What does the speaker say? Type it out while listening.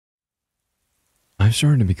I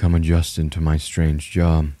started to become adjusted to my strange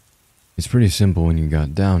job. It's pretty simple when you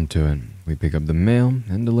got down to it. We pick up the mail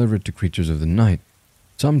and deliver it to creatures of the night.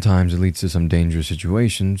 Sometimes it leads to some dangerous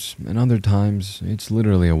situations, and other times it's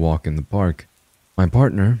literally a walk in the park. My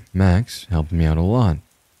partner, Max, helped me out a lot.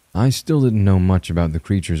 I still didn't know much about the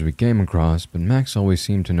creatures we came across, but Max always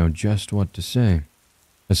seemed to know just what to say.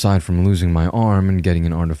 Aside from losing my arm and getting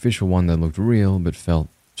an artificial one that looked real but felt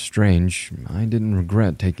strange, I didn't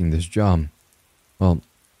regret taking this job. Well,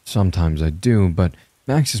 sometimes I do, but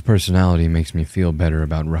Max's personality makes me feel better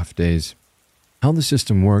about rough days. How the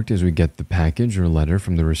system worked is we get the package or letter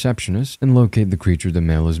from the receptionist and locate the creature the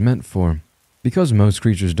mail is meant for. Because most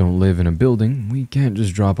creatures don't live in a building, we can't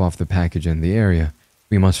just drop off the package in the area.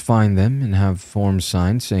 We must find them and have forms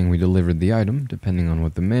signed saying we delivered the item, depending on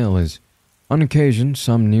what the mail is. On occasion,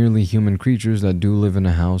 some nearly human creatures that do live in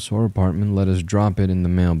a house or apartment let us drop it in the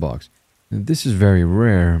mailbox. This is very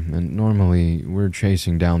rare, and normally we're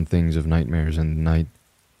chasing down things of nightmares in the night.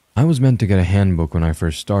 I was meant to get a handbook when I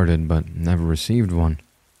first started, but never received one.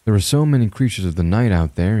 There were so many creatures of the night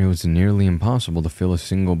out there, it was nearly impossible to fill a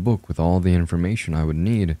single book with all the information I would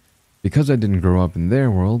need. Because I didn't grow up in their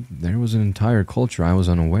world, there was an entire culture I was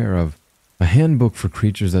unaware of. A handbook for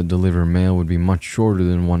creatures that deliver mail would be much shorter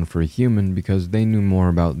than one for a human because they knew more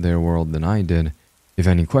about their world than I did. If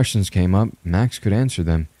any questions came up, Max could answer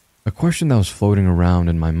them. A question that was floating around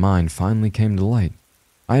in my mind finally came to light.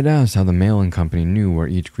 I had asked how the mailing company knew where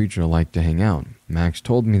each creature liked to hang out. Max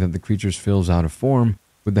told me that the creatures fills out a form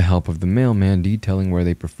with the help of the mailman detailing where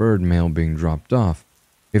they preferred mail being dropped off.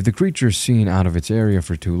 If the creature is seen out of its area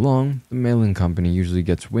for too long, the mailing company usually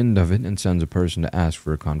gets wind of it and sends a person to ask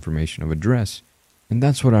for a confirmation of address. And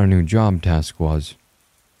that's what our new job task was.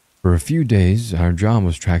 For a few days, our job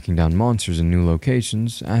was tracking down monsters in new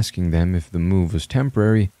locations, asking them if the move was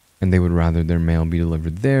temporary and they would rather their mail be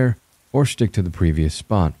delivered there or stick to the previous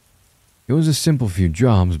spot. It was a simple few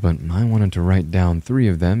jobs, but I wanted to write down 3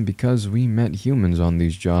 of them because we met humans on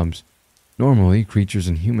these jobs. Normally, creatures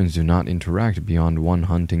and humans do not interact beyond one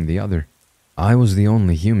hunting the other. I was the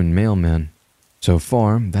only human mailman. So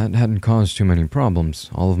far, that hadn't caused too many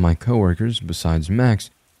problems. All of my coworkers, besides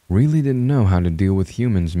Max, really didn't know how to deal with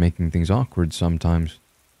humans making things awkward sometimes.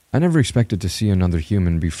 I never expected to see another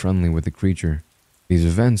human be friendly with a creature. These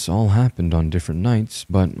events all happened on different nights,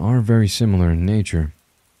 but are very similar in nature.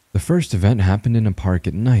 The first event happened in a park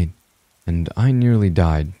at night, and I nearly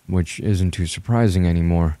died, which isn't too surprising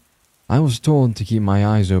anymore. I was told to keep my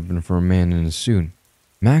eyes open for a man in a suit.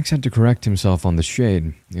 Max had to correct himself on the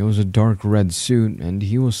shade. It was a dark red suit, and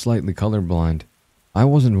he was slightly colorblind. I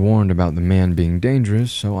wasn't warned about the man being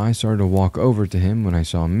dangerous, so I started to walk over to him when I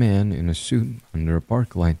saw a man in a suit under a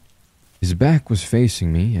park light. His back was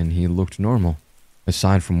facing me, and he looked normal.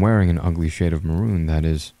 Aside from wearing an ugly shade of maroon, that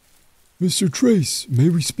is. "Mr. Trace, may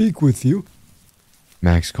we speak with you?"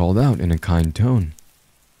 Max called out in a kind tone.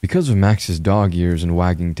 Because of Max's dog ears and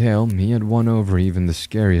wagging tail, he had won over even the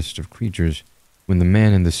scariest of creatures. When the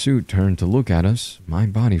man in the suit turned to look at us, my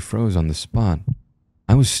body froze on the spot.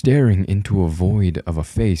 I was staring into a void of a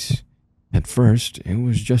face. At first, it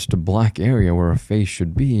was just a black area where a face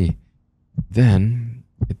should be. Then,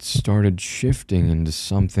 it started shifting into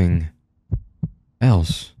something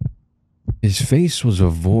else. His face was a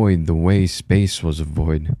void the way space was a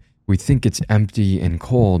void. We think it's empty and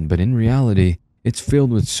cold, but in reality, it's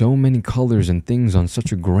filled with so many colors and things on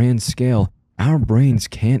such a grand scale, our brains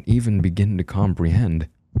can't even begin to comprehend.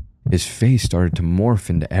 His face started to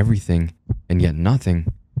morph into everything, and yet nothing.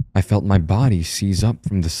 I felt my body seize up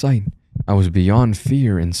from the sight. I was beyond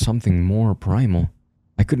fear and something more primal.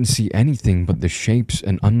 I couldn't see anything but the shapes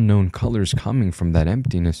and unknown colors coming from that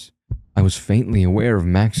emptiness. I was faintly aware of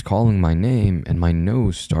Max calling my name and my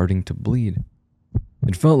nose starting to bleed.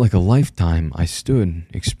 It felt like a lifetime I stood,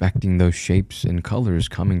 expecting those shapes and colors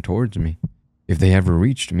coming towards me. If they ever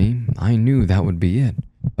reached me, I knew that would be it.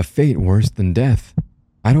 A fate worse than death.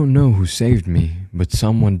 I don't know who saved me, but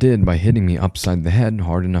someone did by hitting me upside the head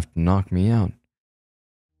hard enough to knock me out.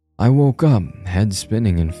 I woke up, head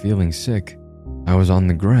spinning and feeling sick. I was on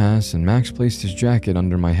the grass and Max placed his jacket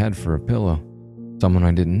under my head for a pillow. Someone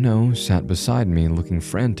I didn't know sat beside me looking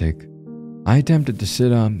frantic. I attempted to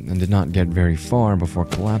sit up and did not get very far before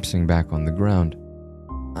collapsing back on the ground.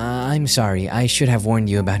 I'm sorry, I should have warned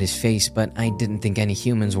you about his face, but I didn't think any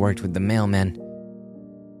humans worked with the mailman.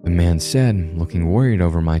 The man said, looking worried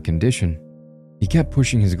over my condition. He kept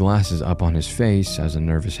pushing his glasses up on his face as a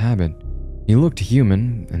nervous habit. He looked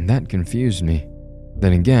human, and that confused me.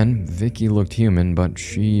 Then again, Vicky looked human, but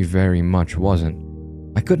she very much wasn't.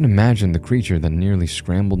 I couldn't imagine the creature that nearly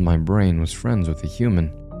scrambled my brain was friends with a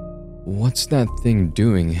human. What's that thing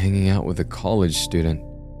doing hanging out with a college student?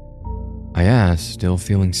 I asked, still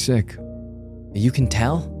feeling sick. You can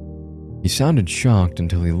tell? He sounded shocked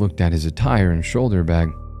until he looked at his attire and shoulder bag.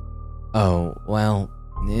 Oh, well,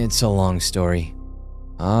 it's a long story.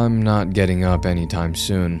 I'm not getting up anytime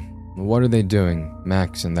soon. What are they doing?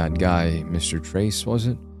 Max and that guy, Mr. Trace, was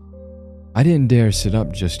it? I didn't dare sit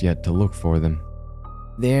up just yet to look for them.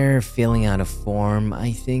 They're filling out a form,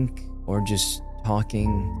 I think, or just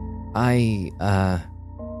talking. I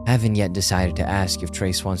haven't yet decided to ask if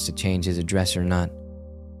Trace wants to change his address or not.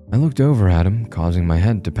 I looked over at him, causing my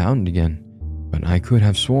head to pound again, but I could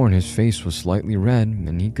have sworn his face was slightly red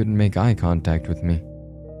and he couldn't make eye contact with me.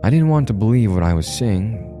 I didn't want to believe what I was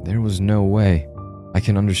seeing. There was no way. I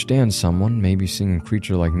can understand someone maybe seeing a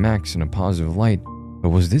creature like Max in a positive light, but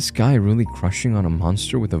was this guy really crushing on a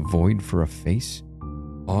monster with a void for a face?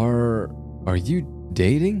 Are you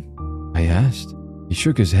dating? I asked. He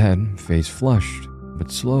shook his head, face flushed, but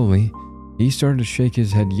slowly, he started to shake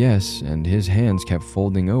his head yes, and his hands kept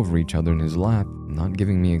folding over each other in his lap, not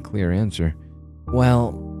giving me a clear answer.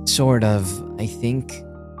 Well, sort of, I think.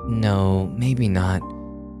 No, maybe not.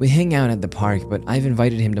 We hang out at the park, but I've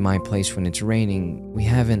invited him to my place when it's raining. We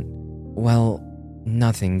haven't... well,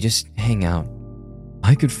 nothing, just hang out.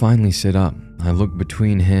 I could finally sit up. I looked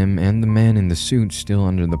between him and the man in the suit still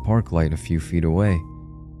under the park light a few feet away.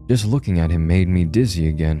 Just looking at him made me dizzy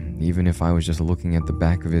again, even if I was just looking at the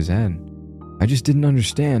back of his head. I just didn't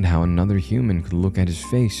understand how another human could look at his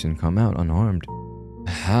face and come out unharmed.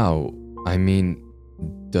 How? I mean,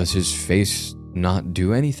 does his face not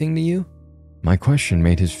do anything to you? My question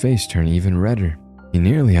made his face turn even redder. He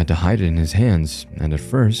nearly had to hide it in his hands, and at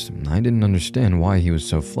first, I didn't understand why he was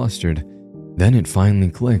so flustered. Then it finally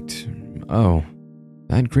clicked. Oh,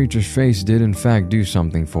 that creature's face did in fact do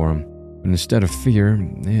something for him, but instead of fear,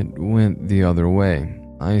 it went the other way.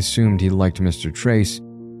 I assumed he liked Mr. Trace,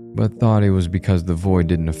 but thought it was because the void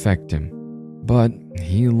didn't affect him. But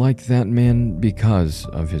he liked that man because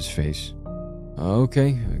of his face.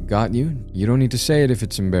 Okay, got you. You don't need to say it if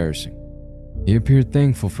it's embarrassing. He appeared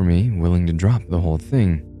thankful for me, willing to drop the whole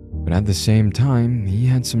thing, but at the same time, he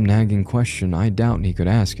had some nagging question I doubt he could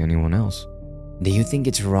ask anyone else. Do you think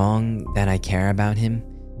it's wrong that I care about him?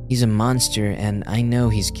 He's a monster, and I know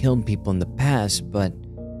he's killed people in the past, but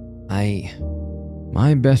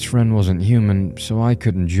My best friend wasn't human, so I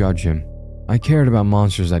couldn't judge him. I cared about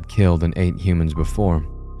monsters that killed and ate humans before.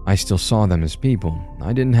 I still saw them as people.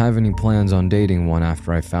 I didn't have any plans on dating one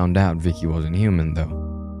after I found out Vicky wasn't human, though.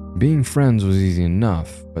 Being friends was easy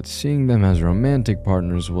enough, but seeing them as romantic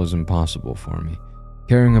partners was impossible for me.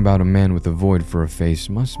 Caring about a man with a void for a face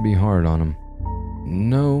must be hard on him.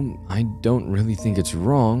 No, I don't really think it's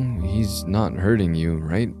wrong. He's not hurting you,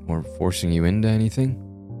 right? Or forcing you into anything?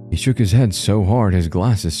 He shook his head so hard his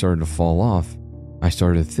glasses started to fall off. I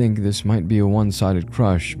started to think this might be a one-sided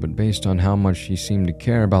crush, but based on how much he seemed to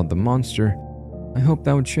care about the monster, I hoped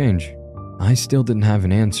that would change. I still didn't have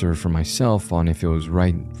an answer for myself on if it was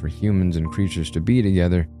right for humans and creatures to be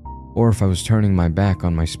together, or if I was turning my back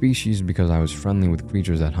on my species because I was friendly with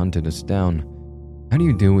creatures that hunted us down. How do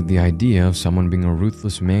you deal with the idea of someone being a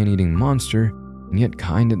ruthless man-eating monster and yet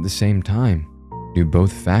kind at the same time? Do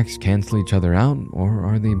both facts cancel each other out, or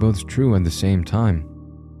are they both true at the same time?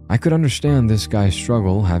 I could understand this guy's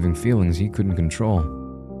struggle having feelings he couldn't control.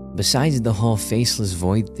 Besides the whole faceless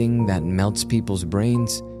void thing that melts people's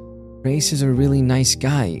brains, Trace is a really nice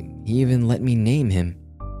guy. He even let me name him.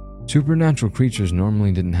 Supernatural creatures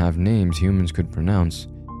normally didn't have names humans could pronounce.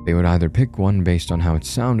 They would either pick one based on how it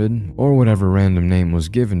sounded, or whatever random name was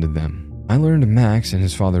given to them. I learned Max and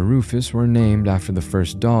his father Rufus were named after the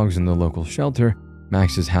first dogs in the local shelter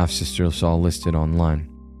Max's half-sister saw listed online.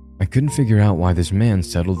 I couldn't figure out why this man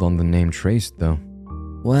settled on the name Trace, though.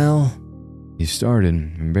 Well, he started,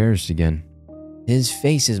 embarrassed again. His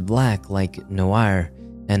face is black like Noir,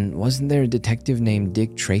 and wasn't there a detective named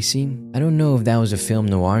Dick Tracy? I don't know if that was a film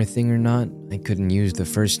noir thing or not. I couldn't use the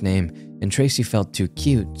first name, and Tracy felt too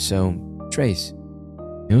cute, so Trace.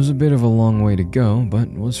 It was a bit of a long way to go, but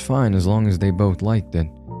was fine as long as they both liked it.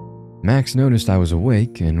 Max noticed I was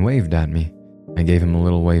awake and waved at me. I gave him a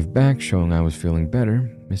little wave back, showing I was feeling better.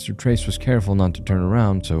 Mr. Trace was careful not to turn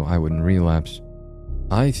around so I wouldn't relapse.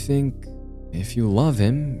 I think if you love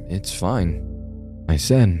him, it's fine, I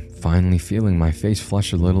said, finally feeling my face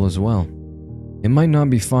flush a little as well. It might not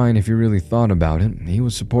be fine if you really thought about it. He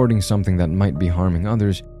was supporting something that might be harming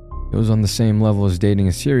others. It was on the same level as dating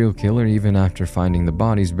a serial killer even after finding the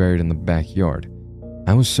bodies buried in the backyard.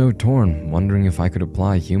 I was so torn, wondering if I could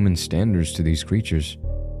apply human standards to these creatures.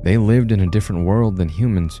 They lived in a different world than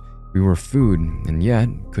humans. We were food, and yet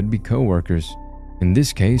could be co-workers. In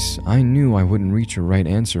this case, I knew I wouldn't reach a right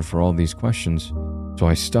answer for all these questions, so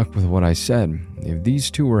I stuck with what I said. If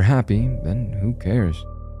these two were happy, then who cares?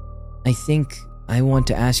 I think I want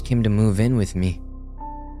to ask him to move in with me,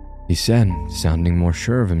 he said, sounding more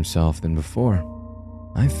sure of himself than before.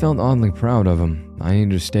 I felt oddly proud of him. I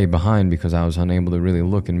needed to stay behind because I was unable to really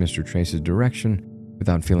look in Mr. Trace's direction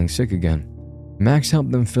without feeling sick again. Max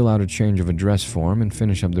helped them fill out a change of address form and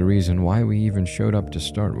finish up the reason why we even showed up to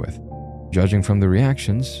start with. Judging from the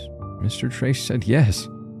reactions, Mr. Trace said yes.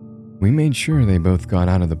 We made sure they both got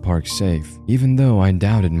out of the park safe, even though I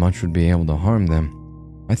doubted much would be able to harm them.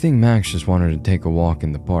 I think Max just wanted to take a walk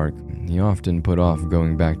in the park. He often put off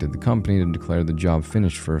going back to the company to declare the job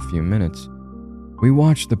finished for a few minutes. We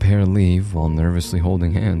watched the pair leave while nervously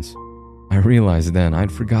holding hands. I realized then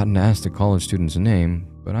I'd forgotten to ask the college student's name,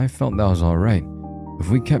 but I felt that was alright. If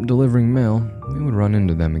we kept delivering mail, we would run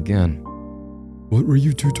into them again. What were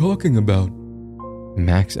you two talking about?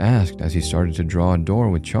 Max asked as he started to draw a door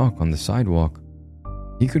with chalk on the sidewalk.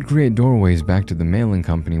 He could create doorways back to the mailing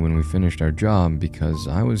company when we finished our job. Because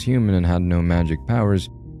I was human and had no magic powers,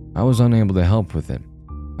 I was unable to help with it.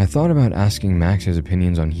 I thought about asking Max his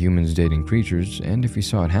opinions on humans dating creatures and if he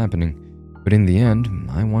saw it happening, but in the end,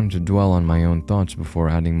 I wanted to dwell on my own thoughts before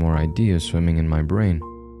adding more ideas swimming in my brain.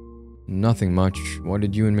 Nothing much. What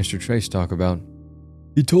did you and Mr. Trace talk about?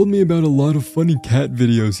 He told me about a lot of funny cat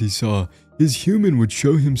videos he saw. His human would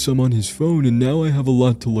show him some on his phone, and now I have a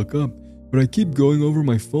lot to look up. But I keep going over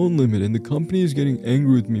my phone limit, and the company is getting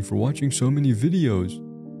angry with me for watching so many videos.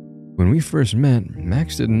 When we first met,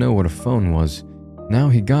 Max didn't know what a phone was. Now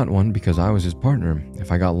he got one because I was his partner.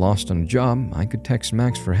 If I got lost on a job, I could text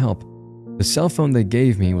Max for help. The cell phone they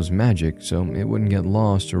gave me was magic, so it wouldn't get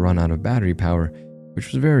lost or run out of battery power,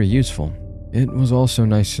 which was very useful. It was also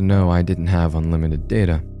nice to know I didn't have unlimited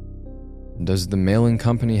data. Does the mailing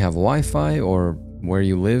company have Wi-Fi, or where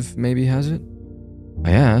you live maybe has it?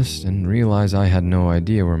 I asked and realized I had no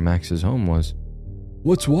idea where Max's home was.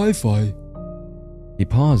 What's Wi-Fi? He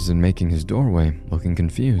paused in making his doorway, looking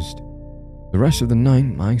confused. The rest of the night,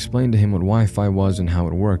 I explained to him what Wi-Fi was and how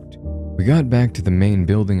it worked. We got back to the main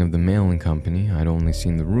building of the mailing company. I'd only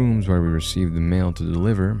seen the rooms where we received the mail to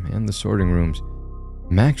deliver and the sorting rooms.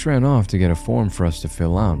 Max ran off to get a form for us to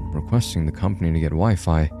fill out, requesting the company to get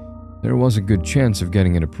Wi-Fi. There was a good chance of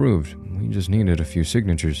getting it approved. We just needed a few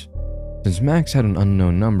signatures. Since Max had an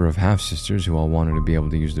unknown number of half-sisters who all wanted to be able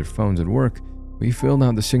to use their phones at work, we filled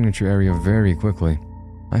out the signature area very quickly.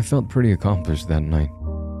 I felt pretty accomplished that night.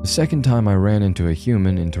 The second time I ran into a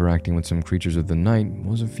human interacting with some creatures of the night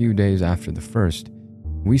was a few days after the first.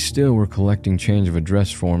 We still were collecting change of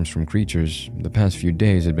address forms from creatures. The past few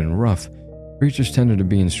days had been rough. Creatures tended to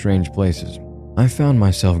be in strange places. I found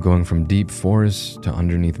myself going from deep forests to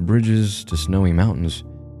underneath bridges to snowy mountains.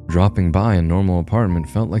 Dropping by a normal apartment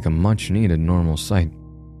felt like a much-needed normal sight.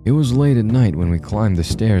 It was late at night when we climbed the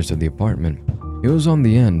stairs to the apartment. It was on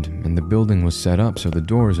the end, and the building was set up so the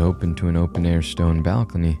doors opened to an open-air stone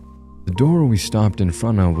balcony. The door we stopped in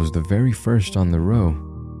front of was the very first on the row.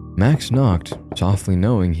 Max knocked, softly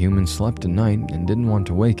knowing humans slept at night and didn't want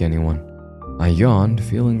to wake anyone. I yawned,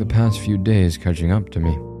 feeling the past few days catching up to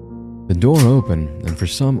me. The door opened, and for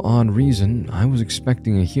some odd reason, I was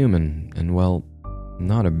expecting a human, and well,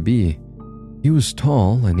 not a bee. He was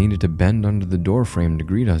tall and needed to bend under the doorframe to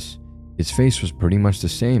greet us. His face was pretty much the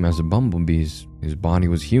same as a bumblebee's. His body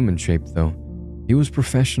was human-shaped, though. He was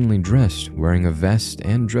professionally dressed, wearing a vest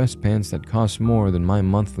and dress pants that cost more than my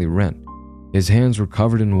monthly rent. His hands were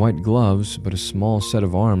covered in white gloves, but a small set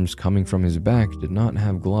of arms coming from his back did not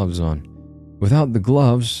have gloves on. Without the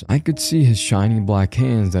gloves, I could see his shiny black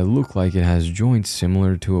hands that looked like it has joints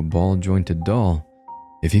similar to a ball-jointed doll.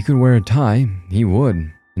 If he could wear a tie, he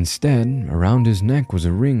would. Instead, around his neck was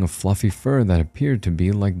a ring of fluffy fur that appeared to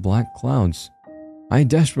be like black clouds. I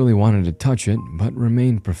desperately wanted to touch it, but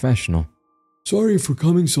remained professional. Sorry for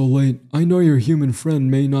coming so late. I know your human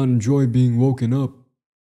friend may not enjoy being woken up.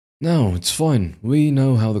 No, it's fine. We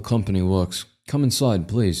know how the company works. Come inside,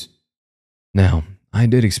 please. Now, I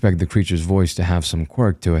did expect the creature's voice to have some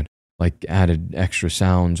quirk to it, like added extra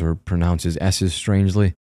sounds or pronounce his S's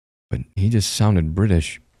strangely, but he just sounded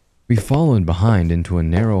British. We followed behind into a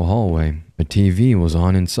narrow hallway. A TV was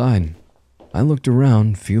on inside. I looked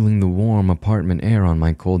around, feeling the warm apartment air on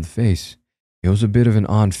my cold face. It was a bit of an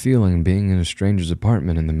odd feeling being in a stranger's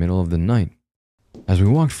apartment in the middle of the night. As we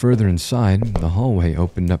walked further inside, the hallway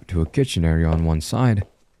opened up to a kitchen area on one side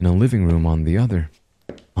and a living room on the other.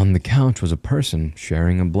 On the couch was a person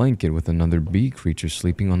sharing a blanket with another bee creature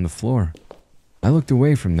sleeping on the floor. I looked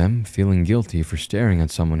away from them, feeling guilty for staring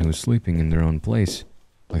at someone who was sleeping in their own place,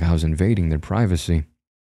 like I was invading their privacy.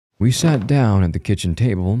 We sat down at the kitchen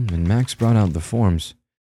table, and Max brought out the forms.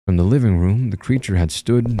 From the living room, the creature had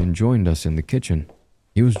stood and joined us in the kitchen.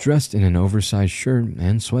 He was dressed in an oversized shirt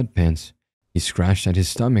and sweatpants. He scratched at his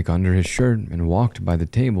stomach under his shirt and walked by the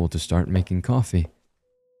table to start making coffee.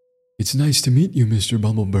 It's nice to meet you, Mr.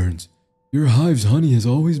 Bumbleburns. Your hive's honey has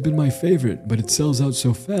always been my favorite, but it sells out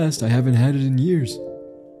so fast I haven't had it in years.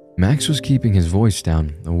 Max was keeping his voice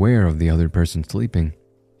down, aware of the other person sleeping.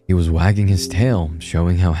 He was wagging his tail,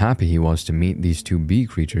 showing how happy he was to meet these two bee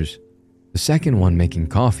creatures. The second one making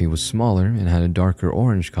coffee was smaller and had a darker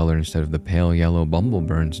orange color instead of the pale yellow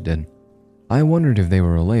Bumbleburns did. I wondered if they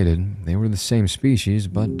were related. They were the same species,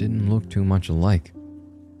 but didn't look too much alike.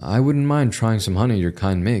 I wouldn't mind trying some honey your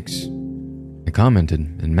kind makes, I commented,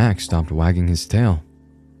 and Max stopped wagging his tail.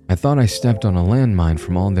 I thought I stepped on a landmine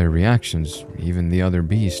from all their reactions. Even the other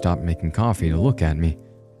bees stopped making coffee to look at me.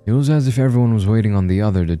 It was as if everyone was waiting on the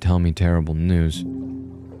other to tell me terrible news.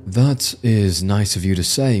 That is nice of you to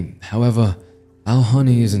say. However, our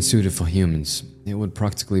honey isn't suited for humans. It would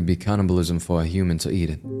practically be cannibalism for a human to eat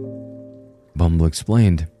it. Bumble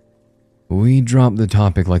explained. We dropped the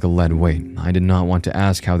topic like a lead weight. I did not want to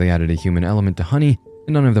ask how they added a human element to honey,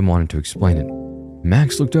 and none of them wanted to explain it.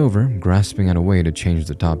 Max looked over, grasping at a way to change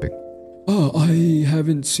the topic. I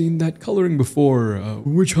haven't seen that coloring before.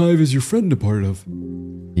 Which hive is your friend a part of?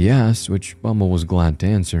 He asked, which Bumble was glad to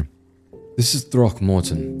answer. This is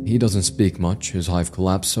Throckmorton. He doesn't speak much. His hive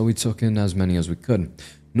collapsed, so we took in as many as we could.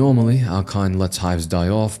 Normally, our kind lets hives die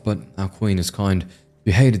off, but our queen is kind.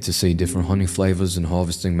 We hated to see different honey flavors and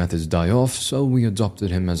harvesting methods die off, so we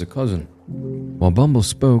adopted him as a cousin. While Bumble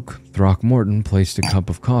spoke, Throckmorton placed a cup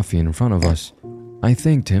of coffee in front of us. I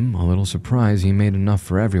thanked him, a little surprised he made enough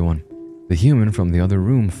for everyone. The human from the other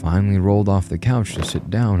room finally rolled off the couch to sit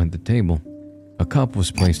down at the table. A cup was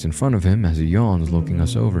placed in front of him as he yawned, looking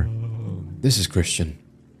us over. This is Christian.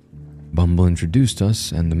 Bumble introduced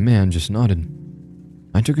us, and the man just nodded.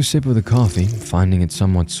 I took a sip of the coffee, finding it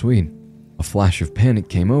somewhat sweet. A flash of panic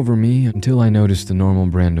came over me until I noticed the normal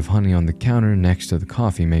brand of honey on the counter next to the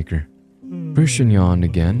coffee maker. Christian yawned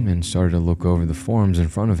again and started to look over the forms in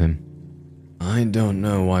front of him. I don't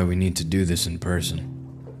know why we need to do this in person,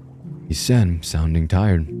 he said, sounding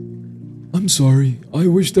tired. I'm sorry. I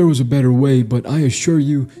wish there was a better way, but I assure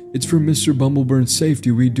you, it's for Mr. Bumbleburn's safety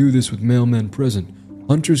we do this with mailmen present.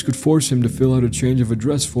 Hunters could force him to fill out a change of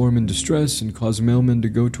address form in distress and cause mailmen to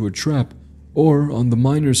go to a trap. Or, on the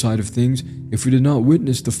minor side of things, if we did not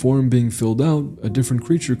witness the form being filled out, a different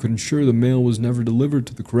creature could ensure the mail was never delivered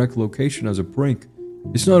to the correct location as a prank.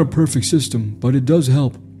 It's not a perfect system, but it does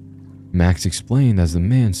help. Max explained as the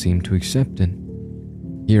man seemed to accept it.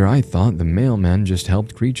 Here I thought the mailman just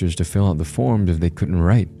helped creatures to fill out the forms if they couldn't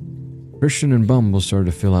write. Christian and Bumble started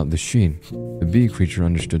to fill out the sheet. The bee creature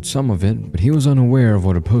understood some of it, but he was unaware of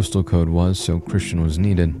what a postal code was, so Christian was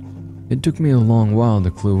needed. It took me a long while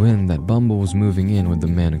to clue in that Bumble was moving in with the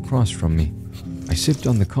man across from me. I sipped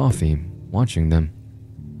on the coffee, watching them.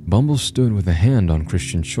 Bumble stood with a hand on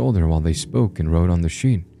Christian's shoulder while they spoke and wrote on the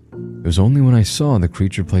sheet. It was only when I saw the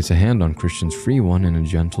creature place a hand on Christian's free one in a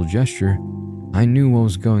gentle gesture, I knew what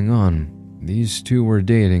was going on. These two were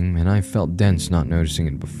dating, and I felt dense not noticing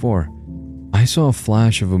it before. I saw a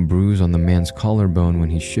flash of a bruise on the man's collarbone when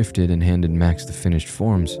he shifted and handed Max the finished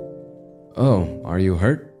forms. Oh, are you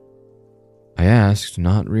hurt? I asked,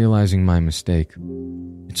 not realizing my mistake.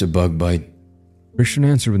 It's a bug bite. Christian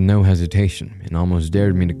answered with no hesitation and almost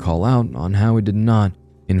dared me to call out on how it did not,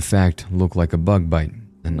 in fact, look like a bug bite,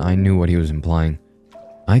 and I knew what he was implying.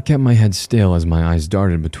 I kept my head still as my eyes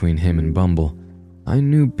darted between him and Bumble. I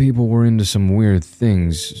knew people were into some weird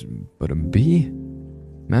things, but a bee?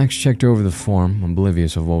 Max checked over the form,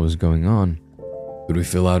 oblivious of what was going on. Could we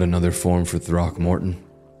fill out another form for Throckmorton?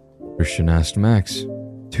 Christian asked Max.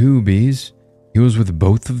 2 bees? He was with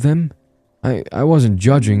both of them? I wasn't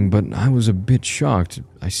judging, but I was a bit shocked.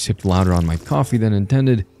 I sipped louder on my coffee than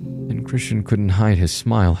intended, and Christian couldn't hide his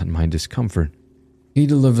smile at my discomfort. He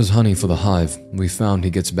delivers honey for the hive. We found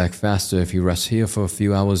he gets back faster if he rests here for a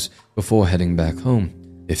few hours before heading back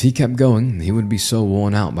home. If he kept going, he would be so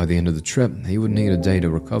worn out by the end of the trip, he would need a day to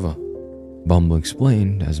recover. Bumble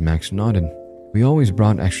explained as Max nodded. We always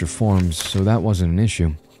brought extra forms, so that wasn't an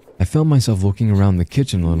issue. I felt myself looking around the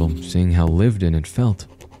kitchen a little, seeing how lived in it felt.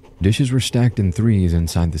 Dishes were stacked in 3s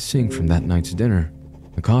inside the sink from that night's dinner.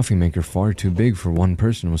 The coffee maker, far too big for one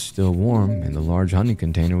person, was still warm, and the large honey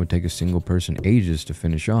container would take a single person ages to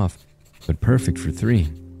finish off, but perfect for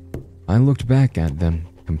 3. I looked back at them,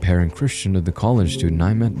 comparing Christian to the college student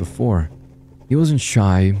I met before. He wasn't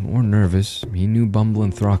shy or nervous. He knew Bumble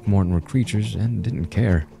and Throckmorton were creatures and didn't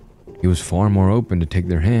care. He was far more open to take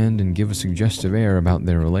their hand and give a suggestive air about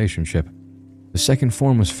their relationship. The second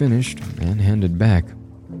form was finished and handed back.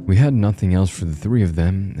 We had nothing else for the three of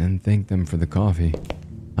them and thanked them for the coffee.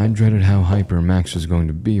 I dreaded how hyper Max was going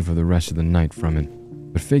to be for the rest of the night from it,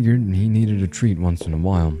 but figured he needed a treat once in a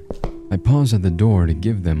while. I paused at the door to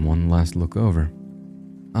give them one last look over.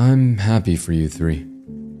 "I'm happy for you three,"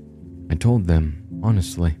 I told them,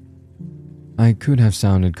 honestly. I could have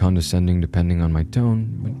sounded condescending depending on my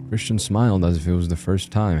tone, but Christian smiled as if it was the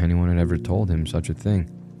first time anyone had ever told him such a thing.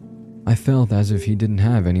 I felt as if he didn't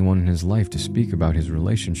have anyone in his life to speak about his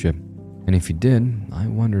relationship, and if he did, I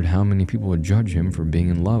wondered how many people would judge him for being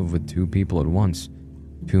in love with two people at once,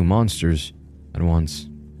 two monsters at once.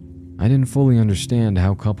 I didn't fully understand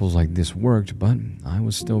how couples like this worked, but I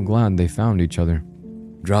was still glad they found each other.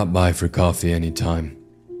 "Drop by for coffee anytime,"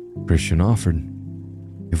 Christian offered.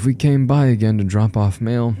 If we came by again to drop off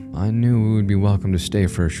mail, I knew we would be welcome to stay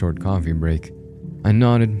for a short coffee break. I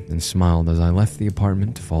nodded and smiled as I left the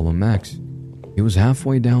apartment to follow Max. He was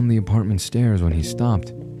halfway down the apartment stairs when he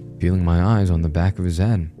stopped, feeling my eyes on the back of his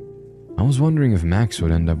head. I was wondering if Max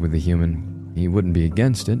would end up with a human. He wouldn't be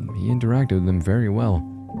against it, he interacted with them very well.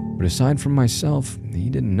 But aside from myself, he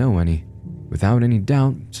didn't know any. Without any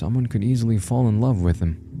doubt, someone could easily fall in love with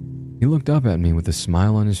him. He looked up at me with a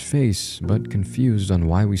smile on his face, but confused on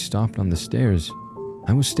why we stopped on the stairs.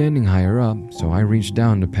 I was standing higher up, so I reached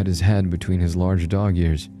down to pet his head between his large dog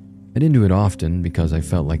ears. I didn't do it often because I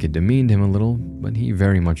felt like it demeaned him a little, but he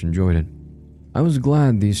very much enjoyed it. I was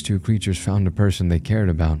glad these two creatures found a person they cared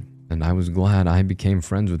about, and I was glad I became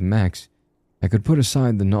friends with Max. I could put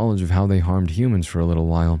aside the knowledge of how they harmed humans for a little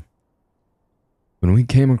while. When we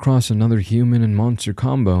came across another human and monster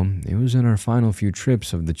combo, it was in our final few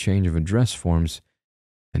trips of the change of address forms,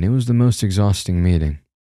 and it was the most exhausting meeting.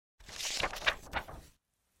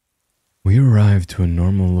 We arrived to a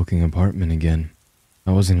normal-looking apartment again.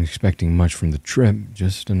 I wasn't expecting much from the trip,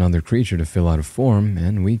 just another creature to fill out a form,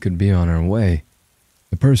 and we could be on our way.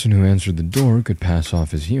 The person who answered the door could pass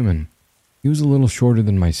off as human. He was a little shorter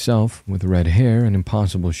than myself, with red hair and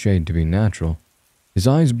impossible shade to be natural. His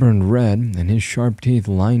eyes burned red, and his sharp teeth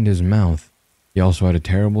lined his mouth. He also had a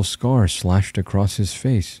terrible scar slashed across his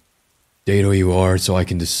face. "Date who you are so I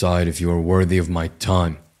can decide if you are worthy of my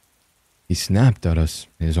time." He snapped at us,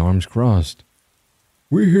 his arms crossed.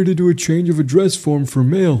 We're here to do a change of address form for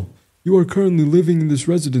mail. You are currently living in this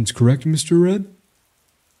residence, correct, Mr. Red?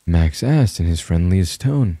 Max asked in his friendliest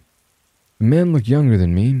tone. The man looked younger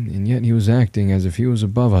than me, and yet he was acting as if he was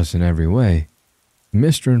above us in every way. The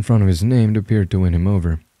Mr. in front of his name appeared to win him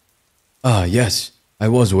over. "Ah, yes, I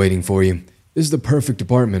was waiting for you. This is the perfect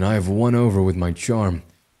apartment I have won over with my charm.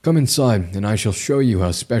 Come inside, and I shall show you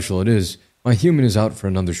how special it is. My human is out for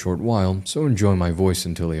another short while, so enjoy my voice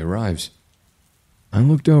until he arrives." I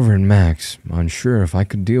looked over at Max, unsure if I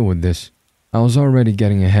could deal with this. I was already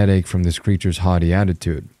getting a headache from this creature's haughty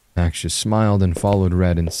attitude. Max just smiled and followed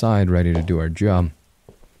Red inside, ready to do our job.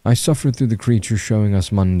 I suffered through the creature showing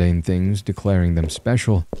us mundane things, declaring them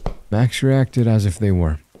special. Max reacted as if they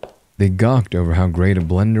were. They gawked over how great a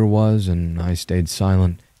blender was, and I stayed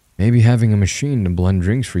silent. Maybe having a machine to blend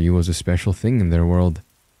drinks for you was a special thing in their world.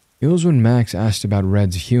 It was when Max asked about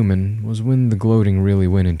Red's human, was when the gloating really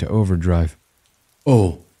went into overdrive.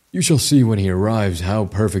 "Oh, you shall see when he arrives how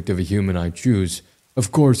perfect of a human I choose.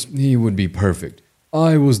 Of course, he would be perfect.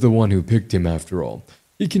 I was the one who picked him after all.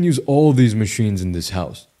 He can use all these machines in this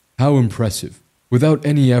house. How impressive. Without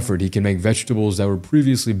any effort, he can make vegetables that were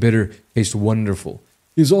previously bitter taste wonderful.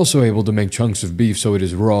 He is also able to make chunks of beef so it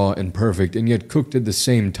is raw and perfect and yet cooked at the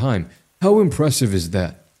same time. How impressive is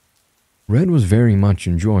that?" Red was very much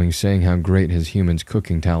enjoying saying how great his human's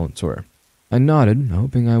cooking talents were. I nodded,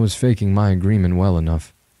 hoping I was faking my agreement well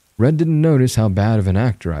enough. Red didn't notice how bad of an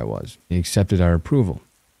actor I was. He accepted our approval.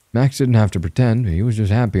 Max didn't have to pretend. He was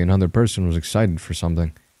just happy another person was excited for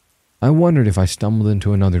something. I wondered if I stumbled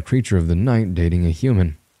into another creature of the night dating a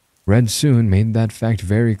human. Red soon made that fact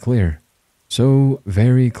very clear. So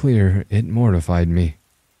very clear, it mortified me.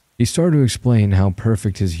 He started to explain how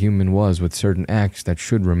perfect his human was with certain acts that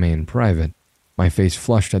should remain private. My face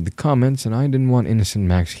flushed at the comments, and I didn't want innocent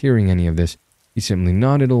Max hearing any of this. He simply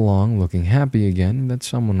nodded along, looking happy again that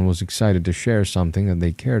someone was excited to share something that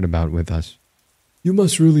they cared about with us. "You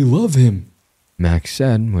must really love him," Max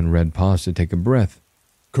said when Red paused to take a breath.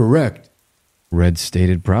 "Correct," Red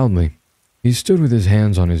stated proudly. He stood with his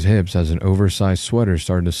hands on his hips as an oversized sweater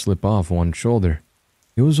started to slip off one shoulder.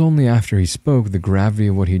 It was only after he spoke the gravity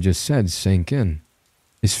of what he just said sank in.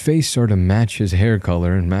 His face started to match his hair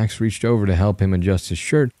color, and Max reached over to help him adjust his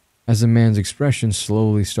shirt as the man's expression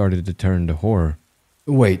slowly started to turn to horror.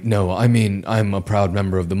 Wait, no, I mean, I'm a proud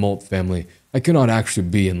member of the Molt family. I cannot actually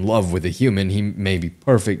be in love with a human. He may be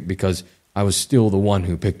perfect because I was still the one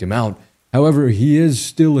who picked him out. However, he is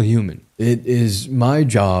still a human. It is my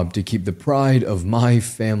job to keep the pride of my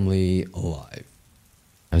family alive.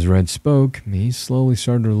 As Red spoke, he slowly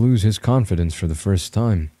started to lose his confidence for the first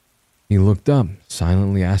time. He looked up,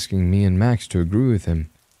 silently asking me and Max to agree with him,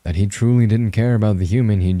 that he truly didn't care about the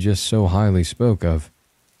human he just so highly spoke of.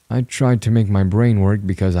 I tried to make my brain work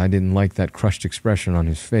because I didn't like that crushed expression on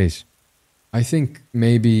his face. I think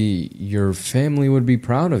maybe your family would be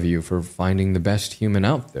proud of you for finding the best human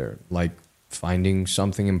out there, like finding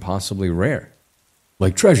something impossibly rare.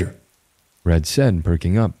 Like treasure, Red said,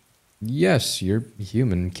 perking up. Yes, your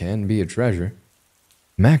human can be a treasure.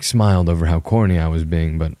 Max smiled over how corny I was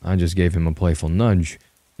being, but I just gave him a playful nudge.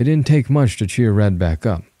 It didn't take much to cheer Red back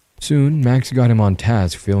up. Soon, Max got him on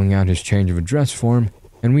task filling out his change of address form,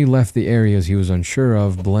 and we left the areas he was unsure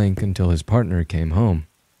of blank until his partner came home.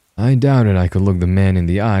 I doubted I could look the man in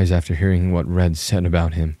the eyes after hearing what Red said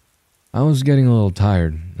about him. I was getting a little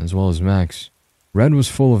tired, as well as Max. Red was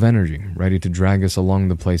full of energy, ready to drag us along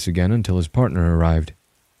the place again until his partner arrived.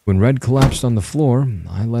 When Red collapsed on the floor,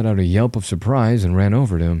 I let out a yelp of surprise and ran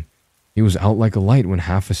over to him. He was out like a light when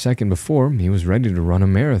half a second before he was ready to run a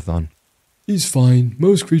marathon. He's fine.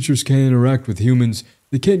 Most creatures can interact with humans.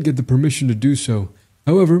 They can't get the permission to do so.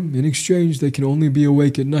 However, in exchange, they can only be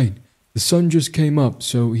awake at night. The sun just came up,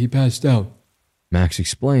 so he passed out. Max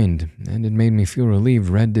explained, and it made me feel relieved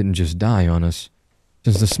Red didn't just die on us.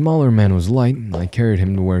 Since the smaller man was light, I carried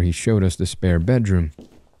him to where he showed us the spare bedroom.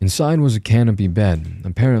 Inside was a canopy bed.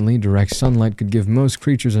 Apparently, direct sunlight could give most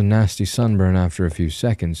creatures a nasty sunburn after a few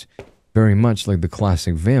seconds, very much like the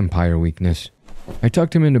classic vampire weakness. I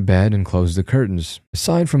tucked him into bed and closed the curtains.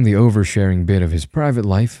 Aside from the oversharing bit of his private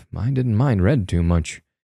life, I didn't mind Red too much.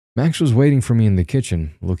 Max was waiting for me in the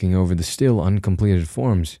kitchen, looking over the still uncompleted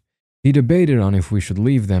forms. He debated on if we should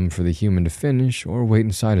leave them for the human to finish or wait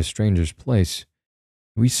inside a stranger's place.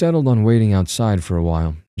 We settled on waiting outside for a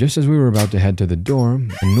while. Just as we were about to head to the door,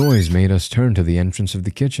 a noise made us turn to the entrance of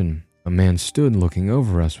the kitchen. A man stood looking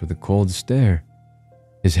over us with a cold stare.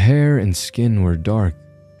 His hair and skin were dark.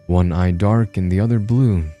 One eye dark and the other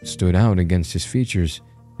blue stood out against his features,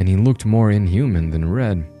 and he looked more inhuman than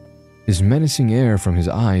Red. His menacing air from his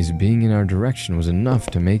eyes being in our direction was enough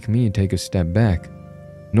to make me take a step back.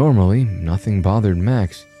 Normally, nothing bothered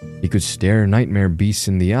Max. He could stare nightmare beasts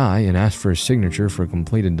in the eye and ask for a signature for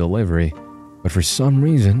completed delivery. But for some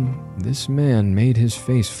reason, this man made his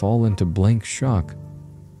face fall into blank shock.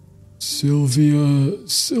 Sylvia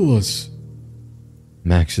Silas.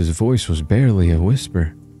 Max's voice was barely a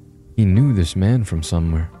whisper. He knew this man from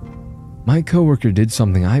somewhere. My coworker did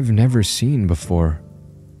something I've never seen before.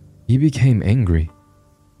 He became angry.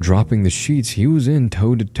 Dropping the sheets he was in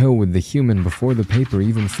toe-to-toe with the human before the paper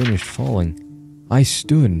even finished falling. I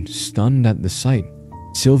stood, stunned at the sight.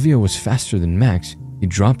 Sylvia was faster than Max. He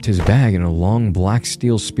dropped his bag and a long black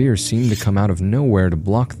steel spear seemed to come out of nowhere to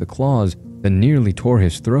block the claws that nearly tore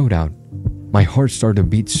his throat out. My heart started to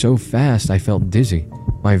beat so fast I felt dizzy.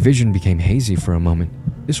 My vision became hazy for a moment.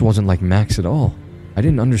 This wasn't like Max at all. I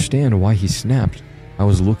didn't understand why he snapped. I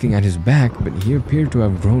was looking at his back, but he appeared to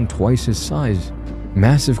have grown twice his size.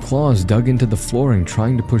 Massive claws dug into the flooring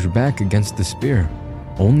trying to push back against the spear.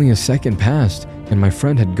 Only a second passed, and my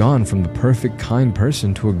friend had gone from the perfect kind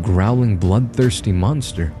person to a growling bloodthirsty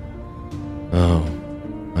monster. Oh,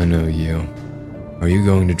 I know you. Are you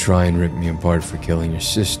going to try and rip me apart for killing your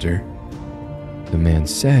sister? The man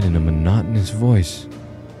said in a monotonous voice.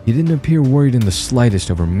 He didn't appear worried in the slightest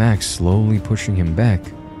over Max slowly pushing him back.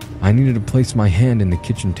 I needed to place my hand in the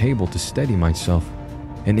kitchen table to steady myself.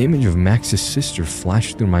 An image of Max's sister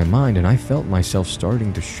flashed through my mind and I felt myself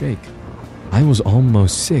starting to shake. I was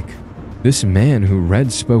almost sick. This man who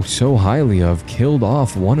Red spoke so highly of killed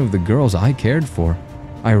off one of the girls I cared for.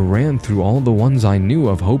 I ran through all the ones I knew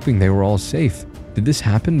of hoping they were all safe. Did this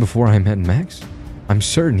happen before I met Max? I'm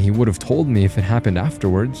certain he would have told me if it happened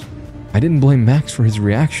afterwards. I didn't blame Max for his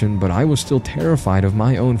reaction, but I was still terrified of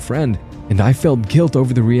my own friend, and I felt guilt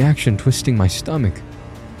over the reaction twisting my stomach.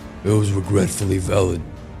 It was regretfully valid.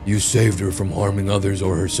 You saved her from harming others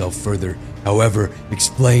or herself further. However,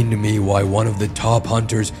 explain to me why one of the top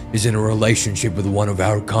hunters is in a relationship with one of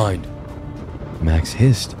our kind. Max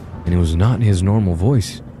hissed, and it was not his normal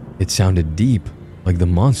voice. It sounded deep, like the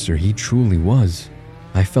monster he truly was.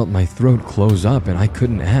 I felt my throat close up and I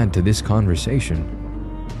couldn't add to this conversation.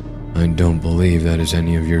 I don't believe that is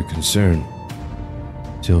any of your concern,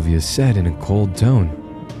 Sylvia said in a cold tone.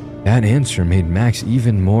 That answer made Max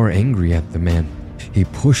even more angry at the man. He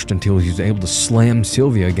pushed until he was able to slam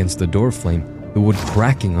Sylvia against the doorframe. the wood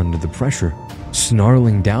cracking under the pressure.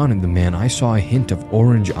 Snarling down at the man, I saw a hint of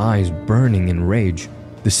orange eyes burning in rage.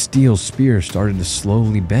 The steel spear started to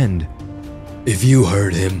slowly bend. If you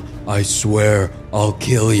hurt him, I swear I'll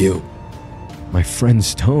kill you. My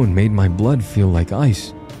friend's tone made my blood feel like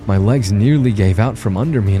ice. My legs nearly gave out from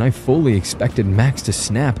under me, and I fully expected Max to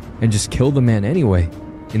snap and just kill the man anyway.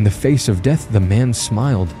 In the face of death, the man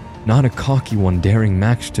smiled, not a cocky one daring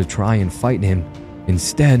Max to try and fight him.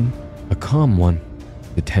 Instead, a calm one.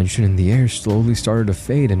 The tension in the air slowly started to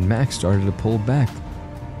fade, and Max started to pull back.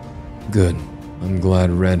 Good. I'm glad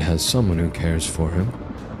Red has someone who cares for him.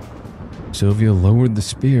 Sylvia lowered the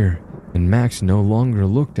spear, and Max no longer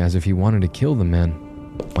looked as if he wanted to kill the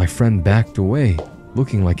man. My friend backed away,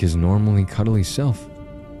 looking like his normally cuddly self.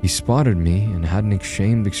 He spotted me and had an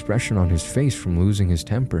ashamed expression on his face from losing his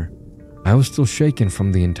temper. I was still shaken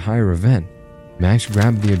from the entire event. Max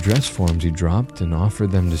grabbed the address forms he dropped and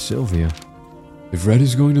offered them to Sylvia. If Red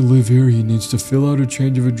is going to live here, he needs to fill out a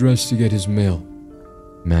change of address to get his mail,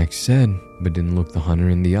 Max said, but didn't look the hunter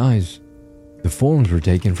in the eyes. The forms were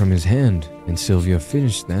taken from his hand, and Sylvia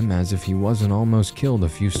finished them as if he wasn't almost killed a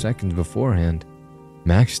few seconds beforehand.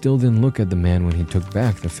 Max still didn't look at the man when he took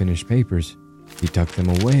back the finished papers. He tucked them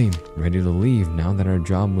away, ready to leave now that our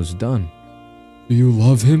job was done. Do you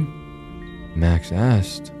love him? Max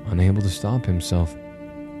asked, unable to stop himself.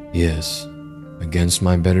 Yes, against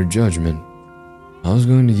my better judgment. I was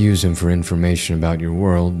going to use him for information about your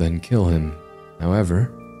world, then kill him.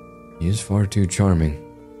 However, he is far too charming.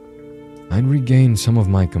 I'd regained some of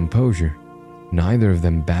my composure. Neither of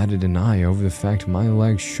them batted an eye over the fact my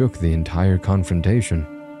legs shook the entire confrontation.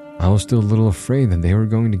 I was still a little afraid that they were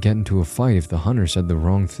going to get into a fight if the hunter said the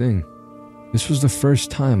wrong thing. This was the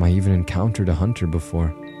first time I even encountered a hunter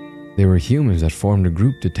before. They were humans that formed a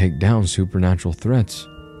group to take down supernatural threats.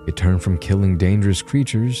 It turned from killing dangerous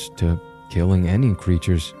creatures to killing any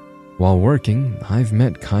creatures. While working, I've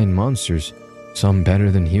met kind monsters, some better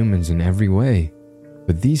than humans in every way.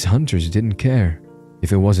 But these hunters didn't care.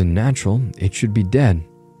 If it wasn't natural, it should be dead.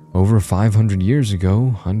 Over 500 years ago,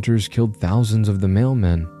 hunters killed thousands of the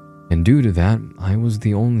mailmen, and due to that, I was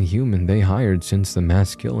the only human they hired since the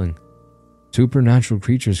mass killing. Supernatural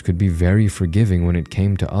creatures could be very forgiving when it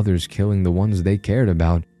came to others killing the ones they cared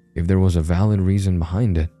about if there was a valid reason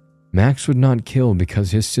behind it. Max would not kill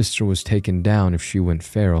because his sister was taken down if she went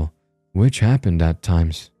feral, which happened at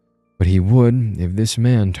times. But he would if this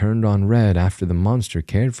man turned on Red after the monster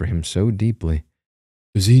cared for him so deeply.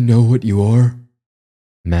 Does he know what you are?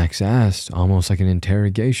 Max asked, almost like an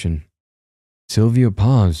interrogation. Sylvia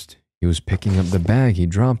paused. He was picking up the bag he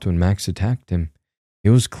dropped when Max attacked him. It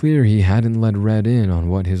was clear he hadn't let Red in on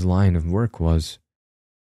what his line of work was.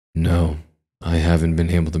 No, I haven't been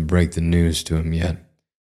able to break the news to him yet.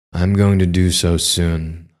 I'm going to do so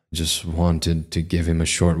soon. Just wanted to give him a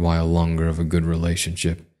short while longer of a good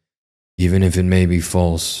relationship. Even if it may be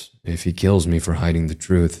false, if he kills me for hiding the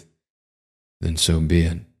truth, then so be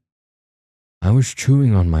it. I was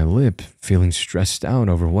chewing on my lip, feeling stressed out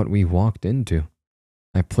over what we walked into.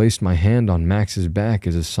 I placed my hand on Max's back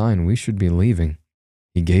as a sign we should be leaving.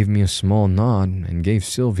 He gave me a small nod and gave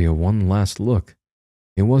Sylvia one last look.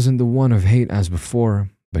 It wasn't the one of hate as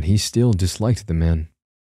before, but he still disliked the man.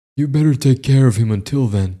 You better take care of him until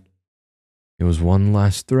then. It was one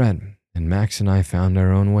last threat, and Max and I found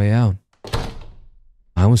our own way out.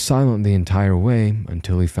 I was silent the entire way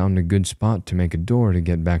until he found a good spot to make a door to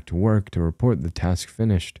get back to work to report the task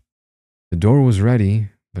finished. The door was ready,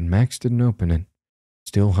 but Max didn't open it,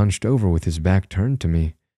 still hunched over with his back turned to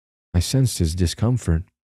me. I sensed his discomfort.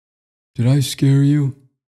 Did I scare you?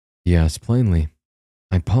 He asked plainly.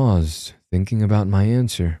 I paused, thinking about my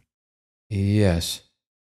answer. Yes,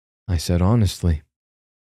 I said honestly.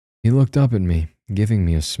 He looked up at me, giving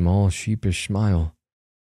me a small, sheepish smile.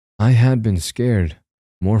 I had been scared,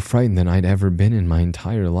 more frightened than I'd ever been in my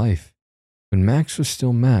entire life. But Max was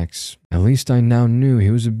still Max. At least I now knew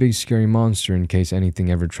he was a big scary monster in case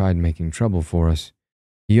anything ever tried making trouble for us.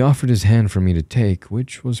 He offered his hand for me to take,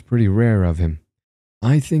 which was pretty rare of him.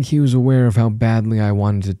 I think he was aware of how badly I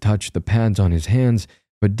wanted to touch the pads on his hands,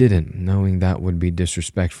 but didn't, knowing that would be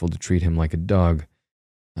disrespectful to treat him like a dog.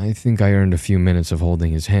 I think I earned a few minutes of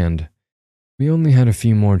holding his hand. We only had a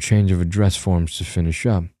few more change of address forms to finish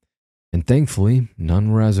up, and thankfully,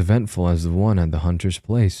 none were as eventful as the one at the hunter's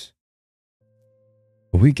place.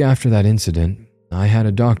 A week after that incident, I had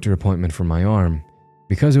a doctor appointment for my arm.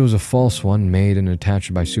 Because it was a false one made and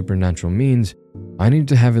attached by supernatural means, I needed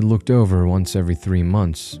to have it looked over once every 3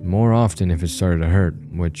 months, more often if it started to hurt,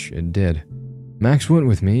 which it did. Max went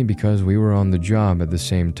with me because we were on the job at the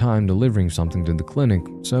same time delivering something to the clinic,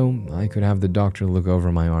 so I could have the doctor look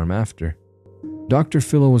over my arm after. Dr.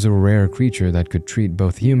 Philo was a rare creature that could treat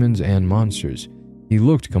both humans and monsters. He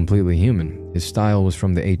looked completely human. His style was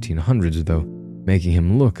from the 1800s, though, making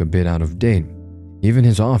him look a bit out of date. Even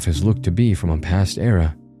his office looked to be from a past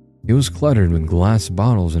era. It was cluttered with glass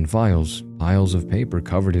bottles and vials. Piles of paper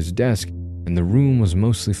covered his desk, and the room was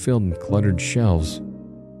mostly filled with cluttered shelves.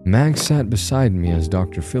 Max sat beside me as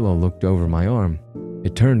Dr. Philo looked over my arm.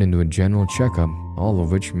 It turned into a general checkup, all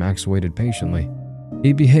of which Max waited patiently.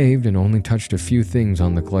 He behaved and only touched a few things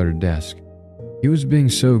on the cluttered desk. He was being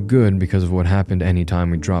so good because of what happened any time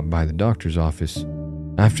we dropped by the doctor's office.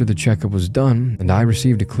 After the checkup was done and I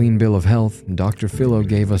received a clean bill of health, Dr. Philo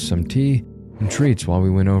gave us some tea and treats while we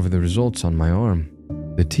went over the results on my arm.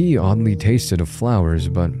 The tea oddly tasted of flowers,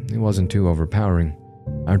 but it wasn't too overpowering.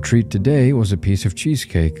 Our treat today was a piece of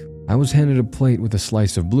cheesecake. I was handed a plate with a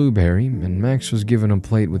slice of blueberry, and Max was given a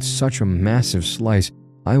plate with such a massive slice,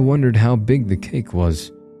 I wondered how big the cake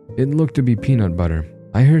was. It looked to be peanut butter.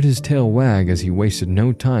 I heard his tail wag as he wasted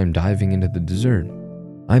no time diving into the dessert.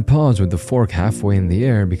 I paused with the fork halfway in the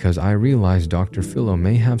air because I realized Dr. Philo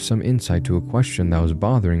may have some insight to a question that was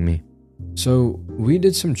bothering me. So, we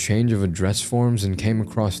did some change of address forms and came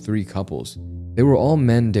across 3 couples. They were all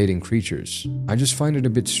men dating creatures. I just find it a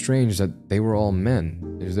bit strange that they were all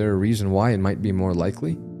men. Is there a reason why it might be more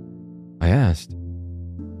likely? I asked.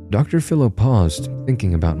 Dr. Philo paused,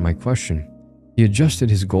 thinking about my question. He adjusted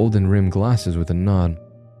his golden-rimmed glasses with a nod.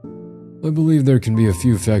 I believe there can be a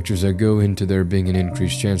few factors that go into there being an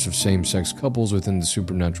increased chance of same-sex couples within the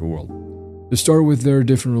supernatural world. To start with, there are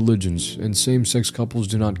different religions, and same-sex couples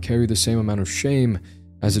do not carry the same amount of shame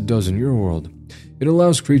as it does in your world. It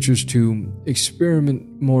allows creatures to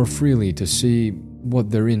experiment more freely to see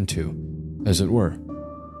what they're into, as it were.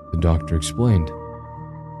 The doctor explained.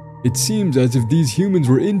 It seems as if these humans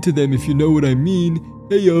were into them, if you know what I mean.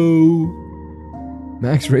 Heyo!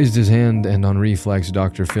 Max raised his hand, and on reflex,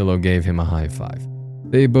 Dr. Philo gave him a high five.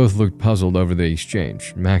 They both looked puzzled over the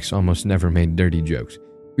exchange. Max almost never made dirty jokes.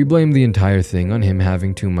 We blamed the entire thing on him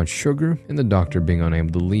having too much sugar and the doctor being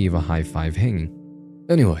unable to leave a high five hanging.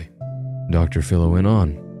 Anyway, Dr. Philo went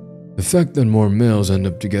on. The fact that more males end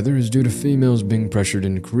up together is due to females being pressured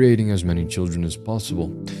into creating as many children as possible.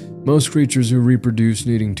 Most creatures who reproduce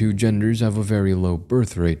needing 2 genders have a very low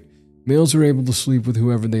birth rate. Males are able to sleep with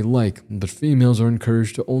whoever they like, but females are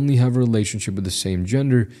encouraged to only have a relationship with the same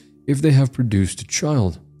gender if they have produced a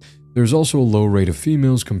child. There's also a low rate of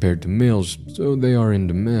females compared to males, so they are in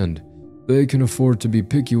demand. They can afford to be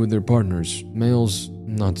picky with their partners. Males,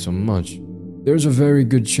 not so much. There's a very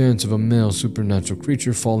good chance of a male supernatural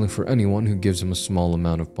creature falling for anyone who gives him a small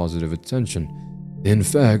amount of positive attention. In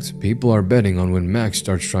fact, people are betting on when Max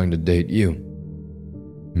starts trying to date you.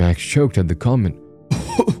 Max choked at the comment.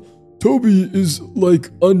 Toby is,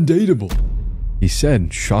 undateable, he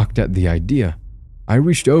said, shocked at the idea. I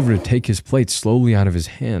reached over to take his plate slowly out of his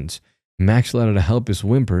hands. Max let out a helpless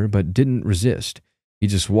whimper, but didn't resist. He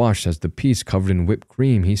just watched as the piece covered in whipped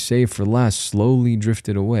cream he saved for last slowly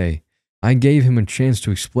drifted away. I gave him a chance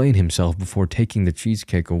to explain himself before taking the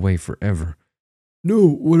cheesecake away forever. No,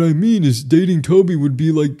 what I mean is dating Toby would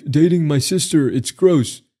be like dating my sister. It's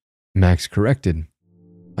gross, Max corrected.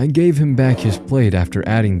 I gave him back his plate after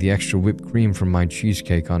adding the extra whipped cream from my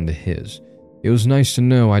cheesecake onto his. It was nice to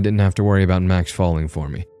know I didn't have to worry about Max falling for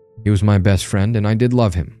me. He was my best friend and I did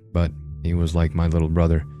love him, but he was like my little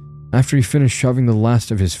brother. After he finished shoving the last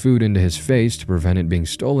of his food into his face to prevent it being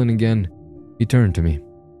stolen again, he turned to me.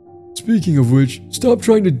 Speaking of which, stop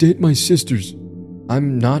trying to date my sisters.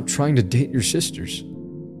 I'm not trying to date your sisters,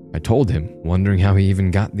 I told him, wondering how he even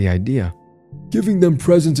got the idea. Giving them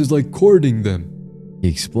presents is like courting them, he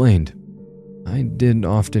explained. I did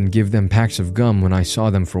often give them packs of gum when I saw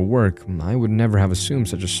them for work. I would never have assumed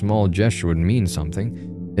such a small gesture would mean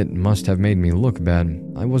something. It must have made me look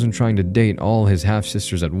bad. I wasn't trying to date all his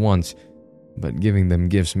half-sisters at once, but giving them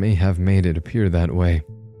gifts may have made it appear that way.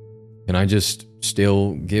 Can I just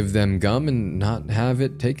still give them gum and not have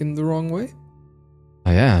it taken the wrong way?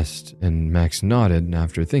 I asked, and Max nodded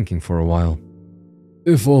after thinking for a while.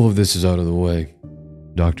 If all of this is out of the way,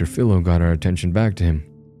 Dr. Philo got our attention back to him.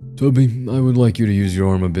 Toby, I would like you to use your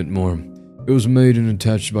arm a bit more. It was made and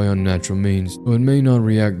attached by unnatural means, so it may not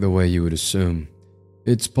react the way you would assume.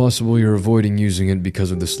 It's possible you're avoiding using it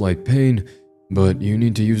because of the slight pain, but you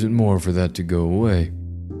need to use it more for that to go away.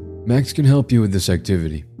 Max can help you with this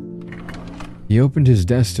activity. He opened his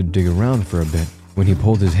desk to dig around for a bit. When he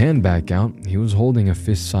pulled his hand back out, he was holding a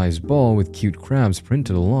fist-sized ball with cute crabs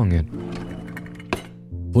printed along it.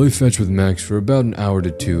 Play fetch with Max for about an hour to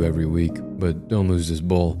 2 every week, but don't lose this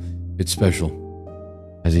ball. It's special.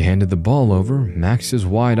 As he handed the ball over, Max's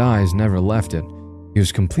wide eyes never left it. He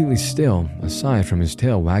was completely still, aside from his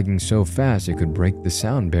tail wagging so fast it could break the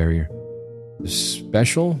sound barrier.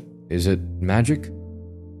 Special? Is it magic?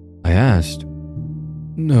 I asked.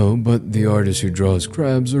 No, but the artist who draws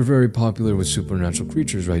crabs are very popular with supernatural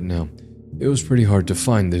creatures right now. It was pretty hard to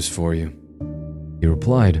find this for you. He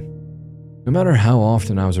replied. No matter how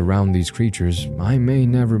often I was around these creatures, I may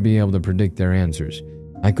never be able to predict their answers.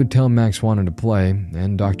 I could tell Max wanted to play,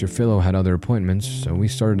 and Dr. Philo had other appointments, so we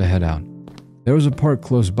started to head out. There was a park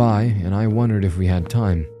close by, and I wondered if we had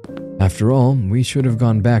time. After all, we should have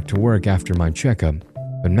gone back to work after my checkup,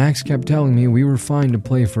 but Max kept telling me we were fine to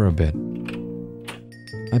play for a bit.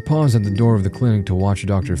 I paused at the door of the clinic to watch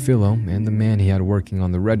Dr. Philo and the man he had working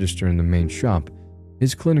on the register in the main shop.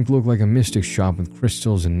 His clinic looked like a mystic shop with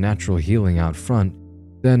crystals and natural healing out front,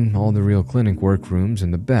 then all the real clinic workrooms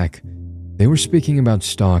in the back. They were speaking about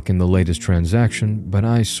stock in the latest transaction, but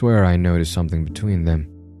I swear I noticed something between them.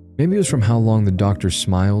 Maybe it was from how long the doctor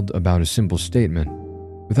smiled about a simple statement.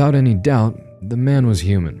 Without any doubt, the man was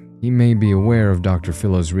human. He may be aware of Dr.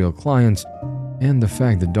 Philo's real clients and the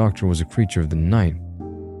fact the doctor was a creature of the night.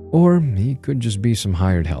 Or he could just be some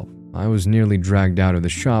hired help. I was nearly dragged out of the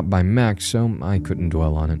shop by Max, so I couldn't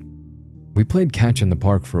dwell on it. We played catch in the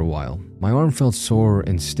park for a while. My arm felt sore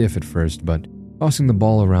and stiff at first, but tossing the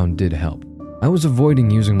ball around did help. I was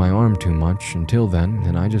avoiding using my arm too much until then,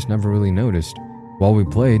 and I just never really noticed. While we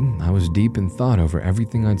played, I was deep in thought over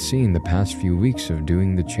everything I'd seen the past few weeks of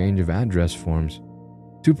doing the change of address forms.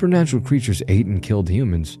 Supernatural creatures ate and killed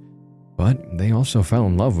humans, but they also fell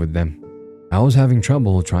in love with them. I was having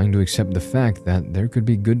trouble trying to accept the fact that there could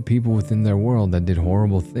be good people within their world that did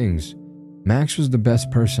horrible things. Max was the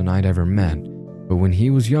best person I'd ever met, but when he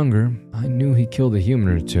was younger, I knew he killed a human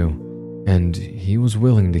or two, and he was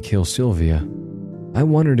willing to kill Sylvia. I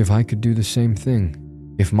wondered if I could do the same thing,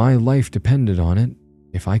 if my life depended on it,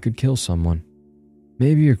 if I could kill someone.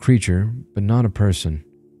 Maybe a creature, but not a person.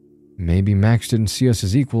 Maybe Max didn't see us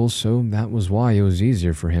as equals, so that was why it was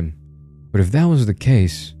easier for him. But if that was the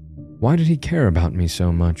case, why did he care about me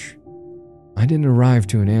so much? I didn't arrive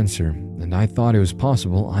to an answer, and I thought it was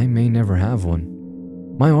possible I may never have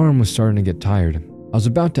one. My arm was starting to get tired. I was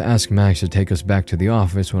about to ask Max to take us back to the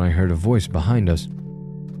office when I heard a voice behind us.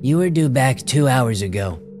 You were due back 2 hours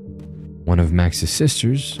ago. One of Max's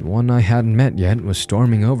sisters, one I hadn't met yet, was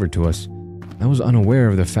storming over to us. I was unaware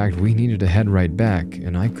of the fact we needed to head right back,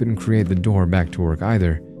 and I couldn't create the door back to work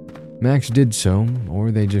either. Max did so, or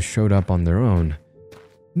they just showed up on their own.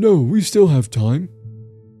 No, we still have time,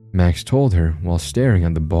 Max told her while staring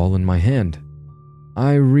at the ball in my hand.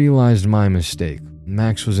 I realized my mistake.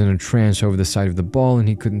 Max was in a trance over the sight of the ball and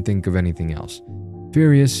he couldn't think of anything else.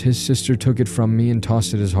 Furious, his sister took it from me and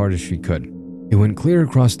tossed it as hard as she could. It went clear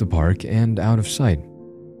across the park and out of sight.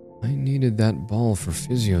 I needed that ball for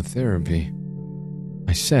physiotherapy,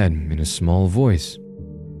 I said in a small voice.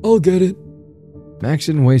 I'll get it. Max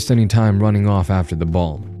didn't waste any time running off after the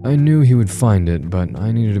ball. I knew he would find it, but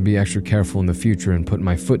I needed to be extra careful in the future and put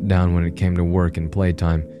my foot down when it came to work and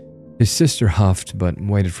playtime. His sister huffed, but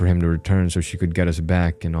waited for him to return so she could get us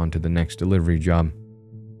back and on to the next delivery job.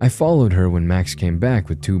 I followed her when Max came back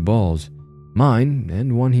with 2 balls, mine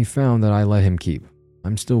and one he found that I let him keep.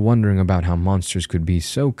 I'm still wondering about how monsters could be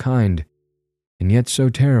so kind and yet so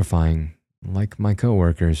terrifying, like my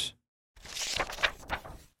coworkers.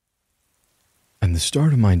 At the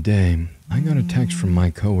start of my day, I got a text from my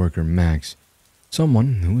coworker Max,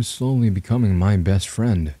 someone who was slowly becoming my best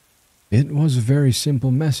friend. It was a very simple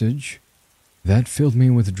message that filled me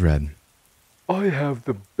with dread. I have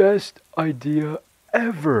the best idea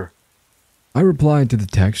ever. I replied to the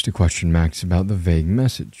text to question Max about the vague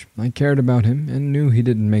message. I cared about him and knew he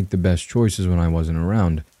didn't make the best choices when I wasn't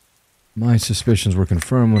around. My suspicions were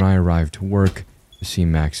confirmed when I arrived to work to see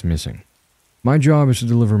Max missing. My job is to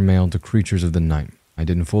deliver mail to creatures of the night. I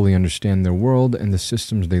didn't fully understand their world and the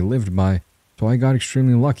systems they lived by, so I got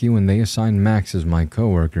extremely lucky when they assigned Max as my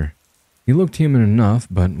coworker. He looked human enough,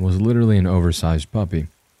 but was literally an oversized puppy.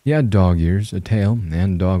 He had dog ears, a tail,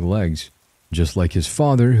 and dog legs, just like his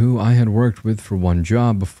father, who I had worked with for one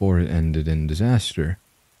job before it ended in disaster.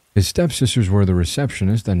 His stepsisters were the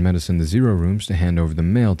receptionists that met us in the zero rooms to hand over the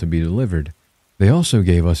mail to be delivered. They also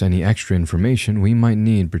gave us any extra information we might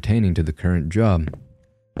need pertaining to the current job.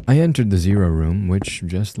 I entered the zero room, which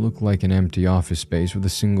just looked like an empty office space with a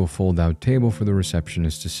single fold-out table for the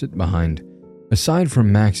receptionist to sit behind. Aside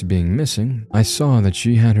from Max being missing, I saw that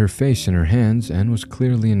she had her face in her hands and was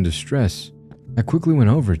clearly in distress. I quickly went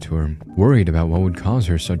over to her, worried about what would cause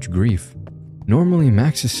her such grief. Normally,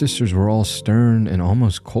 Max's sisters were all stern and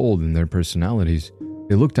almost cold in their personalities.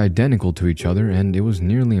 They looked identical to each other, and it was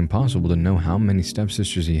nearly impossible to know how many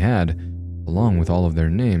stepsisters he had. along with all of their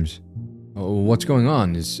names. "Oh, what's going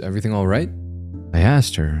on? Is everything all right?" I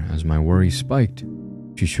asked her as my worry spiked.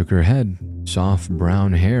 She shook her head, soft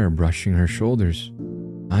brown hair brushing her shoulders.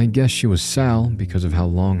 I guess she was Sal because of how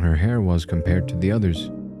long her hair was compared to the others.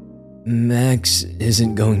 "Max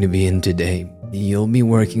isn't going to be in today. You'll be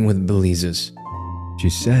working with Belizas," she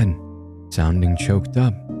said, sounding choked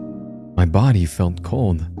up. My body felt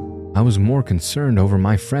cold. I was more concerned over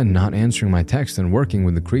my friend not answering my text than working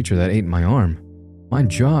with the creature that ate my arm. My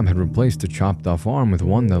job had replaced a chopped off arm with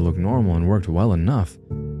one that looked normal and worked well enough.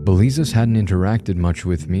 Belizas hadn't interacted much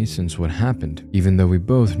with me since what happened, even though we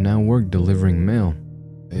both now worked delivering mail.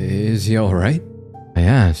 "Is he alright?" I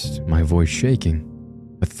asked, my voice shaking.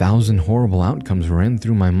 1,000 horrible outcomes ran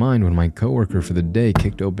through my mind when my coworker for the day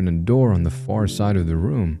kicked open a door on the far side of the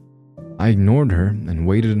room. I ignored her and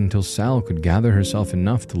waited until Sal could gather herself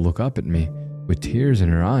enough to look up at me, with tears in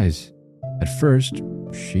her eyes. At first,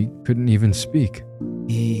 she couldn't even speak.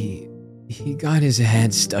 He got his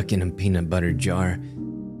head stuck in a peanut butter jar.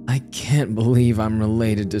 I can't believe I'm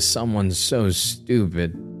related to someone so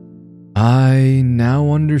stupid." I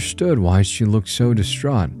now understood why she looked so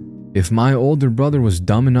distraught. If my older brother was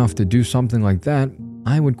dumb enough to do something like that,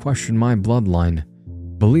 I would question my bloodline.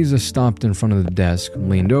 Beliza stopped in front of the desk,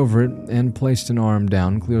 leaned over it, and placed an arm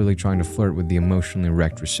down, clearly trying to flirt with the emotionally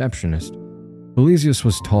wrecked receptionist. Belisius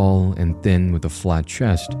was tall and thin with a flat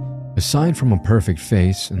chest. Aside from a perfect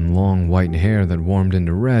face and long white hair that warmed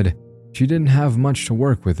into red, she didn't have much to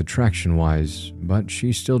work with attraction-wise, but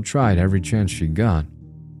she still tried every chance she got.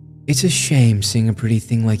 "It's a shame seeing a pretty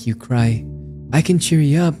thing like you cry. I can cheer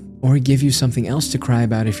you up or give you something else to cry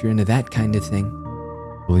about if you're into that kind of thing."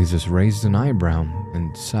 Belisius raised an eyebrow,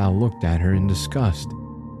 and Sal looked at her in disgust.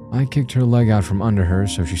 I kicked her leg out from under her,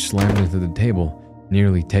 so she slammed into the table,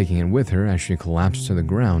 nearly taking it with her as she collapsed to the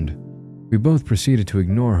ground. We both proceeded to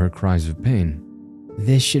ignore her cries of pain.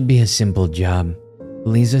 "This should be a simple job.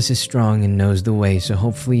 Belizas is strong and knows the way, so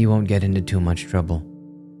hopefully you won't get into too much trouble,"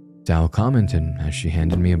 Sal commented as she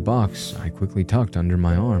handed me a box I quickly tucked under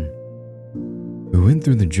my arm. We went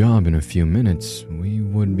through the job in a few minutes. We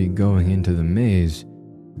would be going into the maze.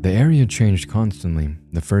 The area changed constantly.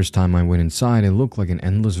 The first time I went inside, it looked like an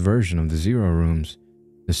endless version of the Zero Rooms.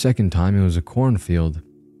 The second time, it was a cornfield.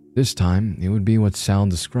 This time, it would be what Sal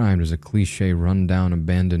described as a cliché rundown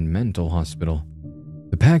abandoned mental hospital.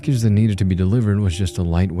 The package that needed to be delivered was just a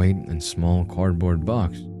lightweight and small cardboard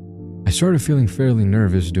box. I started feeling fairly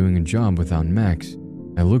nervous doing a job without Max.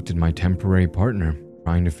 I looked at my temporary partner,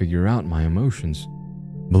 trying to figure out my emotions.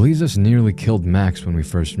 Belizas nearly killed Max when we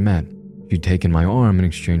first met. She'd taken my arm in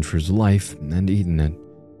exchange for his life and eaten it.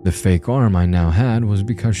 The fake arm I now had was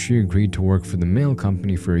because she agreed to work for the mail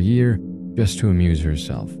company for a year just to amuse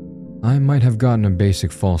herself. I might have gotten a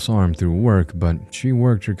basic false arm through work, but she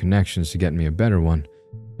worked her connections to get me a better one.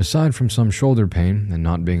 Aside from some shoulder pain and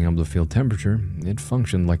not being able to feel temperature, it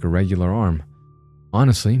functioned like a regular arm.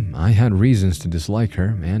 Honestly, I had reasons to dislike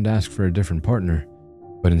her and ask for a different partner.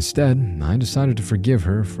 But instead, I decided to forgive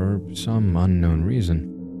her for some unknown reason.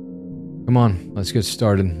 "Come on, let's get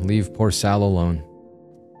started. Leave poor Sal alone."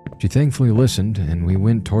 She thankfully listened, and we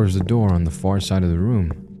went towards the door on the far side of the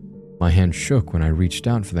room. My hand shook when I reached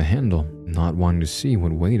out for the handle, not wanting to see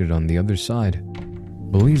what waited on the other side.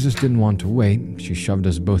 Belizas didn't want to wait. She shoved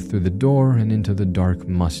us both through the door and into the dark,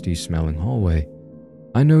 musty-smelling hallway.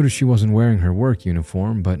 I noticed she wasn't wearing her work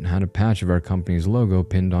uniform, but had a patch of our company's logo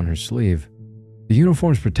pinned on her sleeve. The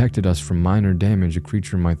uniforms protected us from minor damage a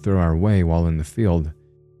creature might throw our way while in the field.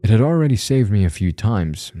 It had already saved me a few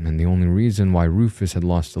times, and the only reason why Rufus had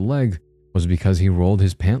lost a leg was because he rolled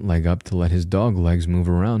his pant leg up to let his dog legs move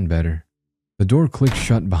around better. The door clicked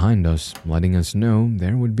shut behind us, letting us know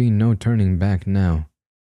there would be no turning back now.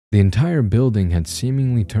 The entire building had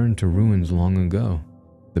seemingly turned to ruins long ago.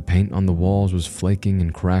 The paint on the walls was flaking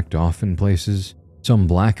and cracked off in places. Some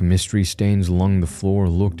black mystery stains along the floor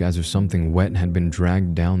looked as if something wet had been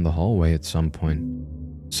dragged down the hallway at some point.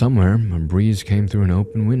 Somewhere, a breeze came through an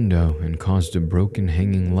open window and caused a broken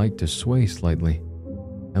hanging light to sway slightly.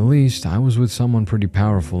 At least, I was with someone pretty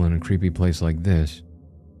powerful in a creepy place like this.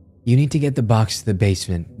 "You need to get the box to the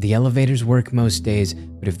basement. The elevators work most days,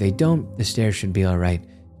 but if they don't, the stairs should be alright.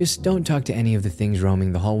 Just don't talk to any of the things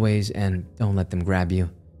roaming the hallways and don't let them grab you,"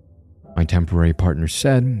 my temporary partner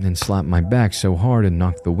said, and slapped my back so hard it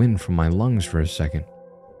knocked the wind from my lungs for a second.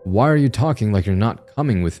 "Why are you talking like you're not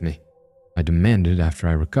coming with me?" I demanded after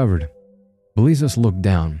I recovered. Belizas looked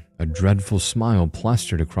down. A dreadful smile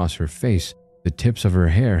plastered across her face. The tips of her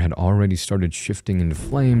hair had already started shifting into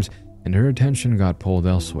flames, and her attention got pulled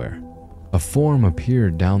elsewhere. A form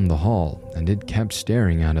appeared down the hall, and it kept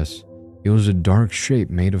staring at us. It was a dark shape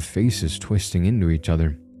made of faces twisting into each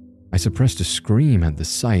other. I suppressed a scream at the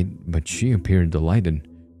sight, but she appeared delighted.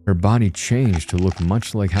 Her body changed to look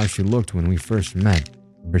much like how she looked when we first met.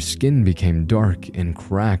 Her skin became dark and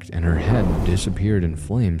cracked, and her head disappeared in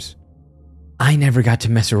flames. I never got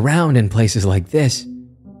to mess around in places like this.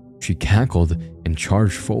 She cackled and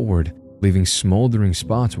charged forward, leaving smoldering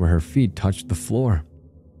spots where her feet touched the floor.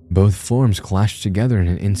 Both forms clashed together in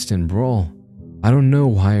an instant brawl. I don't know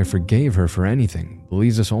why I forgave her for anything.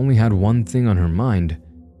 Lisa's only had one thing on her mind: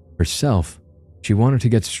 herself. She wanted to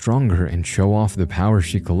get stronger and show off the power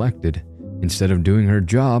she collected. Instead of doing her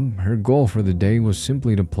job, her goal for the day was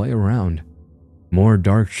simply to play around. More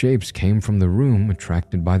dark shapes came from the room,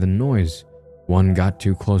 attracted by the noise. One got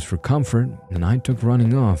too close for comfort, and I took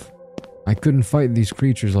running off. I couldn't fight these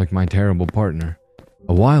creatures like my terrible partner.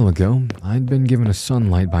 A while ago, I'd been given a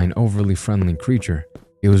sunlight by an overly friendly creature.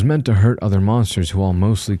 It was meant to hurt other monsters who all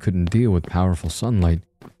mostly couldn't deal with powerful sunlight.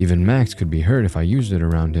 Even Max could be hurt if I used it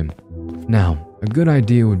around him. Now, a good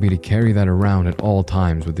idea would be to carry that around at all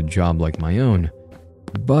times with a job like my own.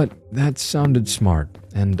 But that sounded smart,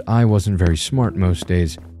 and I wasn't very smart most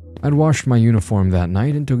days. I'd washed my uniform that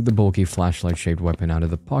night and took the bulky flashlight-shaped weapon out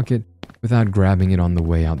of the pocket without grabbing it on the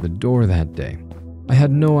way out the door that day. I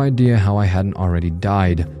had no idea how I hadn't already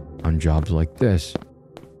died on jobs like this.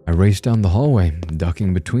 I raced down the hallway,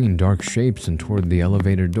 ducking between dark shapes and toward the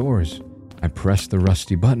elevator doors. I pressed the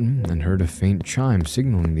rusty button and heard a faint chime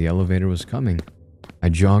signaling the elevator was coming. I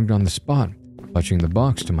jogged on the spot, clutching the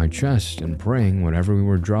box to my chest and praying whatever we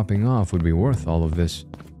were dropping off would be worth all of this.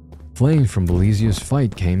 Flames from Belisia's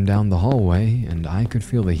fight came down the hallway, and I could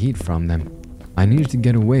feel the heat from them. I needed to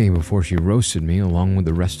get away before she roasted me along with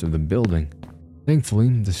the rest of the building. Thankfully,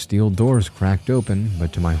 the steel doors cracked open,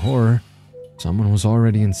 but to my horror, someone was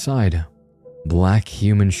already inside. Black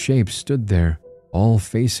human shapes stood there, all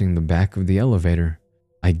facing the back of the elevator.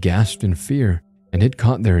 I gasped in fear, and it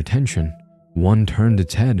caught their attention. One turned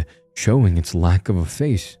its head, showing its lack of a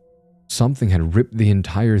face. Something had ripped the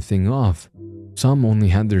entire thing off. Some only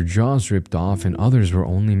had their jaws ripped off, and others were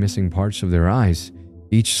only missing parts of their eyes.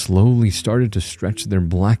 Each slowly started to stretch their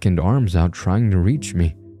blackened arms out, trying to reach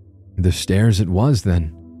me. The stairs it was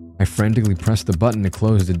then. I frantically pressed the button to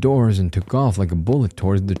close the doors and took off like a bullet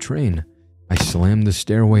towards the train. I slammed the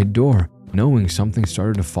stairway door, knowing something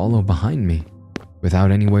started to follow behind me.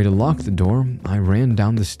 Without any way to lock the door, I ran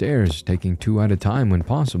down the stairs, taking 2 at a time when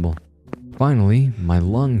possible. Finally, my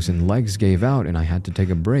lungs and legs gave out and I had to take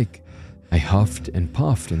a break. I huffed and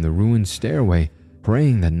puffed in the ruined stairway,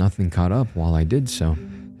 praying that nothing caught up while I did so.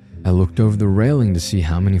 I looked over the railing to see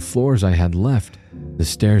how many floors I had left. The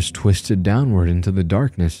stairs twisted downward into the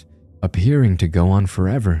darkness, appearing to go on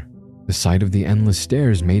forever. The sight of the endless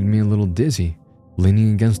stairs made me a little dizzy.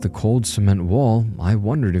 Leaning against the cold cement wall, I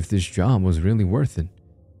wondered if this job was really worth it.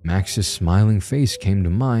 Max's smiling face came to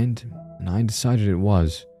mind, and I decided it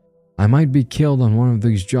was. I might be killed on one of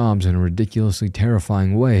these jobs in a ridiculously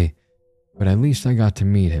terrifying way, but at least I got to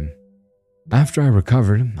meet him. After I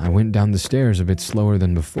recovered, I went down the stairs a bit slower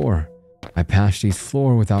than before. I passed each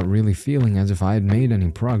floor without really feeling as if I had made any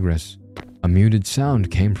progress. A muted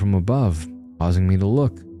sound came from above, causing me to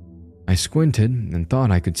look. I squinted and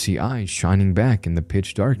thought I could see eyes shining back in the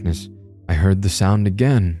pitch darkness. I heard the sound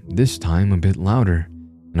again, this time a bit louder,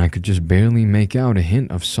 and I could just barely make out a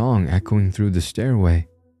hint of song echoing through the stairway.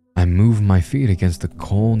 I moved my feet against the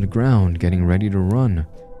cold ground, getting ready to run.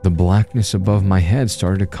 The blackness above my head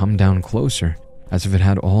started to come down closer, as if it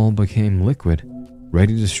had all become liquid,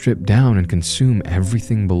 ready to strip down and consume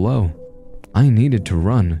everything below. I needed to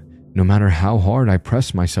run. No matter how hard I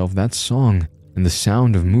pressed myself, that song and the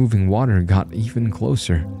sound of moving water got even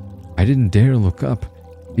closer. I didn't dare look up,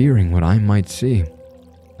 fearing what I might see.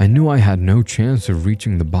 I knew I had no chance of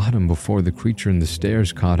reaching the bottom before the creature in the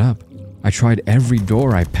stairs caught up. I tried every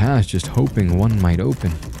door I passed, just hoping one might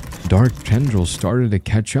open. Dark tendrils started to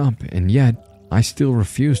catch up, and yet I still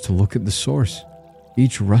refused to look at the source.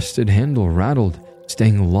 Each rusted handle rattled,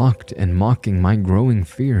 staying locked and mocking my growing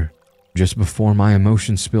fear. Just before my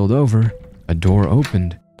emotions spilled over, a door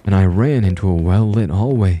opened, and I ran into a well-lit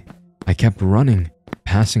hallway. I kept running,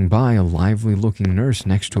 passing by a lively-looking nurse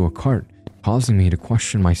next to a cart, causing me to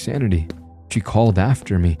question my sanity. She called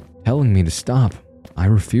after me, telling me to stop. I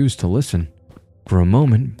refused to listen. For a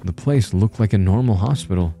moment, the place looked like a normal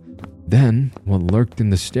hospital. Then, what lurked in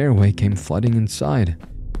the stairway came flooding inside.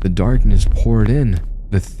 The darkness poured in,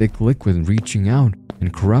 the thick liquid reaching out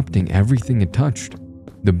and corrupting everything it touched.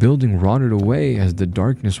 The building rotted away as the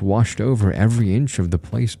darkness washed over every inch of the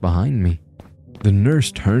place behind me. The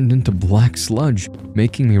nurse turned into black sludge,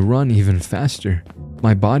 making me run even faster.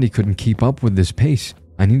 My body couldn't keep up with this pace.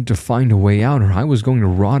 I needed to find a way out or I was going to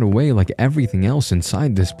rot away like everything else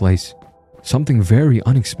inside this place. Something very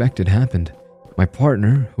unexpected happened. My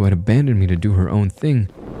partner, who had abandoned me to do her own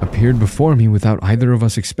thing, appeared before me without either of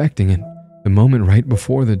us expecting it. The moment right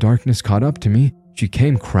before the darkness caught up to me, she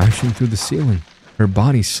came crashing through the ceiling. Her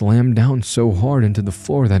body slammed down so hard into the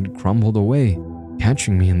floor that it crumbled away,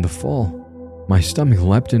 catching me in the fall. My stomach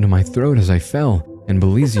leapt into my throat as I fell, and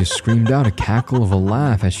Belizia screamed out a cackle of a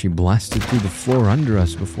laugh as she blasted through the floor under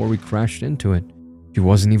us before we crashed into it. She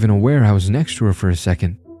wasn't even aware I was next to her for a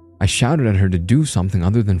second. I shouted at her to do something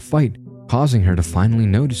other than fight, causing her to finally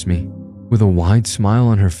notice me. With a wide smile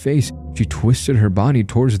on her face, she twisted her body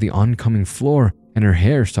towards the oncoming floor and her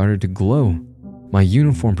hair started to glow. My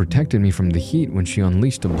uniform protected me from the heat when she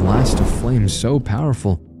unleashed a blast of flame so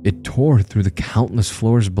powerful it tore through the countless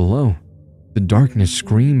floors below. The darkness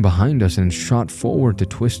screamed behind us and shot forward to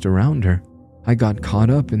twist around her. I got caught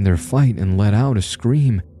up in their fight and let out a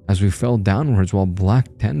scream as we fell downwards while black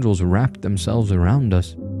tendrils wrapped themselves around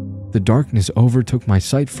us. The darkness overtook my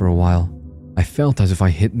sight for a while. I felt as if I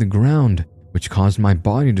hit the ground, which caused my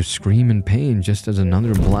body to scream in pain just as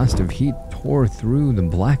another blast of heat tore through the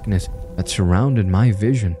blackness that surrounded my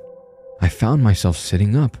vision. I found myself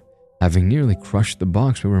sitting up, having nearly crushed the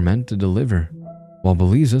box we were meant to deliver. While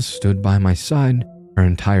Belisa stood by my side, her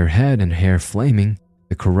entire head and hair flaming,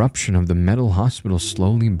 the corruption of the metal hospital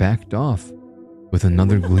slowly backed off. With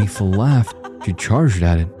another gleeful laugh, she charged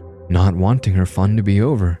at it, not wanting her fun to be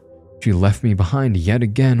over. She left me behind yet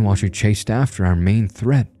again while she chased after our main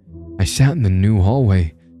threat. I sat in the new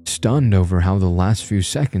hallway, stunned over how the last few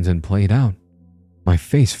seconds had played out. My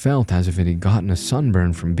face felt as if it had gotten a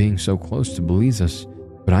sunburn from being so close to Belisa's,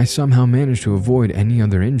 but I somehow managed to avoid any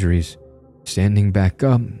other injuries. Standing back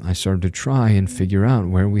up, I started to try and figure out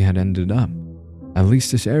where we had ended up. At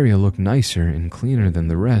least this area looked nicer and cleaner than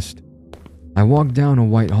the rest. I walked down a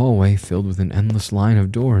white hallway filled with an endless line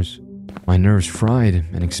of doors, my nerves fried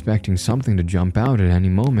and expecting something to jump out at any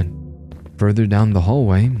moment. Further down the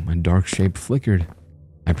hallway, a dark shape flickered.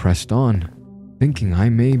 I pressed on, thinking I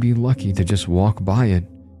may be lucky to just walk by it.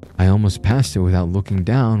 I almost passed it without looking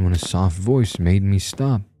down when a soft voice made me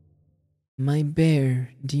stop. My bear,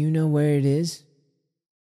 do you know where it is?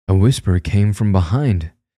 A whisper came from behind.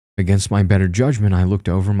 Against my better judgment, I looked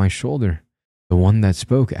over my shoulder. The one that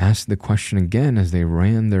spoke asked the question again as they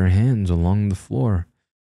ran their hands along the floor.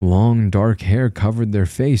 Long, dark hair covered their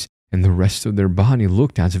face, and the rest of their body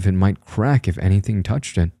looked as if it might crack if anything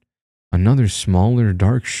touched it. Another smaller,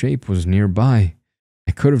 dark shape was nearby.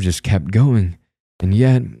 I could have just kept going, and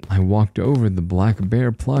yet I walked over the black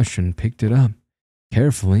bear plush and picked it up.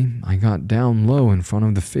 Carefully, I got down low in front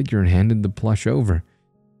of the figure and handed the plush over.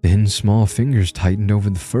 Thin, small fingers tightened over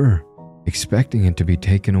the fur, expecting it to be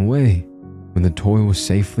taken away. When the toy was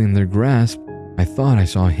safely in their grasp, I thought I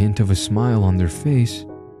saw a hint of a smile on their face,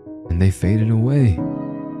 and they faded away.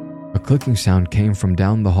 A clicking sound came from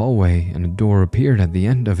down the hallway, and a door appeared at the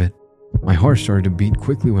end of it. My heart started to beat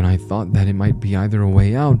quickly when I thought that it might be either a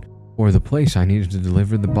way out or the place I needed to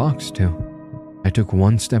deliver the box to. I took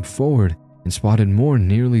one step forward and spotted more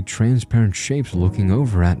nearly transparent shapes looking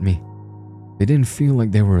over at me. They didn't feel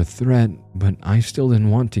like they were a threat, but I still didn't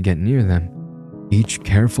want to get near them. Each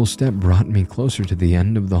careful step brought me closer to the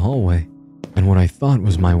end of the hallway, and what I thought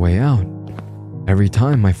was my way out. Every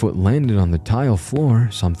time my foot landed on the tile floor,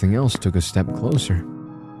 something else took a step closer.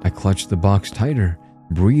 I clutched the box tighter,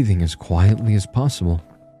 breathing as quietly as possible,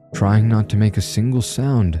 trying not to make a single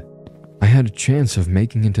sound. I had a chance of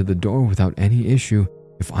making it to the door without any issue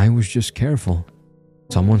if I was just careful.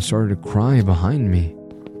 Someone started to cry behind me.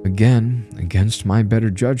 Again, against my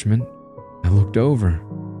better judgment, I looked over.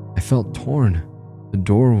 I felt torn. The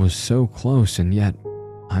door was so close, and yet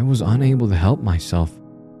I was unable to help myself.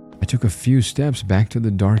 I took a few steps back to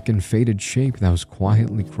the dark and faded shape that was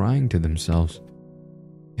quietly crying to themselves.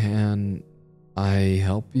 "Can I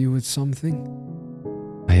help you with something?"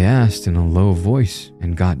 I asked in a low voice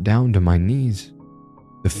and got down to my knees.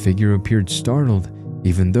 The figure appeared startled,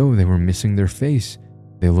 even though they were missing their face.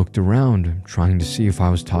 They looked around, trying to see if I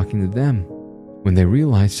was talking to them. When they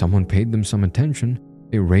realized someone paid them some attention,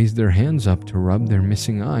 they raised their hands up to rub their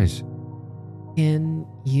missing eyes. Can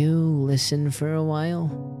you listen for a while?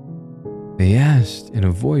 They asked in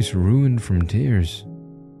a voice ruined from tears.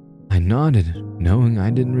 I nodded, knowing I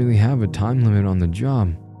didn't really have a time limit on the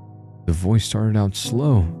job. The voice started out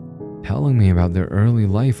slow, telling me about their early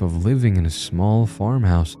life of living in a small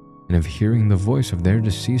farmhouse and of hearing the voice of their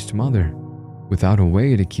deceased mother. Without a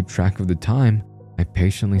way to keep track of the time, I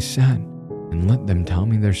patiently sat and let them tell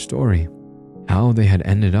me their story, how they had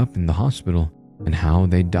ended up in the hospital and how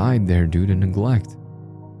they died there due to neglect.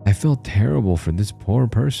 I I felt terrible for this poor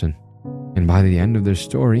person, and by the end of their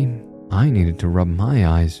story, I needed to rub my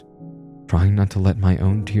eyes, trying not to let my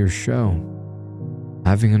own tears show.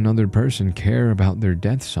 Having another person care about their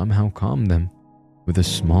death somehow calmed them. With a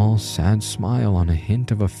small, sad smile on a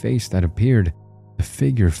hint of a face that appeared, the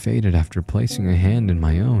figure faded after placing a hand in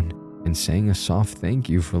my own and saying a soft thank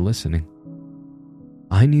you for listening.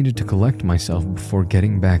 I needed to collect myself before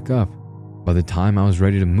getting back up. By the time I was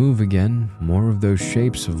ready to move again, more of those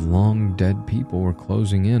shapes of long dead people were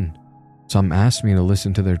closing in. Some asked me to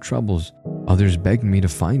listen to their troubles, others begged me to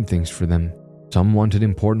find things for them. Some wanted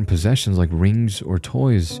important possessions like rings or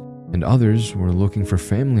toys, and others were looking for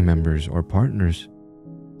family members or partners.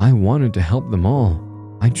 I wanted to help them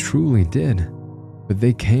all, I truly did. But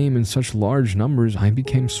they came in such large numbers I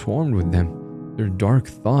became swarmed with them, their dark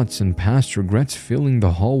thoughts and past regrets filling the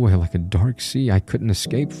hallway like a dark sea I couldn't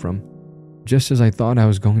escape from. Just as I thought I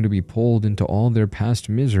was going to be pulled into all their past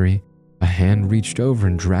misery, a hand reached over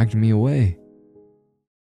and dragged me away.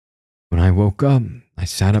 When I woke up, I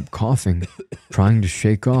sat up coughing, trying to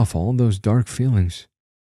shake off all those dark feelings.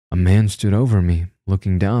 A man stood over me,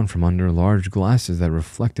 looking down from under large glasses that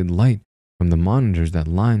reflected light from the monitors that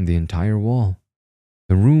lined the entire wall.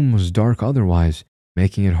 The room was dark otherwise,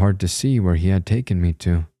 making it hard to see where he had taken me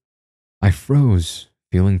to. I froze,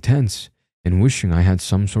 feeling tense, and wishing I had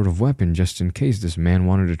some sort of weapon just in case this man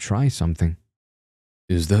wanted to try something.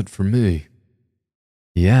 "Is that for me?"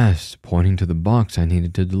 He asked, pointing to the box I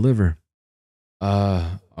needed to deliver.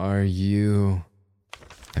 Are you..."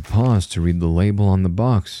 I paused to read the label on the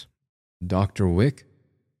box. "Dr. Wick?"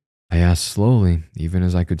 I asked slowly, even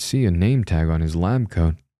as I could see a name tag on his lab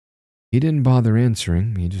coat. He didn't bother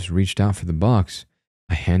answering, he just reached out for the box.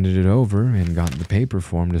 I handed it over and got the paper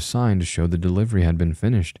form to sign to show the delivery had been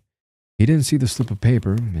finished. He didn't see the slip of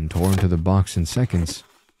paper and tore into the box in seconds.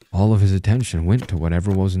 All of his attention went to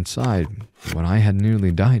whatever was inside, what I had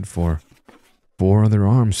nearly died for. 4 other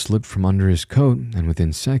arms slipped from under his coat, and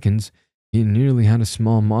within seconds, he nearly had a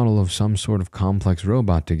small model of some sort of complex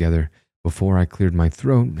robot together before I cleared my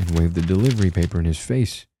throat and waved the delivery paper in his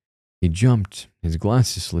face. He jumped, his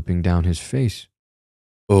glasses slipping down his face.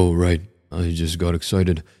 "Oh, right. I just got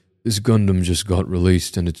excited. This Gundam just got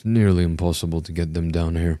released and it's nearly impossible to get them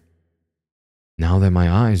down here." Now that my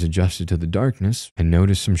eyes adjusted to the darkness, I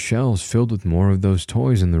noticed some shelves filled with more of those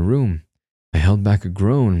toys in the room. I held back a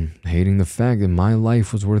groan, hating the fact that my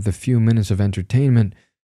life was worth a few minutes of entertainment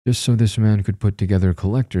just so this man could put together a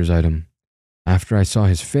collector's item. After I saw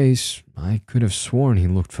his face, I could have sworn he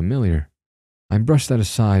looked familiar. I brushed that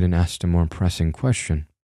aside and asked a more pressing question.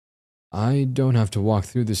 "I don't have to walk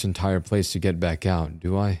through this entire place to get back out,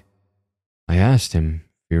 do I?" I asked him,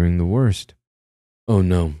 fearing the worst. "Oh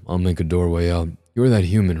no, I'll make a doorway out. You're that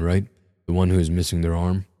human, right? The one who is missing their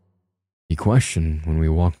arm?" He questioned when we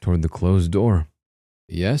walked toward the closed door.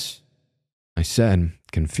 "Yes?" I said,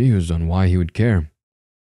 confused on why he would care.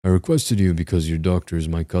 "I requested you because your doctor is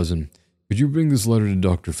my cousin. Could you bring this letter to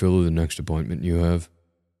Dr. Phil at the next appointment you have?"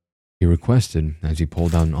 He requested as he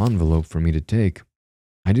pulled out an envelope for me to take.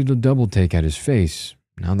 I did a double take at his face.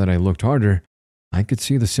 Now that I looked harder, I could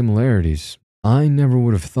see the similarities. I never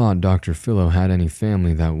would have thought Dr. Philo had any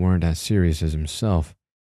family that weren't as serious as himself.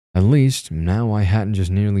 At least, now I hadn't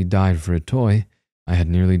just nearly died for a toy. I had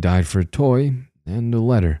nearly died for a toy and a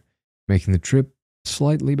letter, making the trip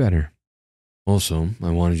slightly better. "Also,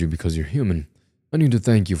 I wanted you because you're human. I need to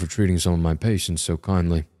thank you for treating some of my patients so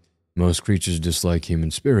kindly. Most creatures dislike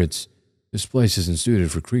human spirits. This place isn't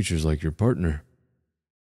suited for creatures like your partner."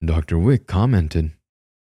 Dr. Wick commented.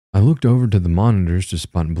 I looked over to the monitors to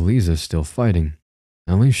spot Belisa still fighting.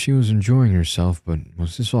 At least she was enjoying herself, but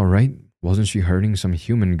was this all right? Wasn't she hurting some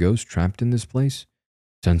human ghost trapped in this place?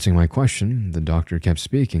 Sensing my question, the doctor kept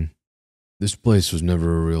speaking. "This place was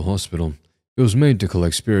never a real hospital. It was made to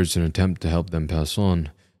collect spirits in an attempt to help them pass on.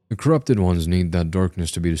 The corrupted ones need that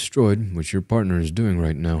darkness to be destroyed, which your partner is doing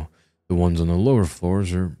right now. The ones on the lower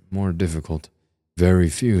floors are more difficult. Very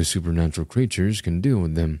few supernatural creatures can deal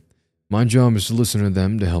with them. My job is to listen to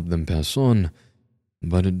them to help them pass on,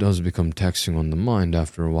 but it does become taxing on the mind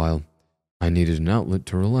after a while. I needed an outlet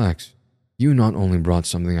to relax. You not only brought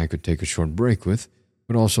something I could take a short break with,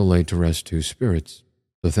 but also laid to rest 2 spirits.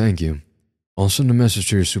 So thank you. I'll send a message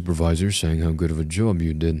to your supervisor saying how good of a job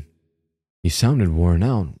you did." He sounded worn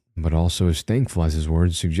out, but also as thankful as his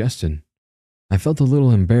words suggested. I felt a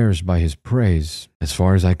little embarrassed by his praise. As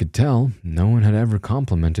far as I could tell, no one had ever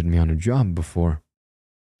complimented me on a job before.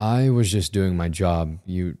 "I was just doing my job.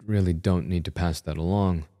 You really don't need to pass that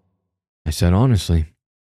along," I said honestly.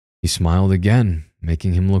 He smiled again,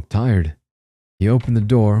 making him look tired. He opened the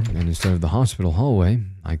door, and instead of the hospital hallway,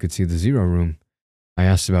 I could see the 0 room. I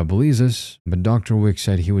asked about Belize's, but Dr. Wick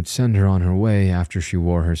said he would send her on her way after she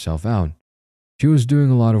wore herself out. She was doing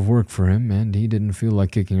a lot of work for him, and he didn't feel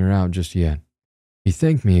like kicking her out just yet. He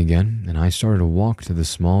thanked me again, and I started to walk to the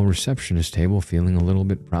small receptionist table feeling a little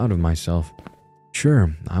bit proud of myself.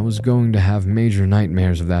 Sure, I was going to have major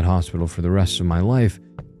nightmares of that hospital for the rest of my life,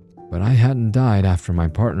 but I hadn't died after my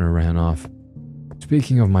partner ran off.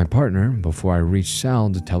 Speaking of my partner, before I reached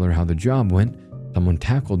Sal to tell her how the job went, someone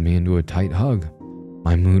tackled me into a tight hug.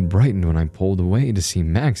 My mood brightened when I pulled away to see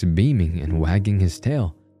Max beaming and wagging his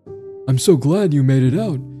tail. I'm so glad you made it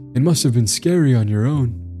out. It must have been scary on your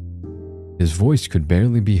own. His voice could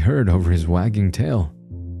barely be heard over his wagging tail.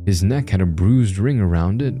 His neck had a bruised ring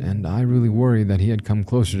around it, and I really worried that he had come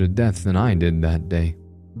closer to death than I did that day.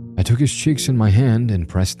 I took his cheeks in my hand and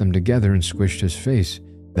pressed them together and squished his face.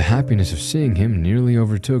 The happiness of seeing him nearly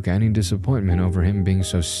overtook any disappointment over him being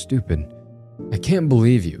so stupid. I can't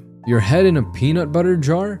believe you. Your head in a peanut butter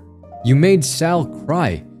jar? You made Sal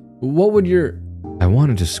cry. What would your... I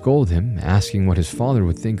wanted to scold him, asking what his father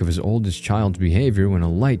would think of his oldest child's behavior when a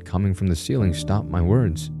light coming from the ceiling stopped my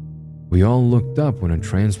words. We all looked up when a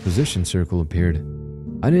transposition circle appeared.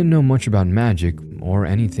 I didn't know much about magic or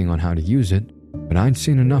anything on how to use it, but I'd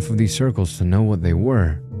seen enough of these circles to know what they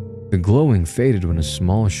were. The glowing faded when a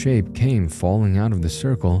small shape came falling out of the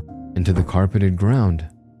circle into the carpeted ground.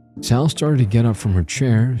 Sal started to get up from her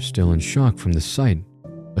chair, still in shock from the sight.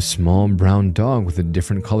 A small brown dog with a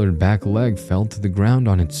different colored back leg fell to the ground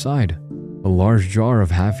on its side. A large jar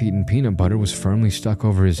of half-eaten peanut butter was firmly stuck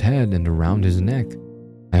over his head and around his neck.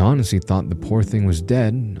 I honestly thought the poor thing was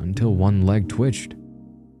dead until one leg twitched.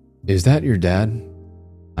 Is that your dad?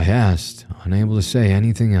 I asked, unable to say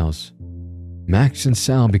anything else. Max and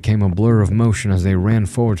Sal became a blur of motion as they ran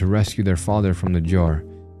forward to rescue their father from the jar.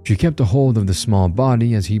 She kept a hold of the small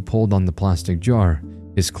body as he pulled on the plastic jar,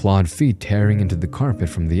 his clawed feet tearing into the carpet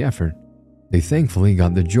from the effort. They thankfully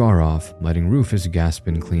got the jar off, letting Rufus gasp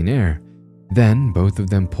in clean air. Then, both of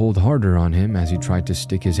them pulled harder on him as he tried to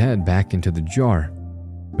stick his head back into the jar.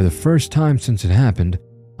 For the first time since it happened,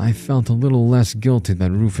 I felt a little less guilty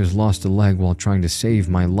that Rufus lost a leg while trying to save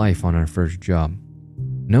my life on our first job.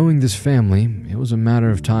 Knowing this family, it was a matter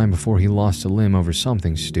of time before he lost a limb over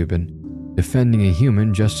something stupid. Defending a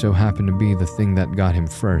human just so happened to be the thing that got him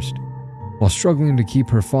first. While struggling to keep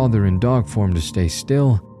her father in dog form to stay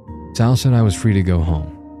still, Sal said I was free to go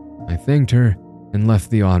home. I thanked her and left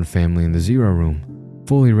the odd family in the zero room,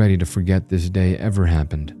 fully ready to forget this day ever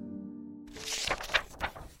happened.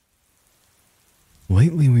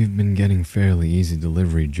 Lately, we've been getting fairly easy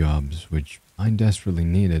delivery jobs, which I desperately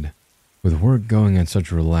needed. With work going at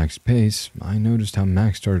such a relaxed pace, I noticed how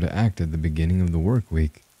Max started to act at the beginning of the work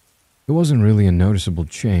week. It wasn't really a noticeable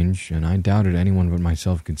change, and I doubted anyone but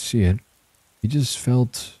myself could see it. He just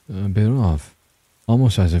felt a bit off,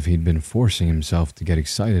 almost as if he'd been forcing himself to get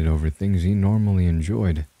excited over things he normally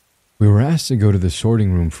enjoyed. We were asked to go to the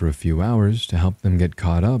sorting room for a few hours to help them get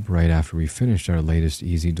caught up right after we finished our latest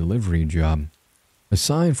easy delivery job.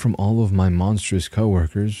 Aside from all of my monstrous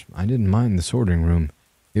coworkers, I didn't mind the sorting room.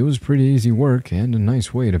 It was pretty easy work and a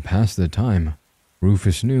nice way to pass the time.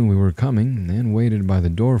 Rufus knew we were coming and waited by the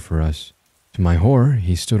door for us. To my horror,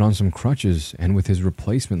 he stood on some crutches and with his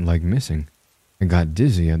replacement leg missing. I got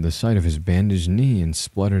dizzy at the sight of his bandaged knee and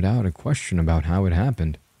spluttered out a question about how it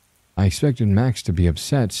happened. I expected Max to be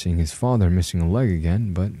upset seeing his father missing a leg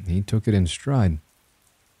again, but he took it in stride.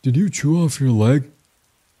 Did you chew off your leg?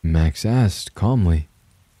 Max asked calmly.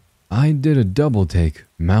 I did a double take,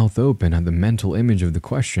 mouth open at the mental image of the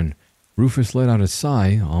question. Rufus let out a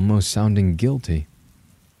sigh, almost sounding guilty.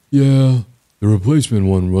 Yeah, the replacement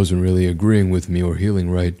one wasn't really agreeing with me or healing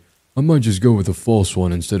right. I might just go with a false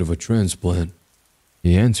one instead of a transplant.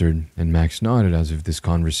 He answered, and Max nodded as if this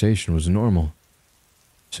conversation was normal.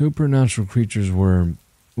 Supernatural creatures were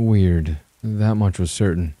weird, that much was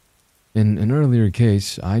certain. In an earlier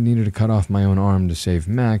case, I needed to cut off my own arm to save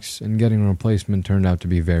Max, and getting a replacement turned out to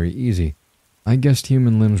be very easy. I guessed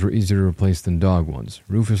human limbs were easier to replace than dog ones.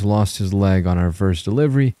 Rufus lost his leg on our first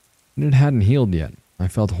delivery, and it hadn't healed yet. I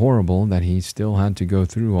felt horrible that he still had to go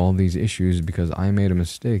through all these issues because I made a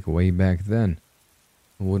mistake way back then.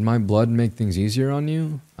 Would my blood make things easier on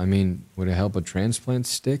you? I mean, would it help a transplant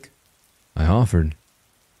stick? I offered.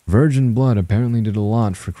 Virgin blood apparently did a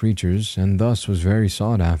lot for creatures, and thus was very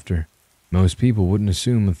sought after. Most people wouldn't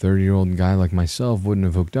assume a 30-year-old guy like myself wouldn't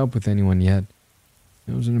have hooked up with anyone yet.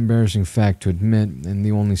 It was an embarrassing fact to admit, and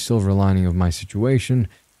the only silver lining of my situation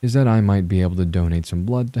is that I might be able to donate some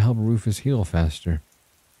blood to help Rufus heal faster.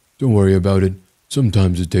 Don't worry about it.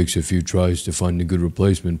 Sometimes it takes a few tries to find a good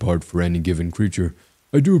replacement part for any given creature.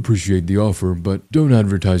 I do appreciate the offer, but don't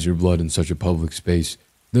advertise your blood in such a public space.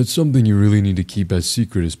 That's something you really need to keep as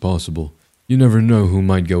secret as possible. You never know who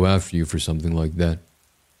might go after you for something like that."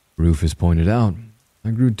 Rufus pointed out.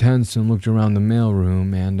 I grew tense and looked around the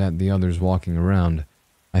mailroom and at the others walking around.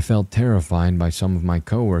 I felt terrified by some of my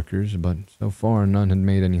coworkers, but so far none had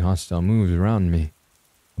made any hostile moves around me.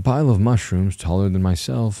 A pile of mushrooms taller than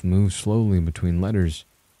myself moved slowly between letters,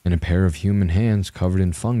 and a pair of human hands covered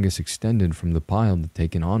in fungus extended from the pile to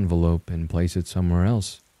take an envelope and place it somewhere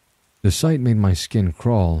else. The sight made my skin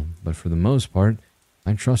crawl, but for the most part,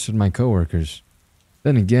 I trusted my coworkers.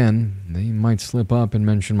 Then again, they might slip up and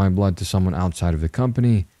mention my blood to someone outside of the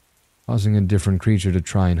company, causing a different creature to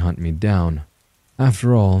try and hunt me down.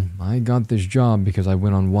 After all, I got this job because I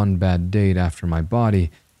went on one bad date after my body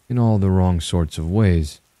in all the wrong sorts of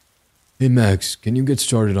ways. "Hey Max, can you get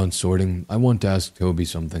started on sorting? I want to ask Toby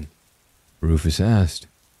something," Rufus asked.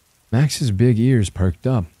 Max's big ears perked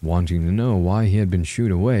up, wanting to know why he had been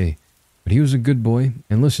shooed away, but he was a good boy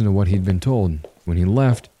and listened to what he'd been told. When he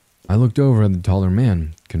left, I looked over at the taller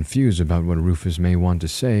man, confused about what Rufus may want to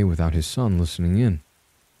say without his son listening in.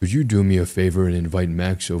 "Could you do me a favor and invite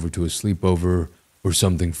Max over to a sleepover or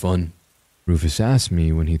something fun?" Rufus asked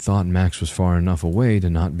me when he thought Max was far enough away to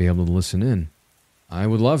not be able to listen in. "I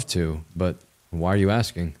would love to, but why are you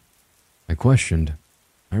asking?" I questioned.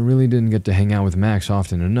 I really didn't get to hang out with Max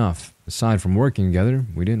often enough. Aside from working together,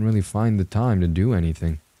 we didn't really find the time to do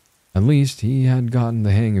anything. At least, he had gotten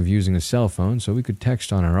the hang of using a cell phone so we could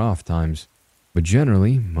text on our off times. But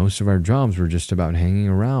generally, most of our jobs were just about hanging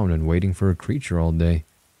around and waiting for a creature all day.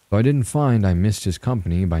 So I didn't find I missed his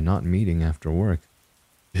company by not meeting after work.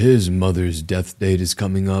 "His mother's death date is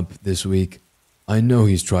coming up this week. I know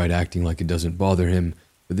he's tried acting like it doesn't bother him,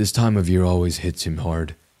 but this time of year always hits him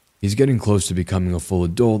hard. He's getting close to becoming a full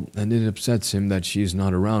adult, and it upsets him that she's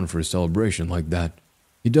not around for a celebration like that.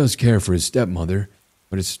 He does care for his stepmother,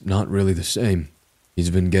 but it's not really the same. He's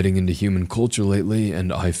been getting into human culture lately,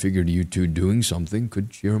 and I figured you two doing something could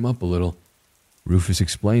cheer him up a little." Rufus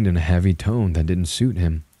explained in a heavy tone that didn't suit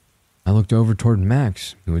him. I looked over toward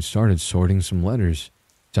Max, who had started sorting some letters.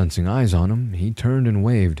 Sensing eyes on him, he turned and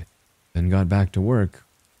waved, then got back to work.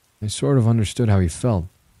 I sort of understood how he felt.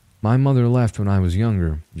 My mother left when I was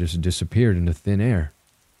younger, just disappeared into thin air.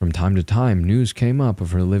 From time to time, news came up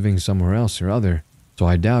of her living somewhere else or other, so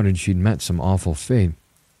I doubted she'd met some awful fate.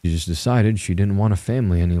 She just decided she didn't want a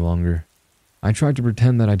family any longer. I tried to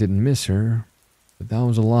pretend that I didn't miss her, but that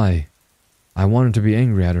was a lie. I wanted to be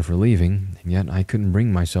angry at her for leaving, and yet I couldn't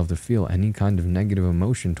bring myself to feel any kind of negative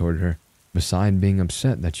emotion toward her, beside being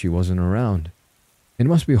upset that she wasn't around. It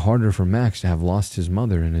must be harder for Max to have lost his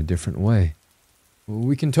mother in a different way.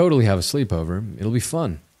 "We can totally have a sleepover. It'll be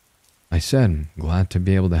fun," I said, glad to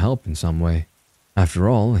be able to help in some way. After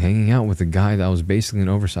all, hanging out with a guy that was basically an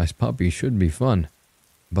oversized puppy should be fun.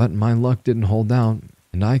 But my luck didn't hold out,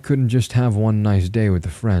 and I couldn't just have one nice day with a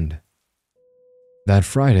friend. That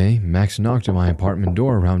Friday, Max knocked at my apartment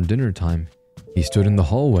door around dinner time. He stood in the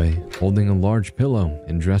hallway, holding a large pillow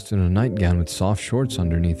and dressed in a nightgown with soft shorts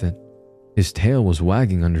underneath it. His tail was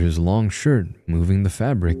wagging under his long shirt, moving the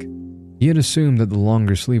fabric. He had assumed that the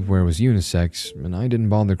longer sleepwear was unisex, and I didn't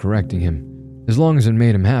bother correcting him. As long as it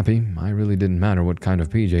made him happy, I really didn't matter what kind of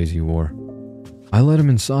PJs he wore. I let him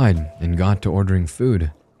inside and got to ordering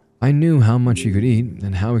food. I knew how much he could eat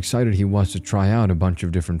and how excited he was to try out a bunch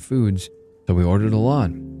of different foods, so we ordered a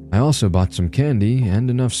lot. I also bought some candy and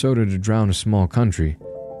enough soda to drown a small country.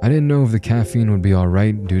 I didn't know if the caffeine would be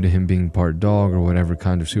alright due to him being part dog or whatever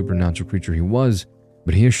kind of supernatural creature he was,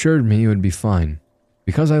 but he assured me it would be fine.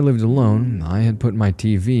 Because I lived alone, I had put my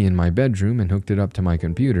TV in my bedroom and hooked it up to my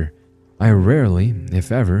computer. I rarely,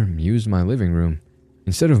 if ever, used my living room.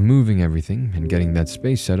 Instead of moving everything and getting that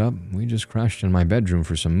space set up, we just crashed in my bedroom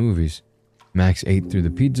for some movies. Max ate through the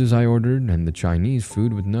pizzas I ordered and the Chinese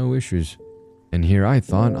food with no issues. And here I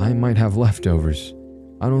thought I might have leftovers.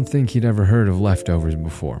 I don't think he'd ever heard of leftovers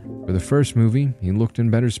before. For the first movie, he looked in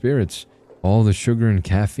better spirits. All the sugar and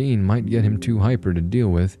caffeine might get him too hyper to deal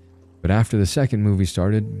with, but after the second movie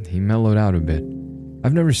started, he mellowed out a bit.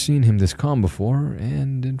 I've never seen him this calm before,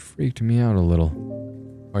 and it freaked me out a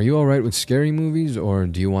little. "Are you alright with scary movies, or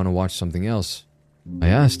do you want to watch something else?" I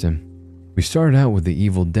asked him. We started out with The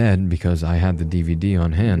Evil Dead because I had the DVD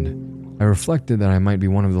on hand. I reflected that I might be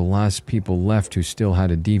one of the last people left who still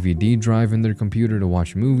had a DVD drive in their computer to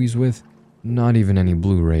watch movies with, not even any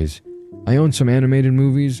Blu-rays. I owned some animated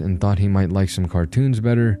movies and thought he might like some cartoons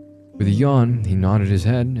better. With a yawn, he nodded his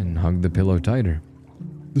head and hugged the pillow tighter.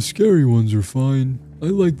 The scary ones are fine. I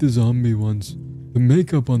like the zombie ones. The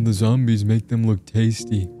makeup on the zombies make them look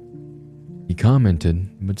tasty. He commented,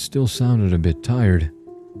 but still sounded a bit tired.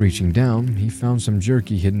 Reaching down, he found some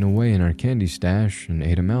jerky hidden away in our candy stash and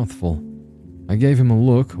ate a mouthful. I gave him a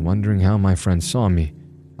look, wondering how my friend saw me.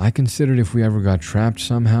 I considered if we ever got trapped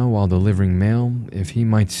somehow while delivering mail, if he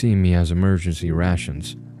might see me as emergency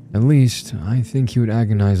rations. At least, I think he would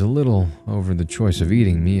agonize a little over the choice of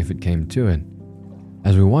eating me if it came to it.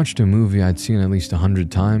 As we watched a movie I'd seen at least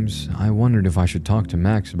 100 times, I wondered if I should talk to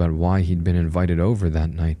Max about why he'd been invited over that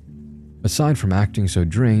night. Aside from acting so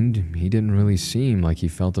drained, he didn't really seem like he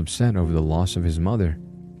felt upset over the loss of his mother.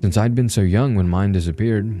 Since I'd been so young when mine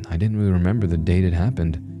disappeared, I didn't really remember the date it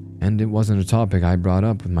happened, and it wasn't a topic I brought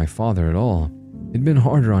up with my father at all. It'd been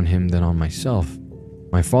harder on him than on myself.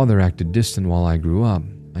 My father acted distant while I grew up.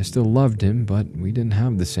 I still loved him, but we didn't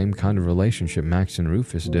have the same kind of relationship Max and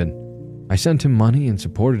Rufus did. I sent him money and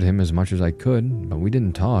supported him as much as I could, but we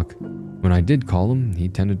didn't talk. When I did call him, he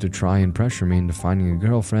tended to try and pressure me into finding a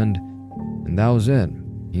girlfriend, and that was it.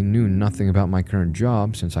 He knew nothing about my current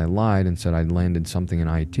job since I lied and said I'd landed something in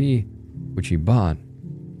IT, which he bought.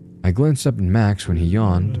 I glanced up at Max when he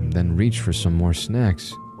yawned, then reached for some more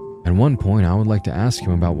snacks. At one point, I would like to ask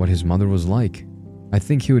him about what his mother was like. I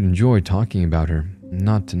think he would enjoy talking about her.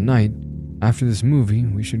 Not tonight. After this movie,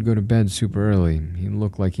 we should go to bed super early. He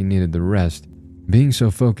looked like he needed the rest. Being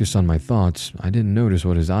so focused on my thoughts, I didn't notice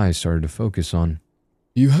what his eyes started to focus on.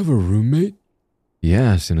 Do you have a roommate? He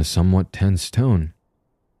asked in a somewhat tense tone.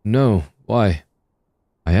 No, why?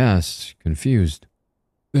 I asked, confused.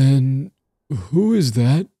 Then, who is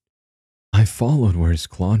that? I followed where his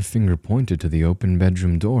clawed finger pointed to the open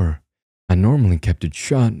bedroom door. I normally kept it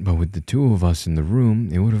shut, but with the two of us in the room,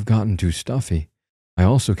 it would have gotten too stuffy. I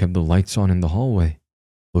also kept the lights on in the hallway.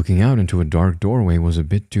 Looking out into a dark doorway was a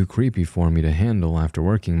bit too creepy for me to handle after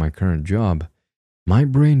working my current job. My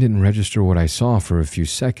brain didn't register what I saw for a few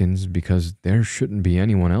seconds because there shouldn't be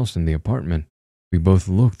anyone else in the apartment. We both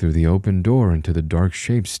looked through the open door into the dark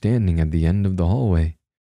shape standing at the end of the hallway.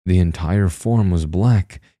 The entire form was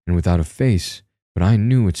black and without a face, but I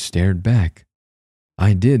knew it stared back.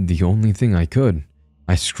 I did the only thing I could.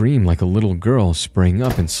 I screamed like a little girl, sprang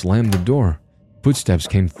up and slammed the door. Footsteps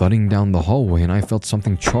came thudding down the hallway and I felt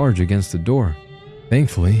something charge against the door.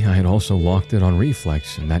 Thankfully, I had also locked it on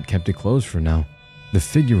reflex and that kept it closed for now. The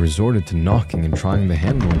figure resorted to knocking and trying the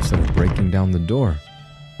handle instead of breaking down the door.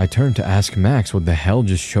 I turned to ask Max what the hell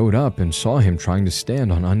just showed up and saw him trying to stand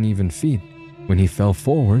on uneven feet. When he fell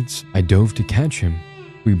forwards, I dove to catch him.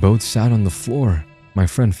 We both sat on the floor, my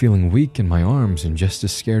friend feeling weak in my arms and just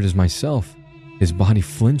as scared as myself, his body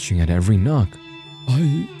flinching at every knock.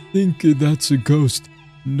 I think that's a ghost.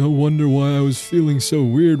 No wonder why I was feeling so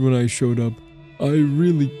weird when I showed up. I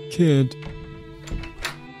really can't.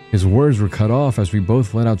 His words were cut off as we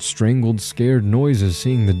both let out strangled, scared noises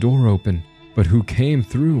seeing the door open. But who came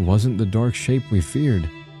through wasn't the dark shape we feared,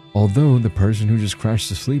 although the person who just crashed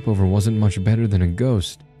the sleepover wasn't much better than a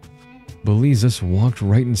ghost. Belizas walked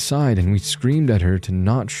right inside and we screamed at her to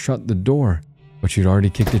not shut the door, but she'd already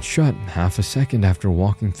kicked it shut half a second after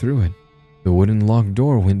walking through it. The wooden locked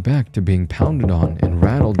door went back to being pounded on and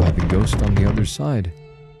rattled by the ghost on the other side.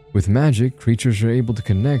 With magic, creatures are able to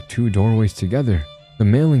connect two doorways together. The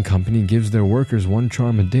mailing company gives their workers one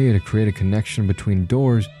charm a day to create a connection between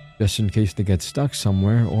doors just in case they get stuck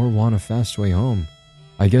somewhere or want a fast way home.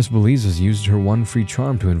 I guess Belizas used her one free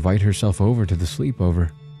charm to invite herself over to the sleepover.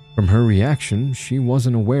 From her reaction, she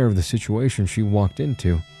wasn't aware of the situation she walked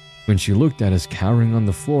into. When she looked at us cowering on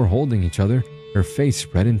the floor holding each other, her face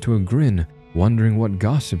spread into a grin, wondering what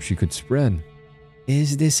gossip she could spread.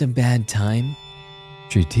 Is this a bad time?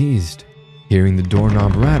 She teased. Hearing the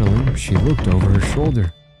doorknob rattling, she looked over her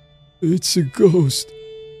shoulder. It's a ghost,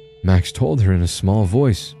 Max told her in a small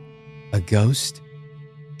voice. A ghost?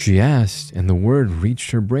 She asked, and the word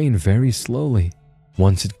reached her brain very slowly.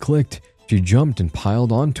 Once it clicked, she jumped and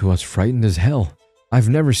piled onto us, frightened as hell. I've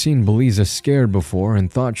never seen Beliza scared before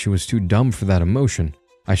and thought she was too dumb for that emotion.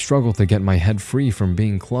 I struggled to get my head free from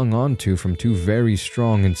being clung onto from two very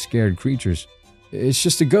strong and scared creatures. It's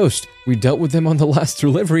just a ghost. We dealt with them on the last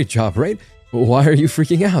delivery job, right? Why are you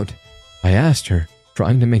freaking out? I asked her,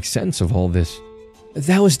 trying to make sense of all this.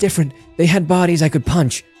 That was different. They had bodies I could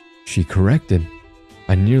punch. She corrected.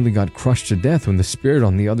 I nearly got crushed to death when the spirit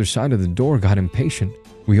on the other side of the door got impatient.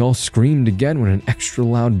 We all screamed again when an extra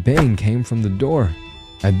loud bang came from the door.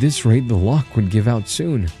 At this rate, the lock would give out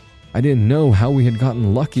soon. I didn't know how we had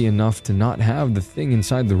gotten lucky enough to not have the thing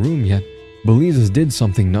inside the room yet. Belizas did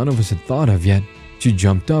something none of us had thought of yet. She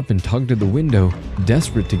jumped up and tugged at the window,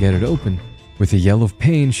 desperate to get it open. With a yell of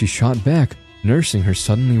pain, she shot back, nursing her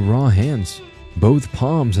suddenly raw hands. Both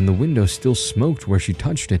palms and the window still smoked where she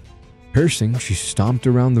touched it. Cursing, she stomped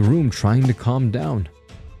around the room trying to calm down.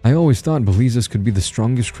 I always thought Belizas could be the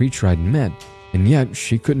strongest creature I'd met, and yet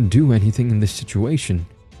she couldn't do anything in this situation.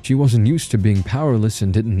 She wasn't used to being powerless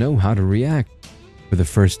and didn't know how to react. For the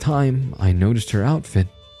first time, I noticed her outfit.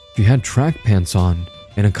 She had track pants on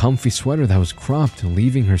and a comfy sweater that was cropped,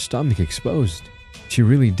 leaving her stomach exposed. She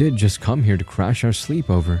really did just come here to crash our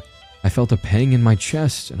sleepover. I felt a pang in my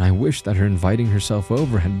chest, and I wished that her inviting herself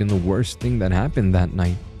over had been the worst thing that happened that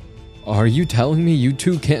night. Are you telling me you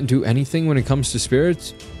two can't do anything when it comes to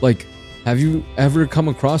spirits? Like, have you ever come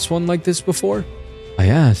across one like this before? I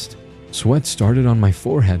asked. Sweat started on my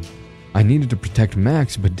forehead. I needed to protect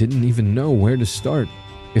Max, but didn't even know where to start.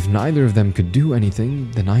 If neither of them could do anything,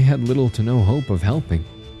 then I had little to no hope of helping.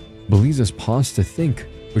 Belizas paused to think,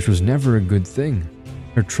 which was never a good thing.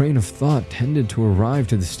 Her train of thought tended to arrive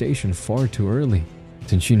to the station far too early.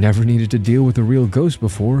 Since she never needed to deal with a real ghost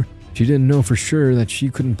before, she didn't know for sure that she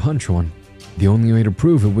couldn't punch one. The only way to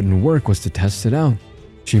prove it wouldn't work was to test it out.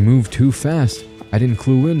 She moved too fast. I didn't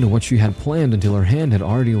clue into what she had planned until her hand had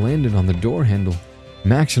already landed on the door handle.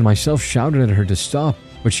 Max and myself shouted at her to stop,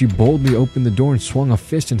 but she boldly opened the door and swung a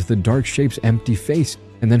fist into the dark shape's empty face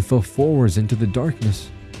and then fell forwards into the darkness.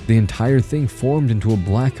 The entire thing formed into a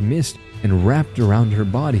black mist and wrapped around her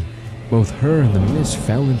body. Both her and the mist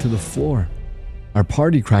fell into the floor. Our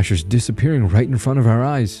party crashers disappearing right in front of our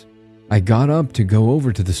eyes. I got up to go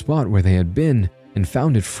over to the spot where they had been and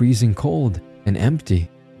found it freezing cold and empty.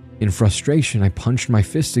 In frustration, I punched my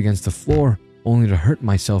fist against the floor, only to hurt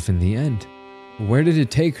myself in the end. Where did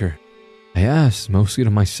it take her? I asked, mostly to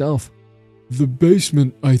myself. The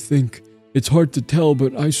basement, I think. It's hard to tell,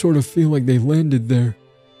 but I sort of feel like they landed there.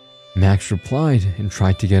 Max replied and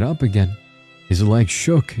tried to get up again. His legs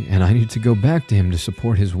shook, and I needed to go back to him to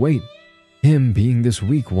support his weight. Him being this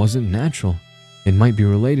weak wasn't natural. It might be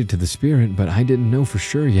related to the spirit, but I didn't know for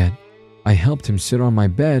sure yet. I helped him sit on my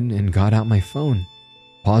bed and got out my phone.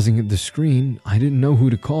 Pausing at the screen, I didn't know who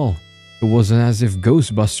to call. It was as if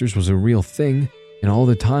Ghostbusters was a real thing, and all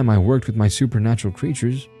the time I worked with my supernatural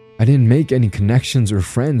creatures, I didn't make any connections or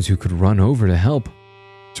friends who could run over to help.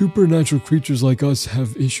 Supernatural creatures like us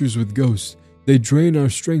have issues with ghosts. They drain our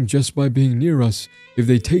strength just by being near us. If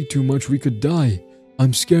they take too much, we could die.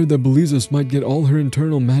 I'm scared that Belizas might get all her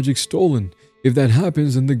internal magic stolen. If that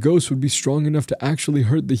happens, then the ghost would be strong enough to actually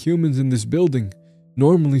hurt the humans in this building.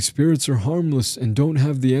 Normally, spirits are harmless and don't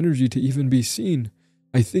have the energy to even be seen.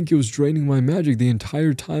 I think it was draining my magic the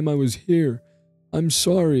entire time I was here. I'm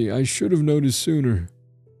sorry, I should have noticed sooner.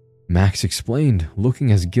 Max explained,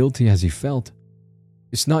 looking as guilty as he felt.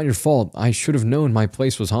 It's not your fault. I should have known my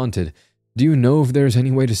place was haunted. Do you know if there's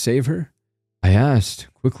any way to save her? I asked,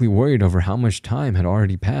 quickly worried over how much time had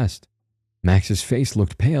already passed. Max's face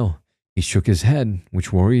looked pale. He shook his head,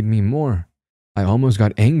 which worried me more. I almost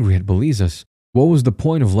got angry at Belizas. What was the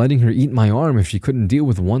point of letting her eat my arm if she couldn't deal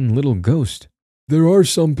with one little ghost? There are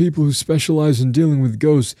some people who specialize in dealing with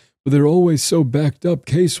ghosts, but they're always so backed up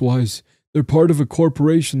case-wise. They're part of a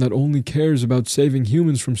corporation that only cares about saving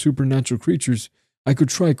humans from supernatural creatures. I could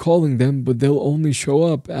try calling them, but they'll only show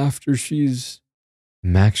up after she's...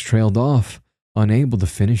 Max trailed off, unable to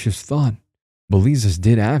finish his thought. Belizas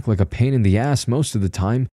did act like a pain in the ass most of the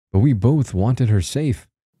time, but we both wanted her safe.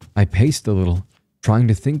 I paced a little, trying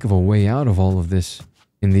to think of a way out of all of this.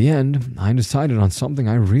 In the end, I decided on something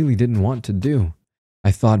I really didn't want to do.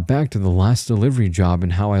 I thought back to the last delivery job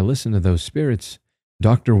and how I listened to those spirits.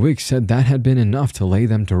 Dr. Wick said that had been enough to lay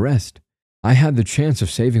them to rest. I had the chance of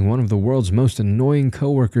saving one of the world's most annoying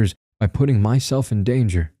coworkers by putting myself in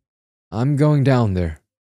danger. I'm going down there,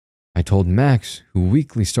 I told Max, who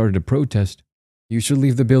weakly started to protest. You should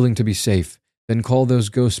leave the building to be safe. Then call those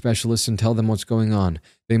ghost specialists and tell them what's going on.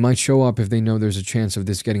 They might show up if they know there's a chance of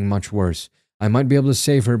this getting much worse. I might be able to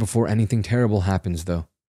save her before anything terrible happens, though.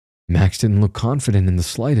 Max didn't look confident in the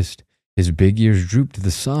slightest. His big ears drooped to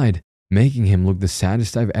the side, making him look the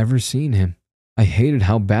saddest I've ever seen him. I hated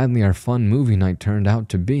how badly our fun movie night turned out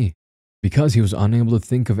to be. Because he was unable to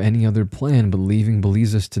think of any other plan but leaving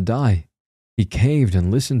Belizas to die. He caved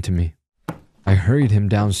and listened to me. I hurried him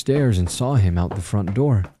downstairs and saw him out the front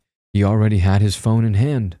door. He already had his phone in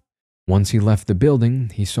hand. Once he left the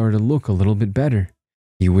building, he started to look a little bit better.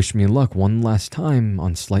 He wished me luck one last time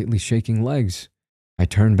on slightly shaking legs. I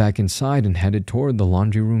turned back inside and headed toward the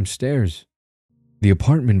laundry room stairs. The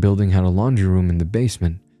apartment building had a laundry room in the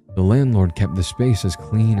basement. The landlord kept the space as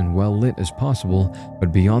clean and well lit as possible,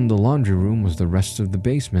 but beyond the laundry room was the rest of the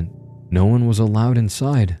basement. No one was allowed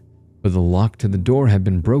inside, but the lock to the door had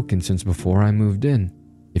been broken since before I moved in.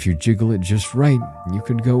 If you jiggle it just right, you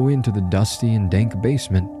could go into the dusty and dank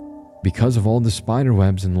basement. Because of all the spider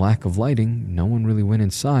webs and lack of lighting, no one really went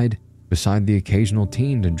inside, beside the occasional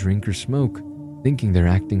teen to drink or smoke. thinking they're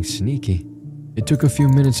acting sneaky. It took a few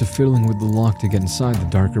minutes of fiddling with the lock to get inside the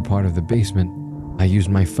darker part of the basement. I used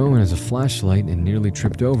my phone as a flashlight and nearly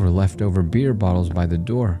tripped over leftover beer bottles by the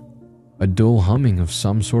door. A dull humming of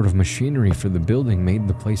some sort of machinery for the building made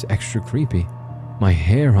the place extra creepy. My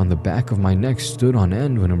hair on the back of my neck stood on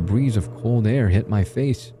end when a breeze of cold air hit my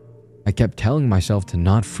face. I kept telling myself to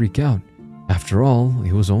not freak out. After all,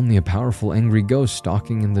 it was only a powerful angry ghost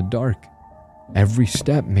stalking in the dark. Every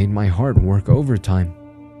step made my heart work overtime.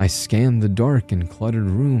 I scanned the dark and cluttered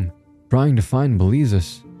room, trying to find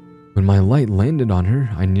Belizas. When my light landed on her,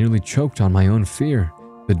 I nearly choked on my own fear.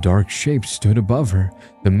 The dark shape stood above her,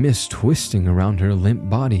 the mist twisting around her limp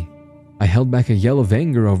body. I held back a yell of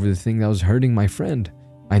anger over the thing that was hurting my friend.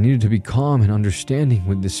 I needed to be calm and understanding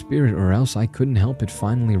with the spirit, or else I couldn't help it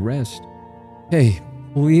finally rest. "Hey,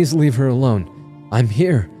 please leave her alone. I'm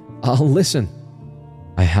here. I'll listen,"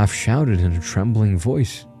 I half shouted in a trembling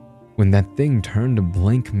voice. When that thing turned a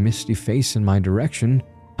blank, misty face in my direction,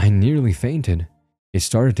 I nearly fainted. It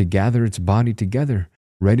started to gather its body together,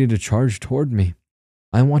 ready to charge toward me.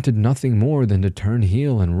 I wanted nothing more than to turn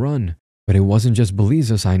heel and run, but it wasn't just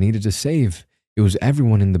Belizas I needed to save. It was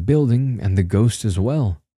everyone in the building and the ghost as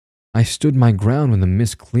well. I stood my ground when the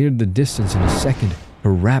mist cleared the distance in a second to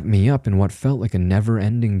wrap me up in what felt like a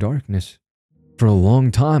never-ending darkness. For a long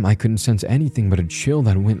time, I couldn't sense anything but a chill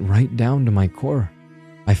that went right down to my core.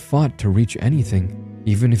 I fought to reach anything,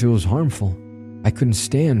 even if it was harmful. I couldn't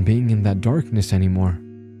stand being in that darkness anymore.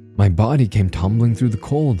 My body came tumbling through the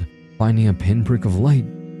cold, finding a pinprick of light.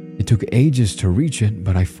 It took ages to reach it,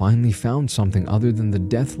 but I finally found something other than the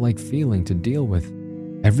death-like feeling to deal with.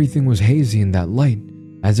 Everything was hazy in that light,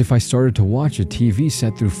 as if I started to watch a TV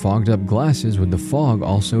set through fogged-up glasses, with the fog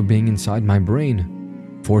also being inside my brain.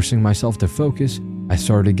 Forcing myself to focus, I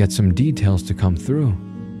started to get some details to come through.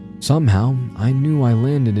 Somehow, I knew I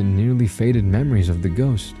landed in nearly faded memories of the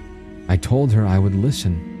ghost. I told her I would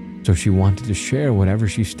listen, so she wanted to share whatever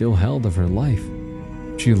she still held of her life.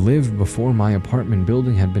 She lived before my apartment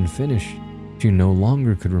building had been finished. She no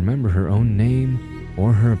longer could remember her own name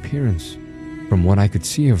or her appearance. From what I could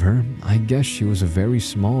see of her, I guess she was a very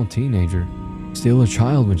small teenager, still a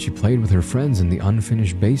child when she played with her friends in the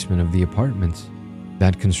unfinished basement of the apartments.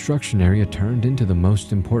 That construction area turned into the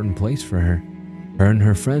most important place for her. Her and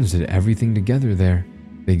her friends did everything together there.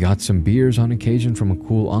 They got some beers on occasion from a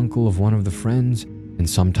cool uncle of one of the friends, and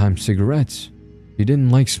sometimes cigarettes. She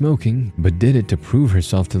didn't like smoking, but did it to prove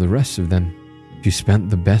herself to the rest of them. She spent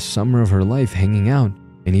the best summer of her life hanging out,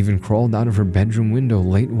 and even crawled out of her bedroom window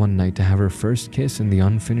late one night to have her first kiss in the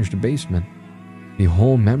unfinished basement. The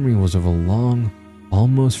whole memory was of a long,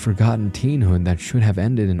 almost forgotten teenhood that should have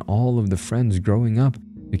ended in all of the friends growing up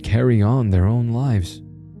to carry on their own lives.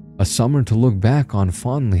 A summer to look back on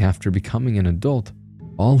fondly after becoming an adult.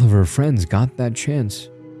 All of her friends got that chance,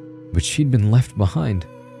 but she'd been left behind.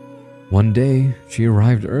 One day, she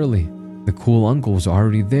arrived early. The cool uncle was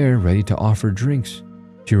already there, ready to offer drinks.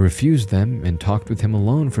 She refused them and talked with him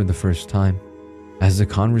alone for the first time. As the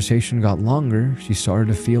conversation got longer, she started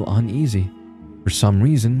to feel uneasy. For some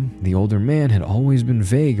reason, the older man had always been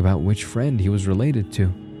vague about which friend he was related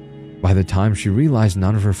to. By the time she realized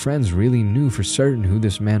none of her friends really knew for certain who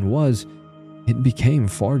this man was, it became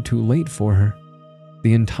far too late for her.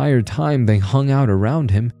 The entire time they hung out around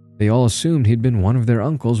him, they all assumed he'd been one of their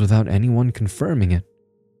uncles without anyone confirming it.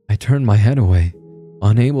 I turned my head away,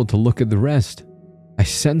 unable to look at the rest. I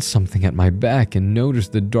sensed something at my back and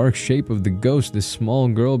noticed the dark shape of the ghost this small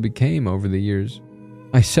girl became over the years.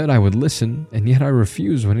 I said I would listen, and yet I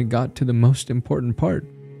refused when it got to the most important part.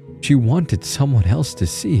 She wanted someone else to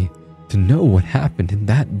see, to know what happened in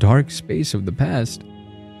that dark space of the past.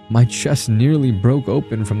 My chest nearly broke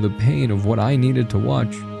open from the pain of what I needed to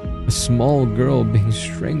watch. A small girl being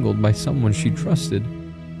strangled by someone she trusted.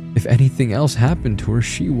 If anything else happened to her,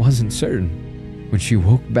 she wasn't certain. When she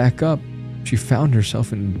woke back up, she found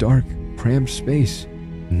herself in a dark, cramped space,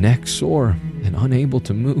 neck sore and unable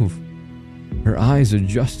to move. Her eyes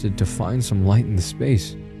adjusted to find some light in the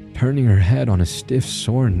space. Turning her head on a stiff,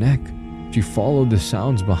 sore neck, she followed the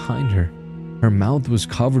sounds behind her. Her mouth was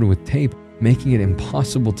covered with tape, making it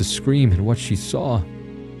impossible to scream at what she saw.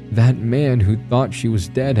 That man who thought she was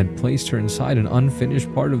dead had placed her inside an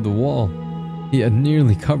unfinished part of the wall. He had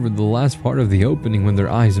nearly covered the last part of the opening when their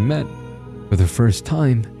eyes met. For the first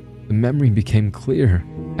time, the memory became clear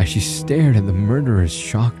as she stared at the murderer's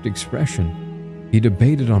shocked expression. He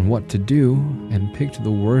debated on what to do and picked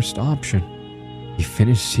the worst option. He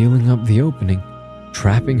finished sealing up the opening,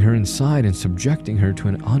 trapping her inside and subjecting her to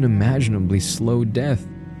an unimaginably slow death.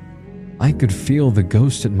 I could feel the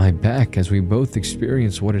ghost at my back as we both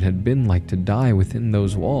experienced what it had been like to die within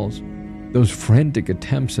those walls. those frantic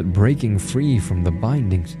attempts at breaking free from the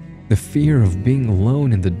bindings, the fear of being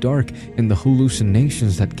alone in the dark, and the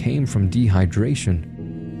hallucinations that came from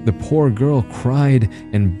dehydration. The poor girl cried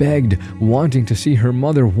and begged, wanting to see her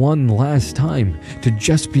mother one last time, to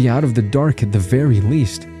just be out of the dark at the very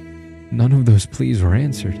least. None of those pleas were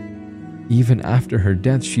answered. Even after her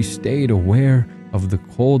death, she stayed aware of the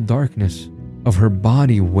cold darkness, of her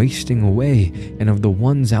body wasting away, and of the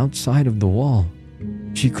ones outside of the wall.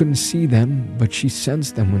 She couldn't see them, but she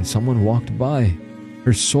sensed them when someone walked by,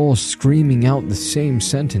 her soul screaming out the same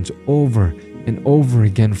sentence over and over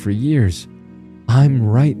again for years. I'm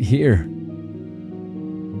right here.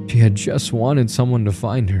 She had just wanted someone to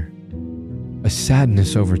find her. A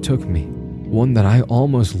sadness overtook me, one that I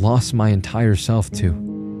almost lost my entire self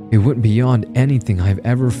to. It went beyond anything I've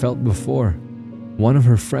ever felt before. One of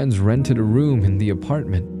her friends rented a room in the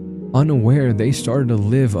apartment. Unaware, they started to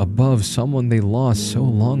live above someone they lost so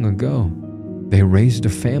long ago. They raised a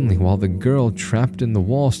family while the girl trapped in the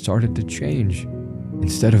wall started to change.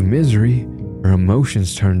 Instead of misery, her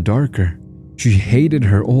emotions turned darker. She hated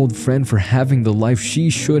her old friend for having the life she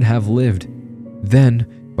should have lived.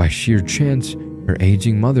 Then, by sheer chance, her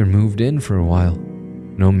aging mother moved in for a while.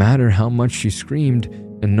 No matter how much she screamed,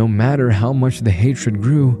 and no matter how much the hatred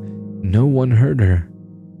grew, no one heard her.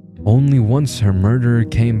 Only once her murderer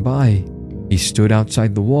came by, he stood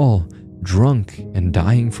outside the wall, drunk and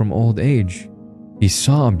dying from old age. He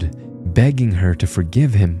sobbed, begging her to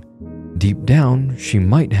forgive him. Deep down, she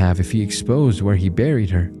might have if he exposed where he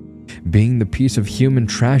buried her. Being the piece of human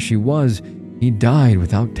trash he was, he died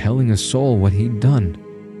without telling a soul what he'd done,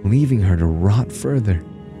 leaving her to rot further.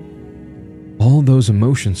 All those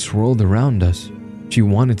emotions swirled around us. She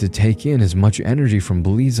wanted to take in as much energy from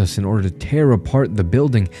Belizas in order to tear apart the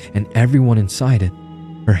building and everyone inside it.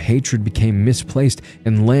 Her hatred became misplaced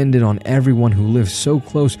and landed on everyone who lived so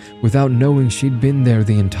close without knowing she'd been there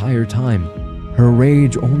the entire time. Her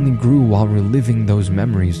rage only grew while reliving those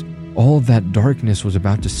memories. All that darkness was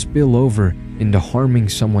about to spill over into harming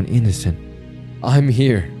someone innocent. I'm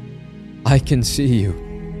here. I can see you.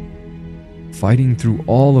 Fighting through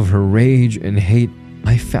all of her rage and hate,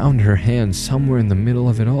 I found her hand somewhere in the middle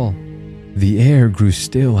of it all. The air grew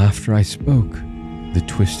still after I spoke. The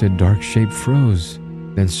twisted dark shape froze,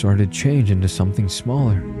 then started to change into something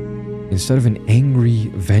smaller. Instead of an angry,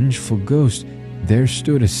 vengeful ghost, there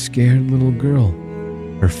stood a scared little girl.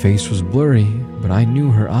 Her face was blurry, but I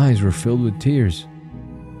knew her eyes were filled with tears.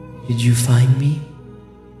 Did you find me?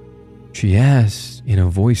 She asked in a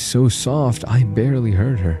voice so soft I barely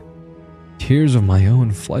heard her. Tears of my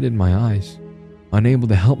own flooded my eyes. Unable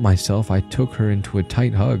to help myself, I took her into a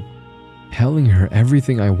tight hug, telling her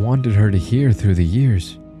everything I wanted her to hear through the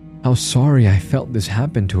years. How sorry I felt this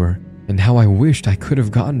happened to her, and how I wished I could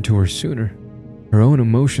have gotten to her sooner. Her own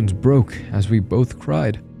emotions broke as we both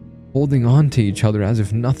cried, holding on to each other as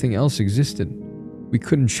if nothing else existed. We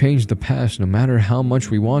couldn't change the past no matter how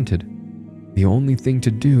much we wanted. The only thing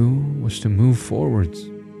to do was to move forwards.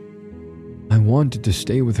 I wanted to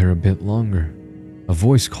stay with her a bit longer. A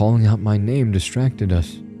voice calling out my name distracted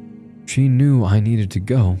us. She knew I needed to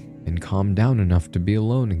go and calm down enough to be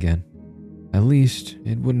alone again. At least,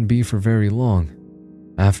 it wouldn't be for very long.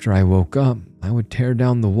 After I woke up, I would tear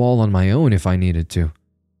down the wall on my own if I needed to.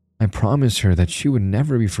 I promised her that she would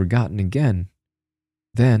never be forgotten again.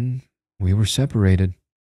 Then, we were separated.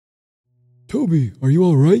 Toby, are you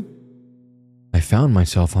all right? I found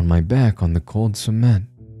myself on my back on the cold cement.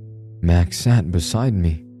 Max sat beside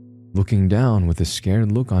me, looking down with a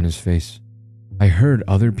scared look on his face. I heard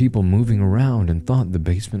other people moving around and thought the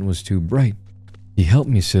basement was too bright. He helped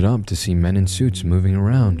me sit up to see men in suits moving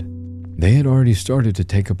around. They had already started to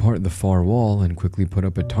take apart the far wall and quickly put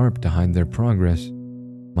up a tarp to hide their progress.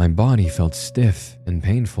 My body felt stiff and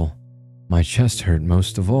painful. My chest hurt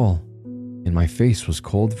most of all, and my face was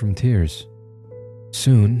cold from tears.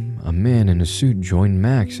 Soon, a man in a suit joined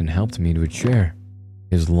Max and helped me to a chair.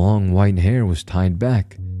 His long white hair was tied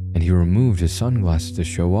back, and he removed his sunglasses to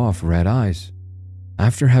show off red eyes.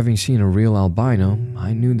 After having seen a real albino,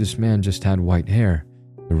 I knew this man just had white hair.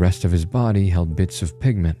 The rest of his body held bits of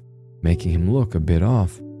pigment, making him look a bit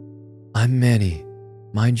off. I'm Maddie.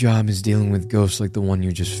 My job is dealing with ghosts like the one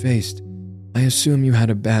you just faced. I assume you had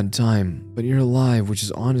a bad time, but you're alive, which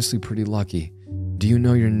is honestly pretty lucky. Do you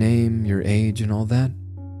know your name, your age, and all that?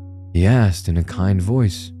 He asked in a kind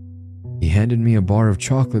voice. He handed me a bar of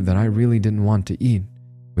chocolate that I really didn't want to eat.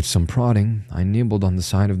 With some prodding, I nibbled on the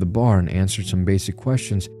side of the bar and answered some basic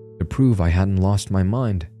questions to prove I hadn't lost my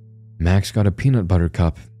mind. Max got a peanut butter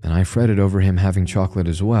cup, and I fretted over him having chocolate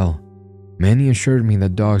as well. Manny assured me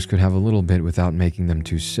that dogs could have a little bit without making them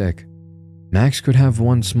too sick. Max could have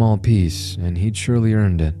one small piece, and he'd surely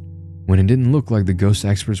earned it. When it didn't look like the ghost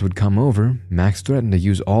experts would come over, Max threatened to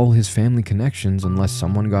use all his family connections unless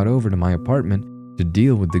someone got over to my apartment to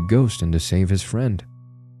deal with the ghost and to save his friend.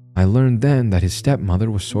 I learned then that his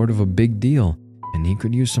stepmother was sort of a big deal, and he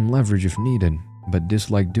could use some leverage if needed, but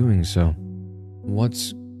disliked doing so.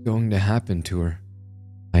 What's going to happen to her?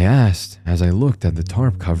 I asked as I looked at the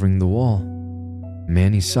tarp covering the wall.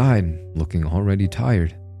 Manny sighed, looking already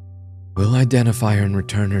tired. We'll identify her and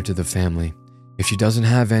return her to the family. If she doesn't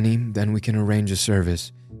have any, then we can arrange a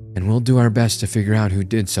service, and we'll do our best to figure out who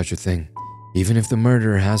did such a thing. Even if the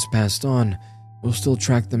murderer has passed on, we'll still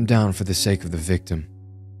track them down for the sake of the victim.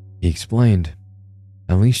 He explained.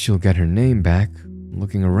 At least she'll get her name back.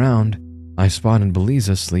 Looking around, I spotted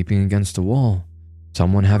Beliza sleeping against a wall,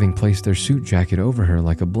 someone having placed their suit jacket over her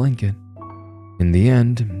like a blanket. In the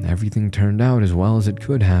end, everything turned out as well as it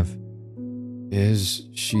could have. Is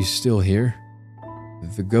she still here?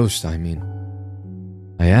 The ghost, I mean.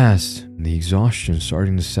 I asked, the exhaustion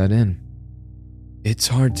starting to set in. It's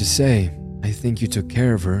hard to say. I think you took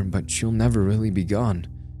care of her, but she'll never really be gone.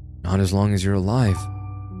 Not as long as you're alive.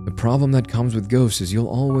 The problem that comes with ghosts is you'll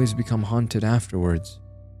always become haunted afterwards.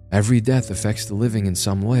 Every death affects the living in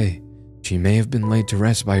some way. She may have been laid to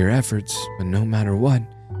rest by your efforts, but no matter what,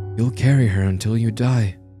 you'll carry her until you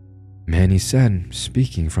die. Manny said,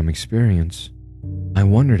 speaking from experience. I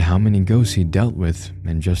wondered how many ghosts he dealt with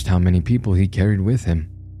and just how many people he carried with him.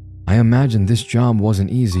 I imagined this job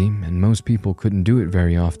wasn't easy and most people couldn't do it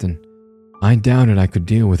very often. I doubted I could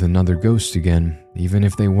deal with another ghost again. Even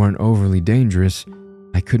if they weren't overly dangerous,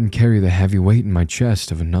 I couldn't carry the heavy weight in my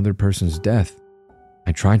chest of another person's death.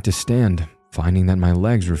 I tried to stand, finding that my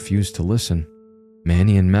legs refused to listen.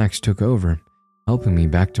 Manny and Max took over, helping me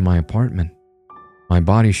back to my apartment. My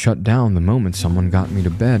body shut down the moment someone got me to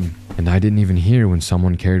bed, and I didn't even hear when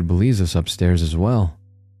someone carried Belizas upstairs as well.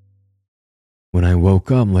 When I woke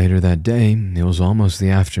up later that day, it was almost the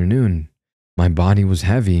afternoon. My body was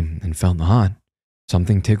heavy and felt hot.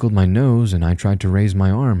 Something tickled my nose and I tried to raise my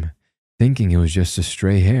arm, thinking it was just a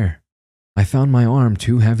stray hair. I found my arm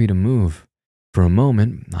too heavy to move. For a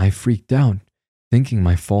moment, I freaked out, thinking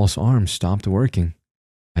my false arm stopped working.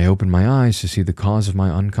 I opened my eyes to see the cause of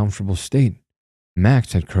my uncomfortable state.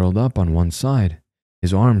 Max had curled up on one side,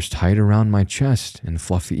 his arms tight around my chest and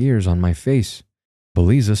fluffy ears on my face.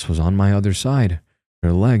 Belizas was on my other side,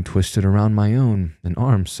 her leg twisted around my own, and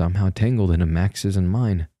arms somehow tangled into Max's and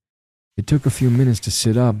mine. It took a few minutes to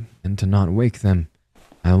sit up and to not wake them.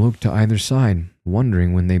 I looked to either side,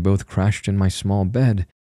 wondering when they both crashed in my small bed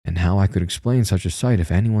and how I could explain such a sight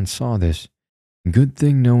if anyone saw this. Good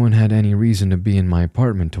thing no one had any reason to be in my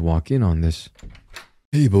apartment to walk in on this.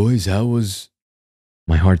 Hey boys, how was...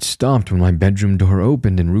 My heart stopped when my bedroom door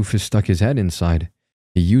opened and Rufus stuck his head inside.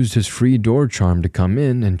 He used his free door charm to come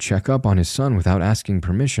in and check up on his son without asking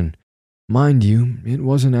permission. Mind you, it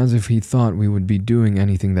wasn't as if he thought we would be doing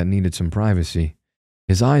anything that needed some privacy.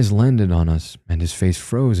 His eyes landed on us, and his face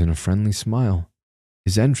froze in a friendly smile.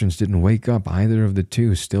 His entrance didn't wake up either of the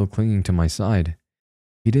two still clinging to my side.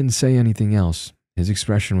 He didn't say anything else. His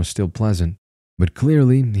expression was still pleasant, but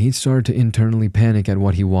clearly he started to internally panic at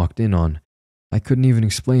what he walked in on. I couldn't even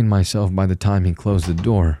explain myself by the time he closed the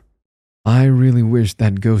door. I really wished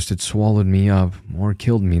that ghost had swallowed me up or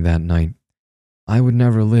killed me that night. I would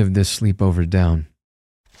never live this sleepover down.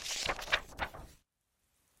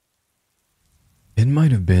 It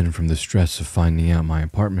might have been from the stress of finding out my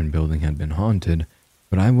apartment building had been haunted,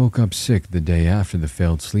 but I woke up sick the day after the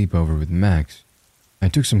failed sleepover with Max. I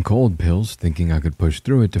took some cold pills, thinking I could push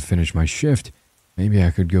through it to finish my shift. Maybe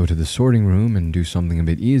I could go to the sorting room and do something a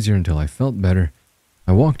bit easier until I felt better.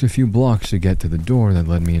 I walked a few blocks to get to the door that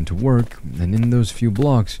led me into work, and in those few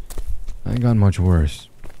blocks, I got much worse.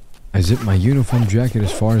 I zipped my uniform jacket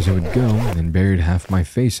as far as it would go and buried half my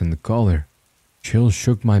face in the collar. Chills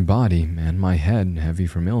shook my body and my head, heavy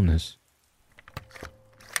from illness.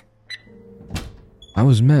 I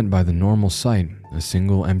was met by the normal sight, a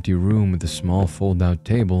single empty room with a small fold-out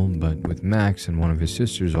table, but with Max and one of his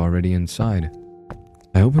sisters already inside.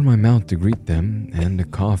 I opened my mouth to greet them, and a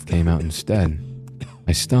cough came out instead.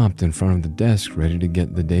 I stopped in front of the desk, ready to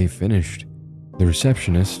get the day finished. The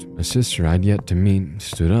receptionist, a sister I'd yet to meet,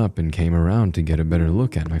 stood up and came around to get a better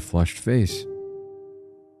look at my flushed face.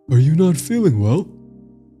 Are you not feeling well?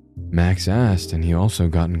 Max asked, and he also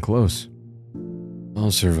gotten close.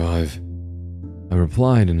 I'll survive, I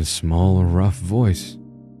replied in a small, rough voice.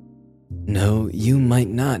 No, you might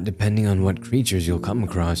not, depending on what creatures you'll come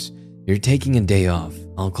across. You're taking a day off.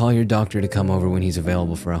 I'll call your doctor to come over when he's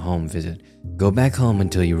available for a home visit. Go back home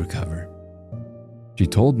until you recover. She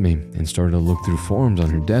told me and started to look through forms on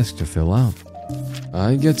her desk to fill out.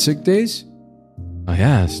 I get sick days? I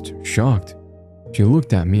asked, shocked. She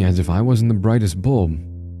looked at me as if I wasn't the brightest bulb.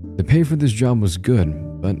 The pay for this job was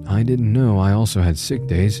good, but I didn't know I also had sick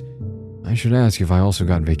days. I should ask if I also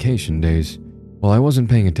got vacation days. While I wasn't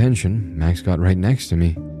paying attention, Max got right next to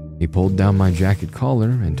me. He pulled down my jacket collar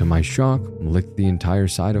and, to my shock, licked the entire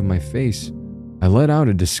side of my face. I let out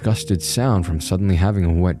a disgusted sound from suddenly having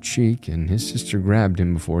a wet cheek, and his sister grabbed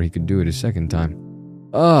him before he could do it a second time.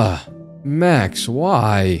 Ugh, Max,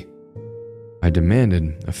 why? I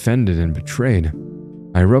demanded, offended and betrayed.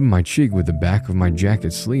 I rubbed my cheek with the back of my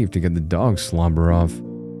jacket sleeve to get the dog slobber off.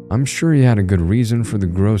 I'm sure he had a good reason for the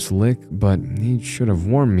gross lick, but he should have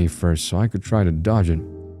warned me first so I could try to dodge it.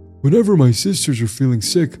 Whenever my sisters are feeling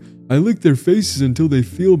sick, I lick their faces until they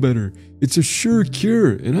feel better. It's a sure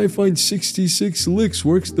cure, and I find 66 licks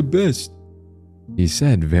works the best, he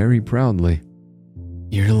said very proudly.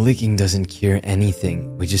 Your licking doesn't cure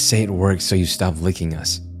anything. We just say it works so you stop licking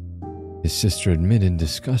us, his sister admitted,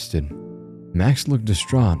 disgusted. Max looked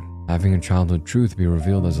distraught, having a childhood truth be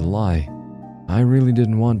revealed as a lie. I really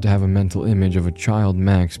didn't want to have a mental image of a child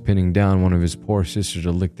Max pinning down one of his poor sisters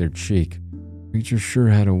to lick their cheek. Creature sure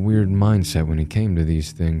had a weird mindset when it came to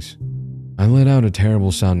these things. I let out a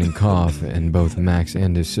terrible sounding cough, and both Max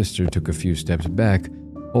and his sister took a few steps back,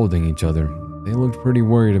 holding each other. They looked pretty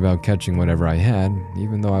worried about catching whatever I had,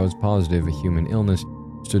 even though I was positive a human illness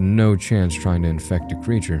stood no chance trying to infect a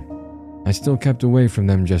creature. I still kept away from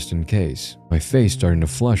them just in case, my face starting to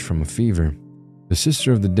flush from a fever. The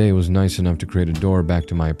sister of the day was nice enough to create a door back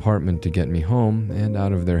to my apartment to get me home and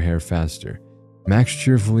out of their hair faster. Max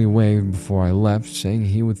cheerfully waved before I left, saying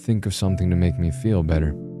he would think of something to make me feel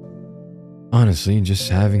better. Honestly, just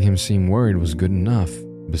having him seem worried was good enough.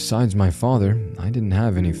 Besides my father, I didn't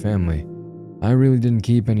have any family. I really didn't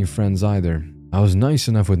keep any friends either. I was nice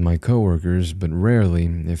enough with my coworkers, but rarely,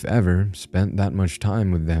 if ever, spent that much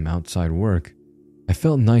time with them outside work. I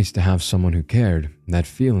felt nice to have someone who cared. That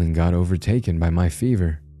feeling got overtaken by my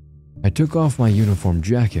fever. I took off my uniform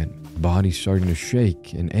jacket, body starting to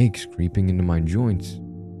shake and aches creeping into my joints.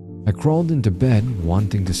 I crawled into bed,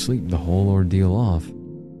 wanting to sleep the whole ordeal off.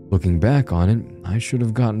 Looking back on it, I should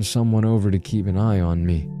have gotten someone over to keep an eye on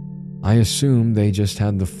me. I assumed they just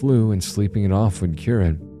had the flu and sleeping it off would cure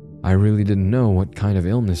it. I really didn't know what kind of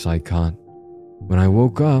illness I caught. When I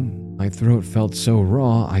woke up, my throat felt so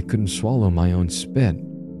raw I couldn't swallow my own spit.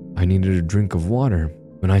 I needed a drink of water.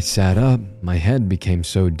 When I sat up, my head became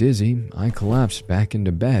so dizzy, I collapsed back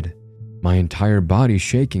into bed. My entire body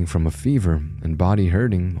shaking from a fever and body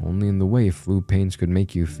hurting only in the way flu pains could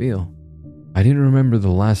make you feel. I didn't remember the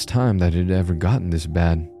last time that it had ever gotten this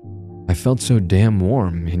bad. I felt so damn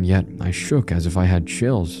warm, and yet I shook as if I had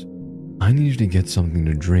chills. I needed to get something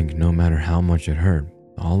to drink no matter how much it hurt.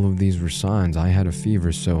 All of these were signs I had a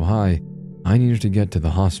fever so high, I needed to get to the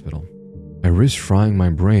hospital. I risked frying my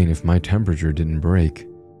brain if my temperature didn't break.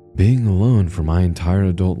 Being alone for my entire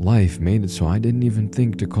adult life made it so I didn't even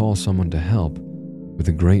think to call someone to help. With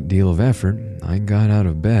a great deal of effort, I got out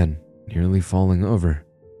of bed, nearly falling over.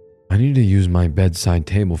 I needed to use my bedside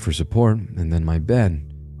table for support, and then my bed.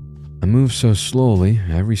 I moved so slowly,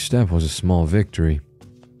 every step was a small victory.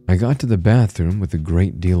 I got to the bathroom with a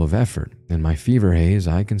great deal of effort. In my fever haze,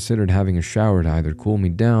 I considered having a shower to either cool me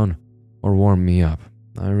down or warm me up.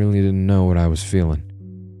 I really didn't know what I was feeling.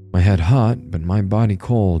 My head hot, but my body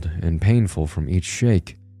cold and painful from each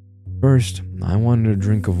shake. First, I wanted a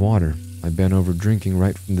drink of water. I bent over drinking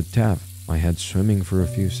right from the tap, my head swimming for a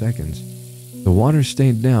few seconds. The water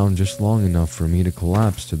stayed down just long enough for me to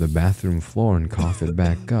collapse to the bathroom floor and cough it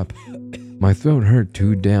back up. My throat hurt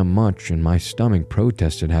too damn much and my stomach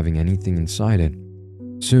protested having anything inside it.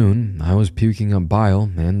 Soon, I was puking up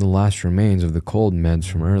bile and the last remains of the cold meds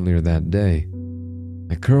from earlier that day.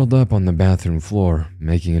 I curled up on the bathroom floor,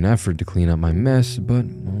 making an effort to clean up my mess, but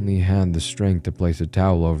only had the strength to place a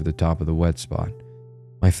towel over the top of the wet spot.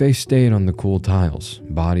 My face stayed on the cool tiles,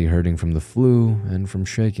 body hurting from the flu and from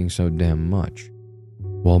shaking so damn much.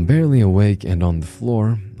 While barely awake and on the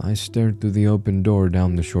floor, I stared through the open door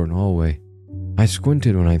down the short hallway. I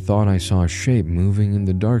squinted when I thought I saw a shape moving in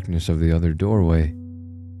the darkness of the other doorway.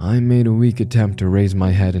 I made a weak attempt to raise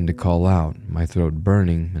my head and to call out, my throat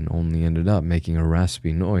burning, and only ended up making a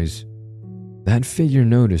raspy noise. That figure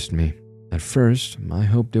noticed me. At first, I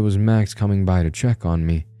hoped it was Max coming by to check on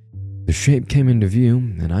me. The shape came into view,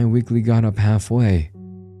 and I weakly got up halfway,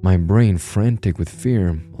 my brain frantic with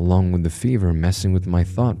fear, along with the fever messing with my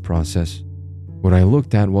thought process. What I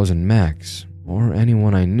looked at wasn't Max, or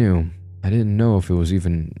anyone I knew. I didn't know if it was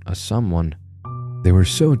even a someone. They were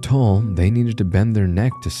so tall, they needed to bend their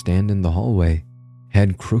neck to stand in the hallway.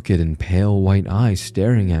 head crooked and pale white eyes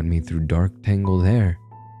staring at me through dark tangled hair.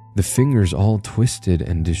 The fingers all twisted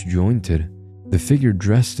and disjointed. The figure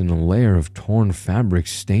dressed in a layer of torn fabric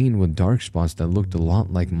stained with dark spots that looked a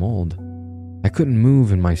lot like mold. I couldn't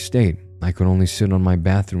move in my state. I could only sit on my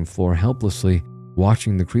bathroom floor helplessly,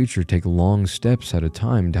 watching the creature take long steps at a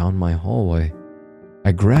time down my hallway.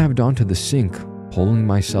 I grabbed onto the sink, pulling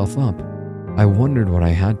myself up. I wondered what I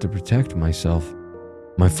had to protect myself.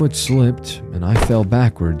 My foot slipped, and I fell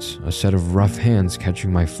backwards, a set of rough hands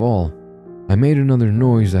catching my fall. I made another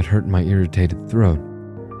noise that hurt my irritated throat.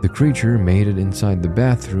 The creature made it inside the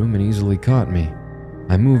bathroom and easily caught me.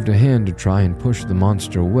 I moved a hand to try and push the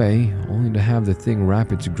monster away, only to have the thing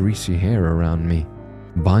wrap its greasy hair around me,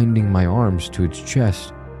 binding my arms to its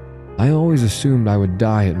chest. I always assumed I would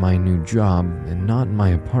die at my new job and not in my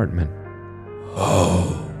apartment.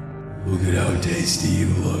 Oh, look at how tasty you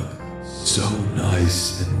look. So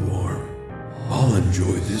nice and warm. I'll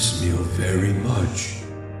enjoy this meal very much.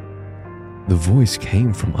 The voice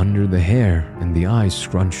came from under the hair, and the eyes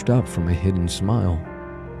scrunched up from a hidden smile.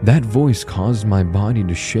 That voice caused my body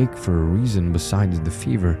to shake for a reason besides the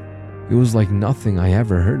fever. It was like nothing I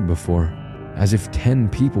ever heard before, as if 10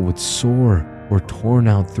 people with sore or torn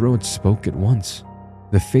out throats spoke at once.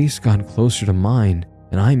 The face got closer to mine,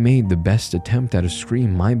 and I made the best attempt at a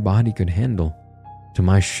scream my body could handle. To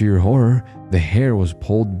my sheer horror, the hair was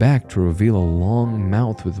pulled back to reveal a long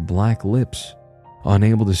mouth with black lips.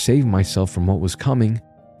 Unable to save myself from what was coming,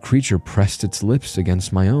 the creature pressed its lips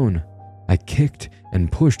against my own. I kicked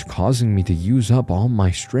and pushed, causing me to use up all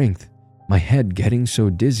my strength, my head getting so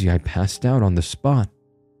dizzy I passed out on the spot.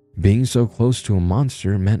 Being so close to a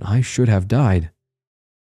monster meant I should have died.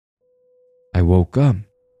 I woke up,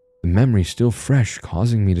 the memory still fresh,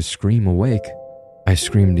 causing me to scream awake. I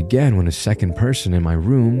screamed again when a second person in my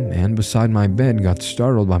room and beside my bed got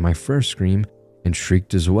startled by my first scream and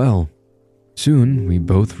shrieked as well. Soon, we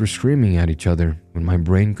both were screaming at each other. When my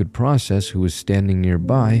brain could process who was standing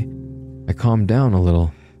nearby, I calmed down a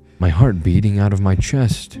little, my heart beating out of my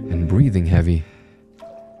chest and breathing heavy.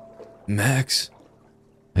 Max?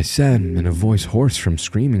 I said in a voice hoarse from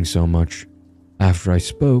screaming so much. After I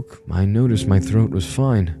spoke, I noticed my throat was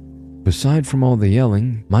fine. Aside from all the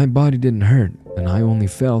yelling, my body didn't hurt, and I only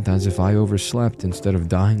felt as if I overslept instead of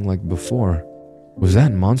dying like before. Was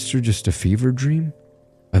that monster just a fever dream?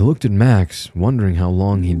 I looked at Max, wondering how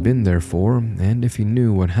long he'd been there for, and if he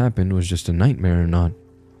knew what happened was just a nightmare or not.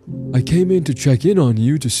 I came in to check in on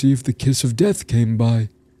you to see if the kiss of death came by,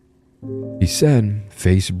 he said,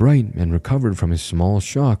 face bright and recovered from his small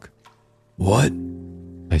shock. What?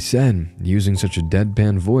 I said, using such a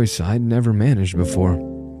deadpan voice I'd never managed before.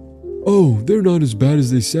 Oh, they're not as bad as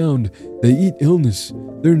they sound. They eat illness.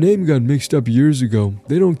 Their name got mixed up years ago.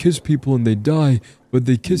 They don't kiss people and they die, but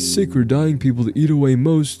they kiss sick or dying people to eat away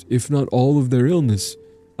most, if not all, of their illness.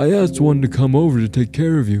 I asked one to come over to take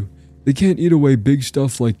care of you. They can't eat away big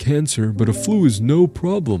stuff like cancer, but a flu is no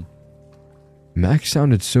problem. Max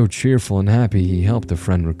sounded so cheerful and happy he helped a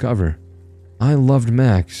friend recover. I loved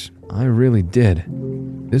Max. I really did.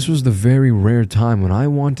 This was the very rare time when I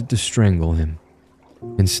wanted to strangle him.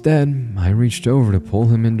 Instead, I reached over to pull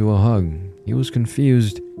him into a hug. He was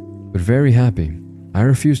confused, but very happy. I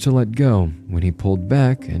refused to let go when he pulled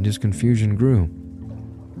back and his confusion grew.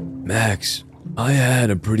 Max, I had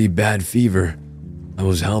a pretty bad fever. I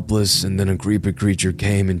was helpless, and then a creepy creature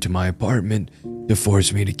came into my apartment to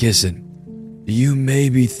force me to kiss it. You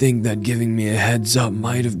maybe think that giving me a heads up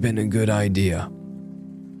might have been a good idea.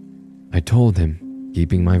 I told him,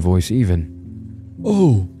 keeping my voice even.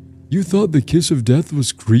 Oh, you thought the kiss of death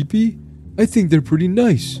was creepy? I think they're pretty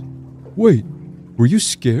nice. Wait, were you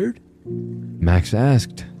scared? Max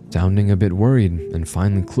asked, sounding a bit worried and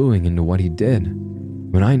finally cluing into what he did.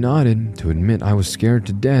 When I nodded to admit I was scared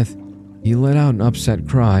to death, he let out an upset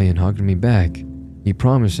cry and hugged me back. He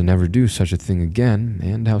promised to never do such a thing again,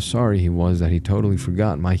 and how sorry he was that he totally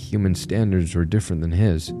forgot my human standards were different than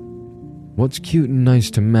his. What's cute and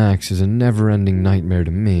nice to Max is a never-ending nightmare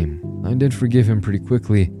to me. I did forgive him pretty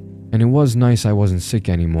quickly, and it was nice I wasn't sick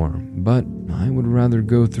anymore, but I would rather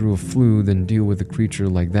go through a flu than deal with a creature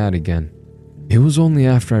like that again. It was only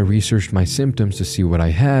after I researched my symptoms to see what I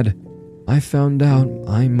had, I found out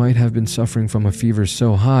I might have been suffering from a fever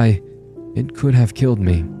so high, it could have killed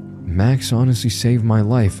me. Max honestly saved my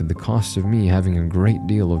life at the cost of me having a great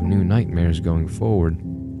deal of new nightmares going forward.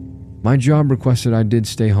 My job requested I did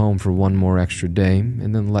stay home for one more extra day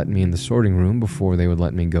and then let me in the sorting room before they would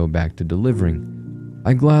let me go back to delivering.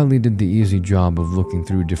 I gladly did the easy job of looking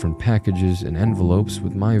through different packages and envelopes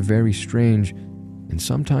with my very strange and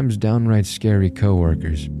sometimes downright scary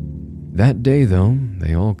coworkers. That day, though,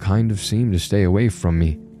 they all kind of seemed to stay away from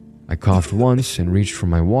me. I coughed once and reached for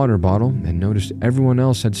my water bottle and noticed everyone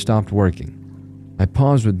else had stopped working. I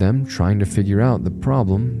paused with them, trying to figure out the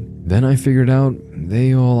problem. Then I figured out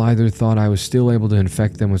they all either thought I was still able to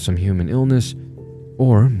infect them with some human illness,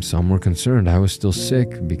 or some were concerned I was still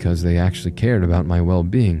sick because they actually cared about my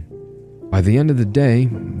well-being. By the end of the day,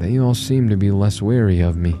 they all seemed to be less wary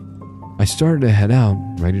of me. I started to head out,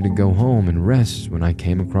 ready to go home and rest, when I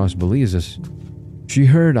came across Belizas. She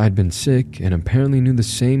heard I'd been sick and apparently knew the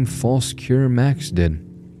same false cure Max did.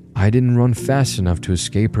 I didn't run fast enough to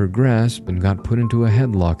escape her grasp and got put into a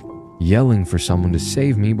headlock, yelling for someone to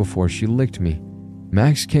save me before she licked me.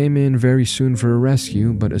 Max came in very soon for a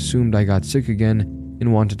rescue, but assumed I got sick again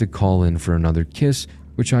and wanted to call in for another kiss,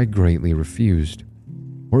 which I greatly refused.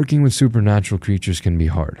 Working with supernatural creatures can be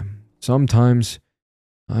hard. Sometimes,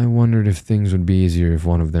 I wondered if things would be easier if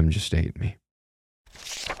one of them just ate me.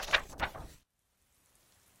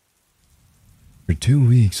 For 2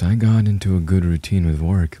 weeks, I got into a good routine with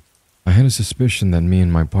work. I had a suspicion that me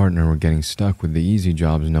and my partner were getting stuck with the easy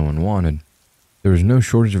jobs no one wanted. There was no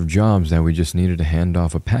shortage of jobs that we just needed to hand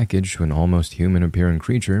off a package to an almost human-appearing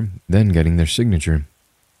creature, then getting their signature.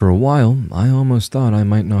 For a while, I almost thought I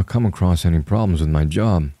might not come across any problems with my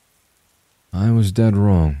job. I was dead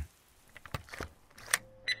wrong.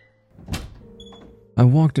 I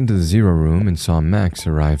walked into the zero room and saw Max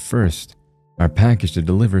arrive first, our package to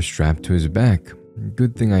deliver strapped to his back.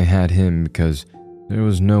 Good thing I had him because there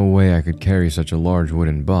was no way I could carry such a large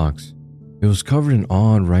wooden box. It was covered in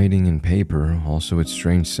odd writing and paper, also with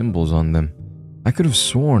strange symbols on them. I could have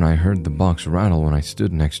sworn I heard the box rattle when I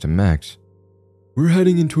stood next to Max. We're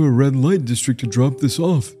heading into a red light district to drop this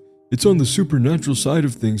off. It's on the supernatural side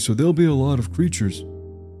of things, so there'll be a lot of creatures.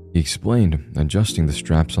 He explained, adjusting the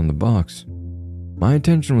straps on the box. My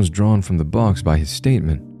attention was drawn from the box by his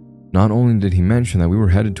statement. Not only did he mention that we were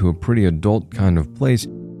headed to a pretty adult kind of place,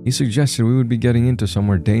 he suggested we would be getting into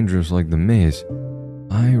somewhere dangerous like the maze.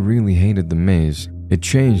 I really hated the maze. It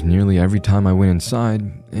changed nearly every time I went inside,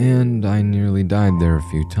 and I nearly died there a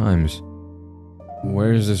few times.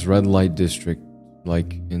 Where's this red light district?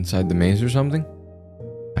 Like inside the maze or something?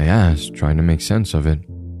 I asked, trying to make sense of it.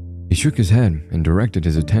 He shook his head and directed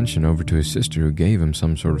his attention over to his sister, who gave him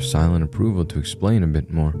some sort of silent approval to explain a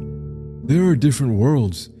bit more. There are different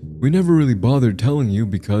worlds. We never really bothered telling you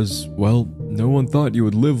because, well, no one thought you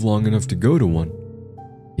would live long enough to go to one.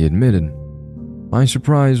 He admitted. My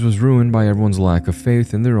surprise was ruined by everyone's lack of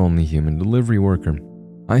faith in their only human delivery worker.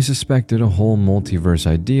 I suspected a whole multiverse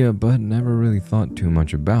idea, but never really thought too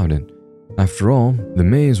much about it. After all, the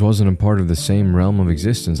maze wasn't a part of the same realm of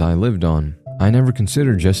existence I lived on. I never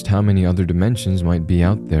considered just how many other dimensions might be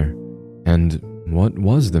out there. And what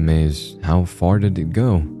was the maze? How far did it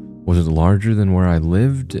go? Was it larger than where I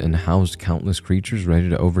lived and housed countless creatures ready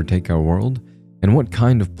to overtake our world? And what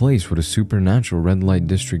kind of place would a supernatural red light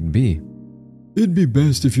district be? It'd be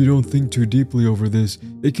best if you don't think too deeply over this.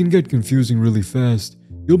 It can get confusing really fast.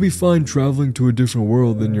 You'll be fine traveling to a different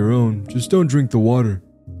world than your own. Just don't drink the water.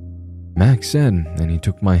 Max said, and he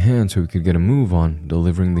took my hand so we could get a move on,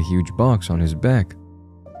 delivering the huge box on his back.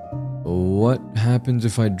 What happens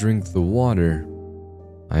if I drink the water?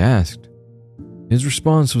 I asked. His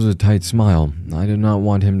response was a tight smile. I did not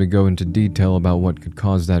want him to go into detail about what could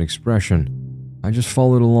cause that expression. I just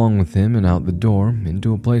followed along with him and out the door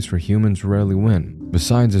into a place where humans rarely went,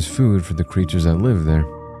 besides as food for the creatures that live there.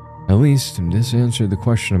 At least, this answered the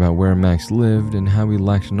question about where Max lived and how he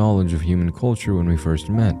lacked knowledge of human culture when we first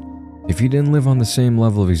met. If he didn't live on the same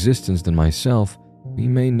level of existence than myself, we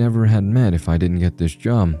may never had met if I didn't get this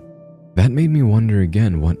job. That made me wonder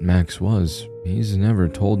again what Max was. He's never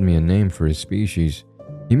told me a name for his species.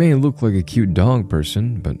 He may look like a cute dog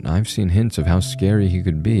person, but I've seen hints of how scary he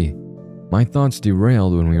could be. My thoughts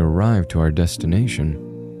derailed when we arrived to our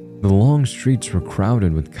destination. The long streets were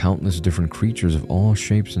crowded with countless different creatures of all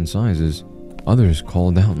shapes and sizes. Others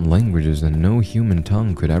called out in languages that no human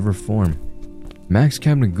tongue could ever form. Max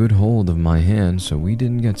kept a good hold of my hand so we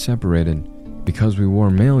didn't get separated. Because we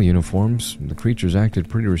wore male uniforms, the creatures acted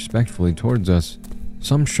pretty respectfully towards us.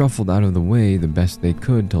 Some shuffled out of the way the best they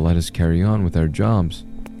could to let us carry on with our jobs.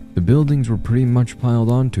 The buildings were pretty much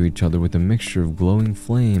piled onto each other with a mixture of glowing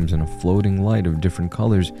flames and a floating light of different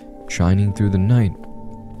colors shining through the night.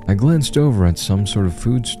 I glanced over at some sort of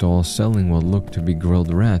food stall selling what looked to be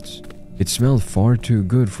grilled rats. It smelled far too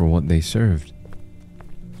good for what they served.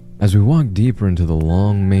 As we walked deeper into the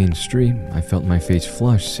long main street, I felt my face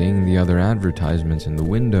flush seeing the other advertisements in the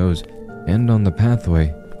windows and on the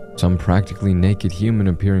pathway. Some practically naked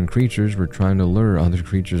human-appearing creatures were trying to lure other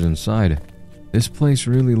creatures inside. This place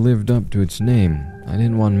really lived up to its name. I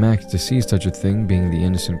didn't want Max to see such a thing, being the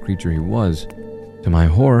innocent creature he was. To my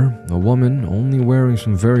horror, a woman, only wearing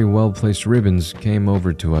some very well-placed ribbons, came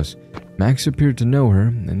over to us. Max appeared to know her,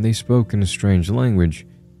 and they spoke in a strange language.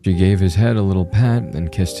 She gave his head a little pat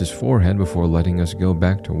and kissed his forehead before letting us go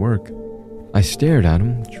back to work. I stared at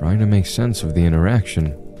him, trying to make sense of the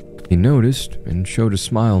interaction. He noticed and showed a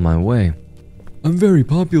smile my way. "I'm very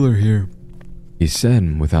popular here," he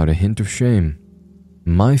said without a hint of shame.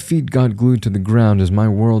 My feet got glued to the ground as my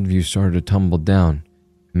worldview started to tumble down.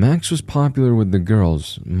 Max was popular with the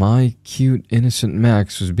girls. My cute, innocent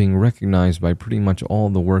Max was being recognized by pretty much all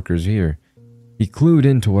the workers here. He clued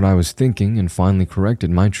into what I was thinking and finally corrected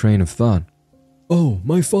my train of thought. "Oh,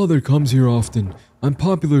 my father comes here often. I'm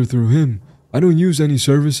popular through him. I don't use any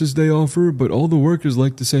services they offer, but all the workers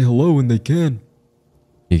like to say hello when they can,"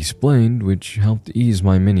 he explained, which helped ease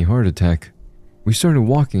my mini heart attack. We started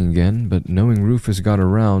walking again, but knowing Rufus got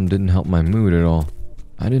around didn't help my mood at all.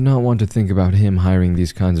 I did not want to think about him hiring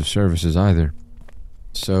these kinds of services either.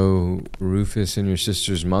 "So, Rufus and your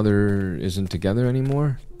sister's mother isn't together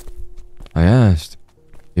anymore?" I asked.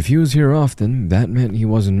 If he was here often, that meant he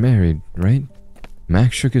wasn't married, right?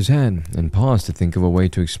 Max shook his head and paused to think of a way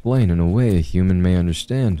to explain in a way a human may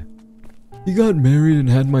understand. "He got married and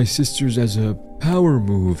had my sisters as a power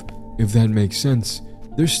move, if that makes sense.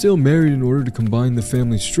 They're still married in order to combine the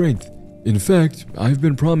family's strength. In fact, I've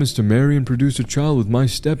been promised to marry and produce a child with my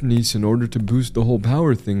stepniece in order to boost the whole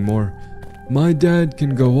power thing more. My dad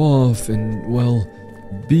can go off and, well,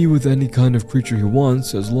 be with any kind of creature he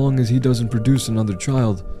wants as long as he doesn't produce another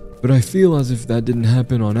child, but I feel as if that didn't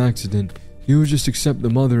happen on accident. He would just accept the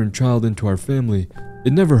mother and child into our family.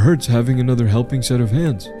 It never hurts having another helping set of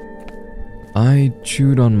hands." I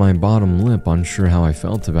chewed on my bottom lip, unsure how I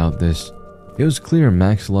felt about this. It was clear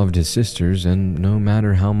Max loved his sisters, and no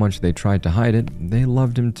matter how much they tried to hide it, they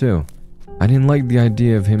loved him too. I didn't like the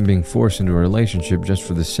idea of him being forced into a relationship just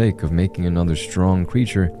for the sake of making another strong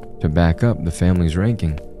creature to back up the family's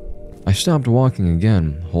ranking. I stopped walking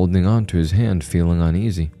again, holding on to his hand, feeling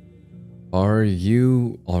uneasy. "Are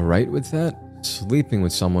you alright with that? Sleeping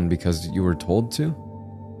with someone because you were told to?"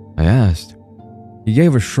 I asked. He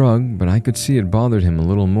gave a shrug, but I could see it bothered him a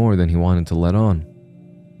little more than he wanted to let on.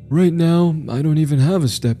 "Right now, I don't even have a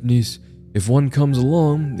stepniece. If one comes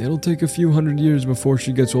along, it'll take a few hundred years before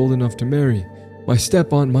she gets old enough to marry. My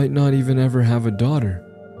step-aunt might not even ever have a daughter.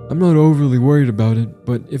 I'm not overly worried about it,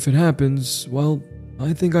 but if it happens, well,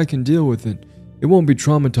 I think I can deal with it. It won't be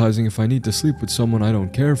traumatizing if I need to sleep with someone I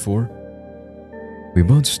don't care for." We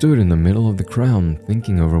both stood in the middle of the crowd,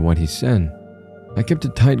 thinking over what he said. I kept a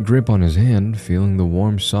tight grip on his hand, feeling the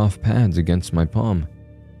warm, soft pads against my palm.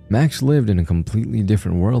 Max lived in a completely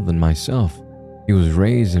different world than myself. He was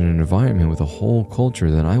raised in an environment with a whole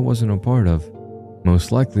culture that I wasn't a part of.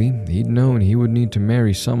 Most likely, he'd known he would need to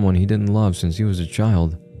marry someone he didn't love since he was a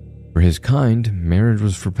child. For his kind, marriage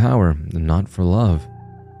was for power and not for love.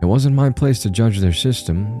 It wasn't my place to judge their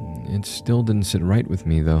system. It still didn't sit right with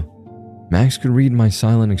me, though. Max could read my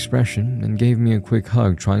silent expression and gave me a quick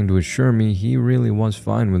hug, trying to assure me he really was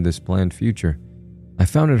fine with this planned future. I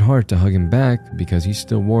found it hard to hug him back because he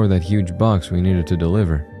still wore that huge box we needed to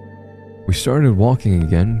deliver. We started walking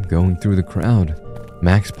again, going through the crowd.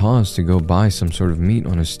 Max paused to go buy some sort of meat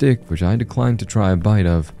on a stick, which I declined to try a bite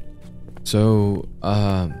of. "So,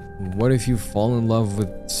 what if you fall in love with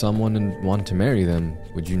someone and want to marry them?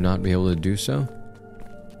 Would you not be able to do so?"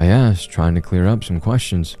 I asked, trying to clear up some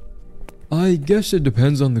questions. "I guess it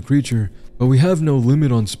depends on the creature, but we have no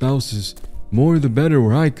limit on spouses. More the better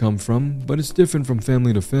where I come from, but it's different from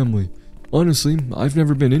family to family. Honestly, I've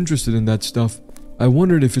never been interested in that stuff. I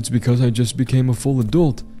wondered if it's because I just became a full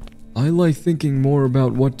adult. I like thinking more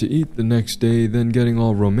about what to eat the next day than getting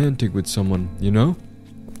all romantic with someone, you know?"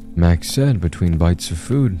 Max said between bites of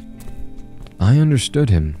food. I understood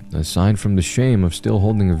him. Aside from the shame of still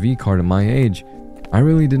holding a V-card at my age, I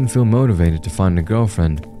really didn't feel motivated to find a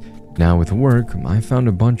girlfriend. Now with work, I found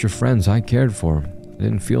a bunch of friends I cared for. I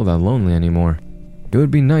didn't feel that lonely anymore. It would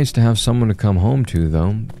be nice to have someone to come home to,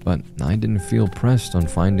 though, but I didn't feel pressed on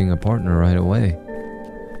finding a partner right away.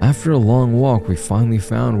 After a long walk, we finally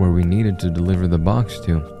found where we needed to deliver the box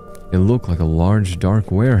to. It looked like a large, dark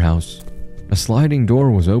warehouse. A sliding door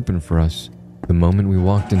was open for us. The moment we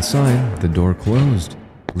walked inside, the door closed,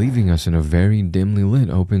 leaving us in a very dimly lit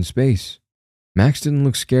open space. Max didn't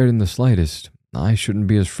look scared in the slightest. I shouldn't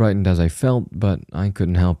be as frightened as I felt, but I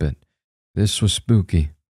couldn't help it. This was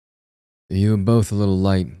spooky. "You are both a little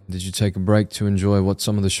light. Did you take a break to enjoy what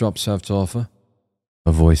some of the shops have to offer?"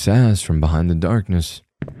 A voice asked from behind the darkness.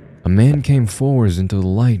 A man came forwards into the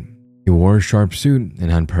light. He wore a sharp suit and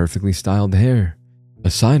had perfectly styled hair.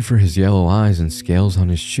 Aside for his yellow eyes and scales on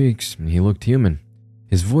his cheeks, he looked human.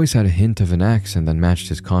 His voice had a hint of an accent that matched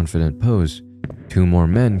his confident pose. 2 more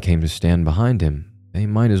men came to stand behind him. They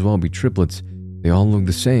might as well be triplets. They all looked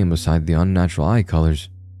the same beside the unnatural eye colors.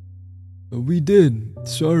 We did.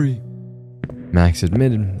 Sorry. Max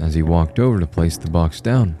admitted as he walked over to place the box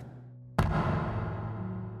down.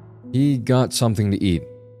 He got something to eat,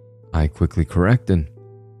 I quickly corrected.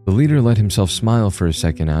 The leader let himself smile for a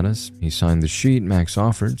second at us. He signed the sheet Max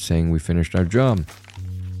offered, saying we finished our job.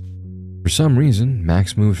 For some reason,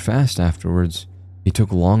 Max moved fast afterwards. He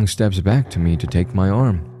took long steps back to me to take my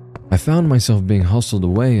arm. I found myself being hustled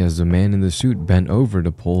away as the man in the suit bent over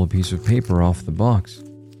to pull a piece of paper off the box.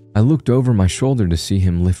 I looked over my shoulder to see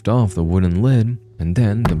him lift off the wooden lid, and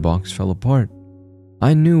then the box fell apart.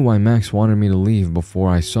 I knew why Max wanted me to leave before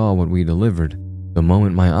I saw what we delivered. The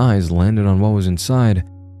moment my eyes landed on what was inside,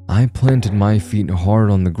 I planted my feet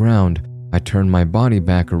hard on the ground. I turned my body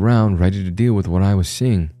back around, ready to deal with what I was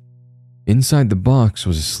seeing. Inside the box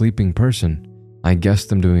was a sleeping person. I guessed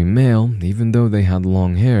them to be male, even though they had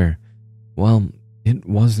long hair. Well, it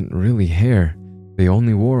wasn't really hair. They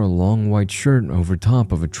only wore a long white shirt over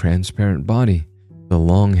top of a transparent body. The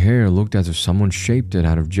long hair looked as if someone shaped it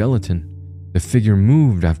out of gelatin. The figure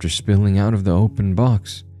moved after spilling out of the open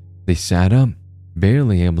box. They sat up,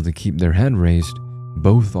 barely able to keep their head raised,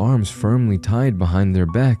 both arms firmly tied behind their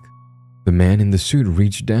back. The man in the suit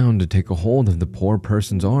reached down to take a hold of the poor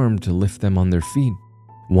person's arm to lift them on their feet.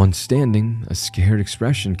 Once standing, a scared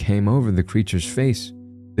expression came over the creature's face.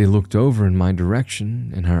 They looked over in my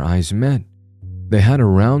direction, and our eyes met. They had a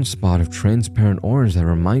round spot of transparent orange that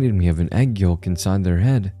reminded me of an egg yolk inside their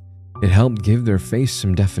head. It helped give their face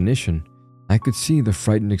some definition. I could see the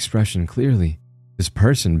frightened expression clearly. This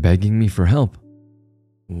person begging me for help.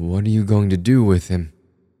 "What are you going to do with him?"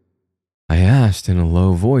 I asked in a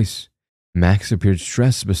low voice. Max appeared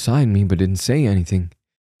stressed beside me but didn't say anything.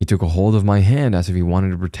 He took a hold of my hand as if he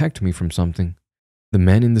wanted to protect me from something. The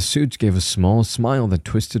men in the suits gave a small smile that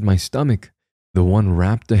twisted my stomach. The one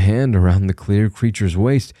wrapped a hand around the clear creature's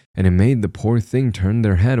waist, and it made the poor thing turn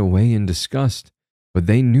their head away in disgust. But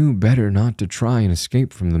they knew better not to try and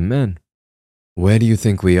escape from the men. "Where do you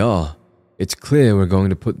think we are? It's clear we're going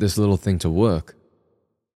to put this little thing to work,"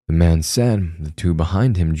 the man said. The 2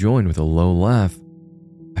 behind him joined with a low laugh.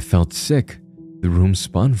 I felt sick. The room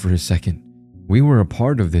spun for a second. We were a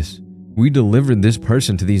part of this. We delivered this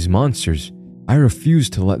person to these monsters. I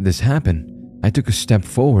refused to let this happen. I took a step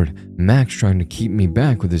forward, Max trying to keep me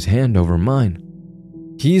back with his hand over mine.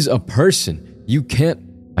 "He's a person. You can't—"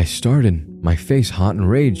 I started, my face hot in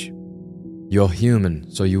rage. "You're human,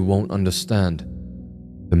 so you won't understand."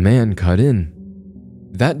 The man cut in.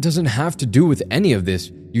 "That doesn't have to do with any of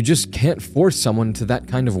this. You just can't force someone into that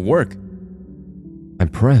kind of work." I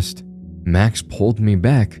pressed. Max pulled me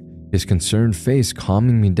back, his concerned face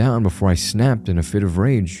calming me down before I snapped in a fit of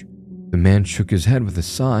rage. The man shook his head with a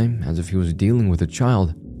sigh, as if he was dealing with a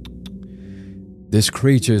child. "This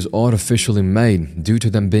creature is artificially made. Due to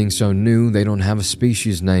them being so new, they don't have a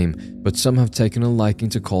species name, but some have taken a liking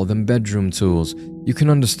to call them bedroom tools. You can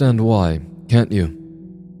understand why, can't you?"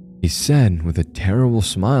 he said with a terrible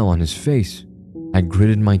smile on his face. I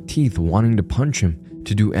gritted my teeth, wanting to punch him,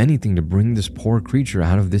 to do anything to bring this poor creature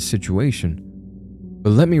out of this situation.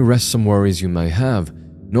 "But let me rest some worries you may have.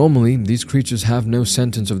 Normally, these creatures have no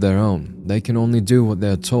sentence of their own. They can only do what they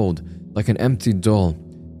are told, like an empty doll.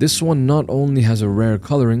 This one not only has a rare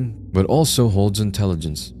coloring, but also holds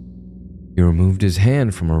intelligence." He removed his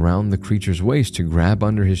hand from around the creature's waist to grab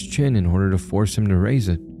under his chin in order to force him to raise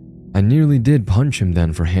it. I nearly did punch him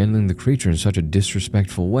then for handling the creature in such a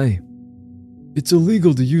disrespectful way. It's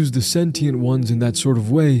illegal to use the sentient ones in that sort of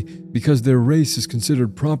way because their race is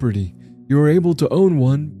considered property. You are able to own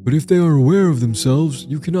one, but if they are aware of themselves,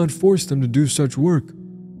 you cannot force them to do such work.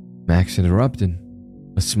 Max interrupted.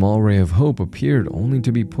 A small ray of hope appeared only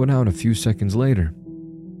to be put out a few seconds later.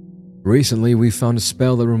 "Recently, we found a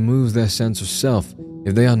spell that removes their sense of self.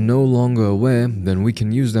 If they are no longer aware, then we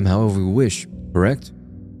can use them however we wish, correct?"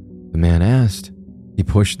 the man asked. He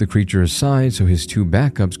pushed the creature aside so his 2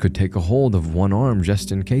 backups could take a hold of one arm just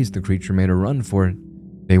in case the creature made a run for it.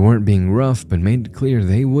 They weren't being rough, but made it clear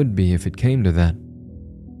they would be if it came to that.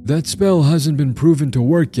 "That spell hasn't been proven to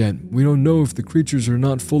work yet. We don't know if the creatures are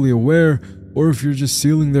not fully aware or if you're just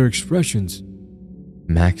sealing their expressions,"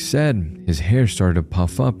 Max said. His hair started to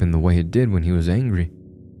puff up in the way it did when he was angry.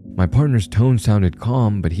 My partner's tone sounded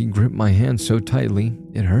calm, but he gripped my hand so tightly,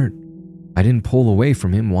 it hurt. I didn't pull away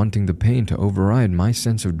from him, wanting the pain to override my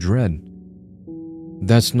sense of dread.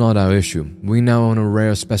 "That's not our issue. We now own a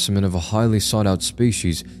rare specimen of a highly sought-out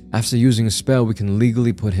species. After using a spell, we can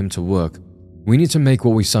legally put him to work. We need to make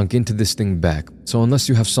what we sunk into this thing back, so unless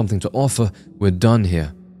you have something to offer, we're done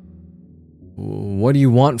here. What do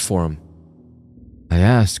you want for him? I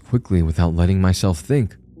asked quickly without letting myself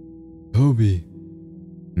think. Toby,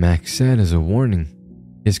 Max said as a warning.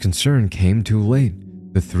 His concern came too late.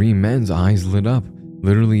 The three men's eyes lit up.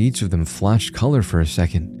 Literally each of them flashed color for a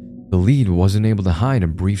second. The lead wasn't able to hide a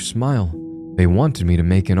brief smile. They wanted me to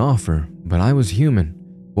make an offer, but I was human.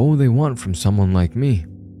 What would they want from someone like me?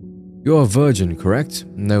 You're a virgin, correct?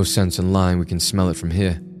 No sense in lying, we can smell it from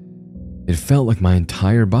here. It felt like my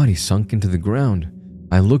entire body sunk into the ground.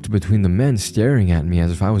 I looked between the men staring at me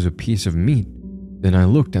as if I was a piece of meat. Then I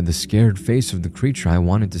looked at the scared face of the creature I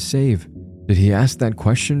wanted to save. Did he ask that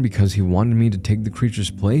question because he wanted me to take the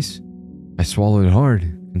creature's place? I swallowed hard,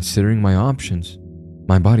 considering my options.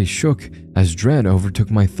 My body shook as dread overtook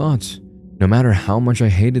my thoughts. No matter how much I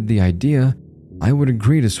hated the idea, I would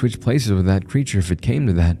agree to switch places with that creature if it came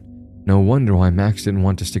to that. No wonder why Max didn't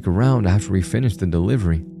want to stick around after we finished the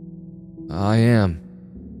delivery. I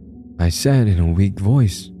am, I said in a weak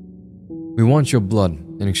voice. We want your blood.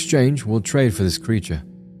 In exchange, we'll trade for this creature.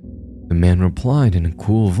 The man replied in a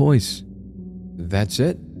cool voice. That's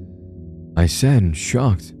it? I said,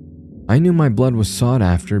 shocked. I knew my blood was sought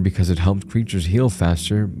after because it helped creatures heal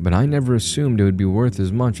faster, but I never assumed it would be worth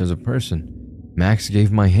as much as a person. Max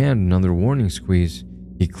gave my hand another warning squeeze.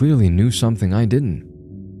 He clearly knew something I didn't.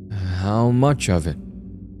 How much of it?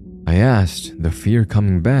 I asked, the fear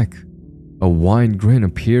coming back. A wide grin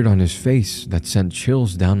appeared on his face that sent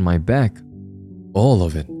chills down my back. All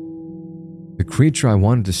of it. The creature I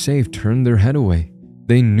wanted to save turned their head away.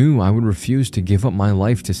 They knew I would refuse to give up my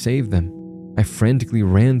life to save them. I frantically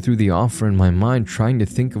ran through the offer in my mind, trying to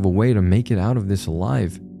think of a way to make it out of this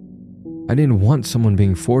alive. I didn't want someone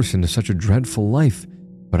being forced into such a dreadful life,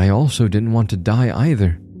 but I also didn't want to die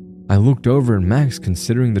either. I looked over at Max,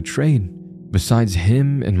 considering the trade. Besides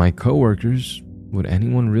him and my coworkers, would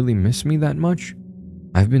anyone really miss me that much?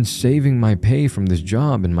 I've been saving my pay from this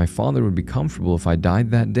job, and my father would be comfortable if I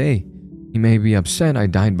died that day. He may be upset I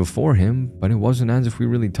died before him, but it wasn't as if we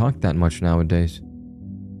really talked that much nowadays.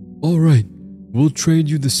 all right, we'll trade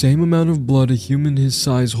you the same amount of blood a human his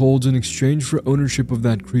size holds in exchange for ownership of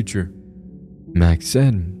that creature, Max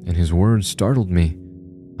said, and his words startled me.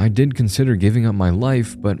 I did consider giving up my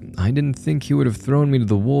life, but I didn't think he would have thrown me to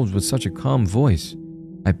the wolves with such a calm voice.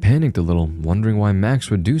 I panicked a little, wondering why Max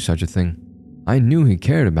would do such a thing. I knew he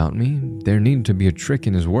cared about me. There needed to be a trick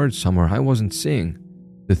in his words somewhere I wasn't seeing.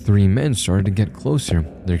 The three men started to get closer,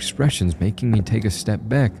 their expressions making me take a step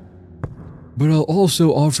back. but I'll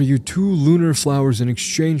also offer you 2 lunar flowers in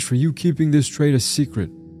exchange for you keeping this trade a secret,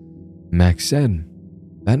 Max said.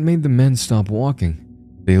 That made the men stop walking.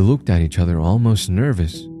 They looked at each other almost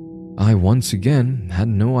nervous. I once again had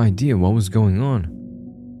no idea what was going on.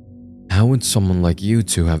 How would someone like you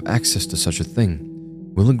two have access to such a thing?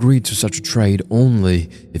 We'll agree to such a trade only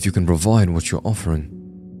if you can provide what you're offering,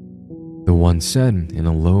 the one said in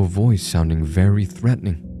a low voice sounding very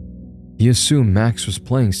threatening. He assumed Max was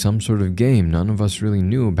playing some sort of game none of us really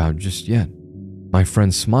knew about just yet. My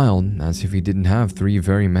friend smiled as if he didn't have 3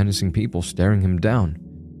 very menacing people staring him down.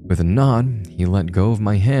 With a nod, he let go of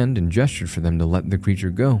my hand and gestured for them to let the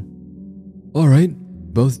creature go. all right,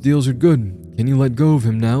 both deals are good. Can you let go of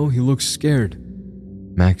him now? He looks scared,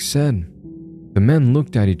 Max said. The men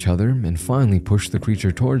looked at each other and finally pushed the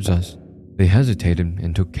creature towards us. They hesitated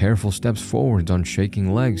and took careful steps forwards on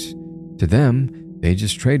shaking legs. To them, they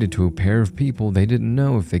just traded to a pair of people they didn't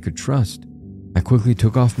know if they could trust. I quickly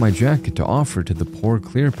took off my jacket to offer to the poor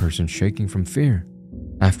clear person shaking from fear.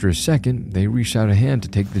 After a second, they reached out a hand to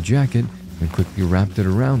take the jacket and quickly wrapped it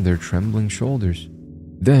around their trembling shoulders.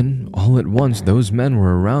 Then, all at once, those men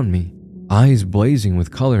were around me, eyes blazing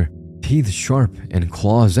with color, teeth sharp, and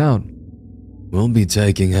claws out. We'll be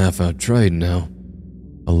taking half our trade now,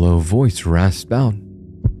 a low voice rasped out.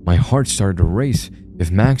 My heart started to race.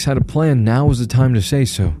 If Max had a plan, now was the time to say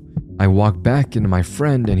so. I walked back into my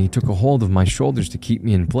friend and he took a hold of my shoulders to keep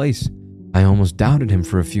me in place. I almost doubted him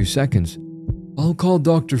for a few seconds. I'll call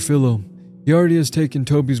Dr. Philo. He already has taken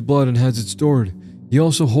Toby's blood and has it stored. He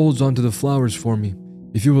also holds onto the flowers for me.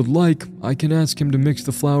 If you would like, I can ask him to mix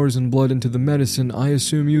the flowers and blood into the medicine I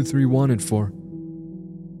assume you 3 wanted for.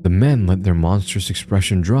 The men let their monstrous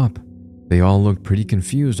expression drop. They all looked pretty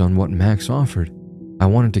confused on what Max offered. I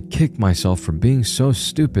wanted to kick myself for being so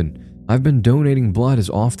stupid. I've been donating blood as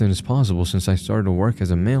often as possible since I started to work as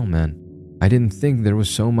a mailman. I didn't think there was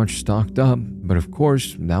so much stocked up, but of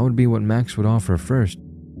course, that would be what Max would offer first.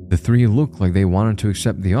 The 3 looked like they wanted to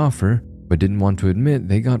accept the offer, but didn't want to admit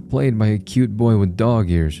they got played by a cute boy with dog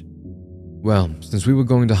ears. Well, since we were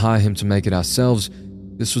going to hire him to make it ourselves,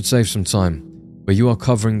 this would save some time. but you are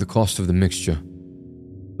covering the cost of the mixture,"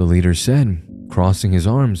 the leader said, crossing his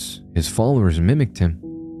arms. His followers mimicked him.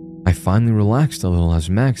 I finally relaxed a little as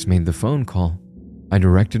Max made the phone call. I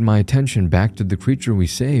directed my attention back to the creature we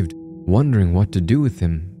saved, wondering what to do with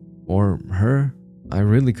him. Or her. I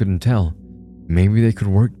really couldn't tell. Maybe they could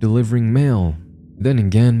work delivering mail. Then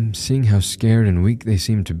again, seeing how scared and weak they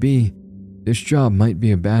seemed to be, this job might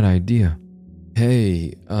be a bad idea.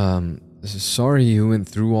 "Hey, sorry you went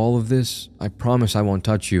through all of this. I promise I won't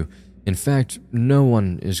touch you. In fact, no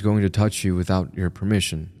one is going to touch you without your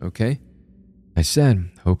permission, okay?" I said,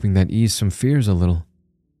 hoping that eased some fears a little.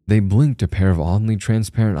 They blinked a pair of oddly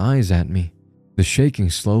transparent eyes at me. The shaking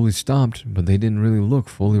slowly stopped, but they didn't really look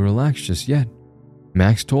fully relaxed just yet.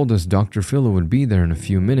 Max told us Dr. Philo would be there in a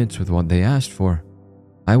few minutes with what they asked for.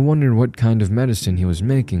 I wondered what kind of medicine he was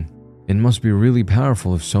making. It must be really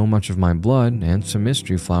powerful if so much of my blood and some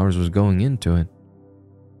mystery flowers was going into it.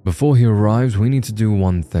 "Before he arrives, we need to do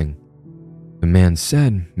one thing," the man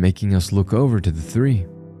said, making us look over to the three.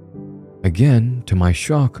 Again, to my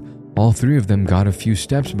shock, all three of them got a few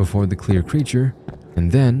steps before the clear creature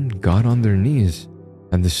and then got on their knees.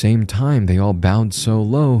 At the same time, they all bowed so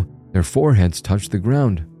low, their foreheads touched the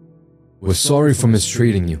ground. "We're sorry for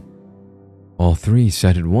mistreating you," all three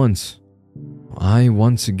said at once. I,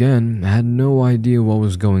 once again, had no idea what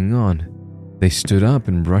was going on. They stood up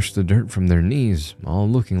and brushed the dirt from their knees, all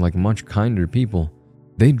looking like much kinder people.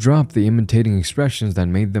 They dropped the imitating expressions that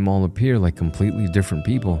made them all appear like completely different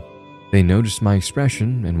people. They noticed my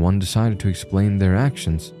expression, and one decided to explain their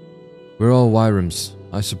actions. "We're all Wyrams.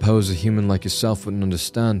 I suppose a human like yourself wouldn't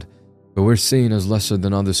understand, but we're seen as lesser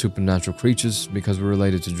than other supernatural creatures because we're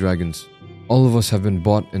related to dragons. All of us have been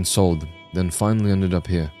bought and sold, then finally ended up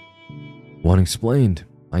here." One explained.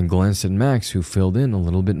 I glanced at Max, who filled in a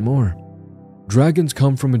little bit more. "Dragons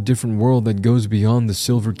come from a different world that goes beyond the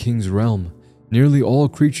Silver King's realm. Nearly all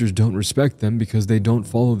creatures don't respect them because they don't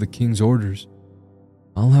follow the King's orders."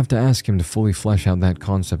 I'll have to ask him to fully flesh out that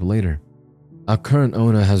concept later. "Our current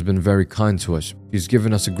owner has been very kind to us. She's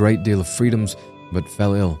given us a great deal of freedoms, but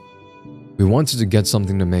fell ill. We wanted to get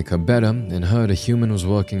something to make her better and heard a human was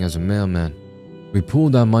working as a mailman. We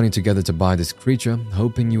pooled our money together to buy this creature,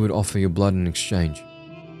 hoping you would offer your blood in exchange."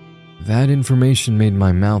 That information made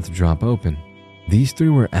my mouth drop open. These three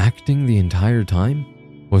were acting the entire time?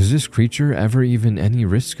 Was this creature ever even any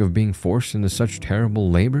risk of being forced into such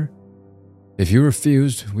terrible labor? "If you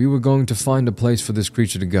refused, we were going to find a place for this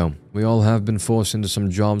creature to go. We all have been forced into some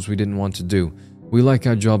jobs we didn't want to do. We like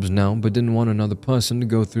our jobs now, but didn't want another person to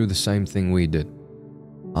go through the same thing we did."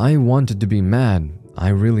 I wanted to be mad. I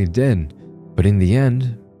really did. But in the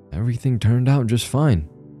end, everything turned out just fine.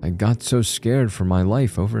 I got so scared for my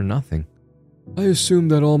life over nothing. "I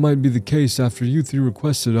assumed that all might be the case after you three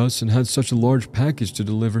requested us and had such a large package to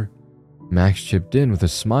deliver." Max chipped in with a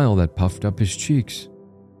smile that puffed up his cheeks.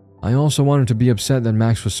 I also wanted to be upset that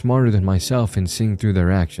Max was smarter than myself in seeing through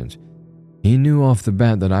their actions. He knew off the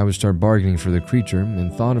bat that I would start bargaining for the creature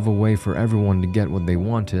and thought of a way for everyone to get what they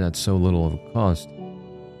wanted at so little of a cost.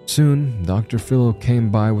 Soon, Dr. Philo came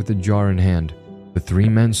by with a jar in hand. The three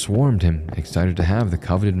men swarmed him, excited to have the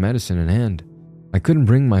coveted medicine in hand. I couldn't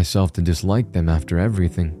bring myself to dislike them after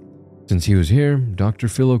everything. Since he was here, Dr.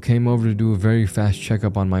 Philo came over to do a very fast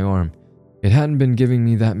checkup on my arm. It hadn't been giving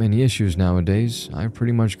me that many issues nowadays. I've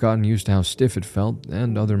pretty much gotten used to how stiff it felt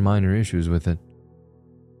and other minor issues with it.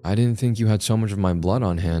 "I didn't think you had so much of my blood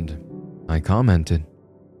on hand," I commented.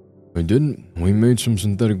 "I didn't. We made some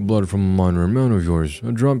synthetic blood from a minor amount of yours.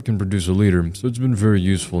 A drop can produce a liter, so it's been very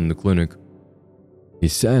useful in the clinic," he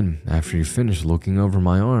said after he finished looking over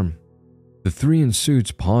my arm. The three in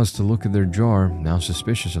suits paused to look at their jar, now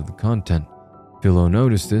suspicious of the content. Philo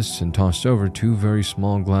noticed this and tossed over 2 very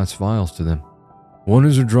small glass vials to them. "One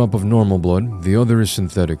is a drop of normal blood, the other is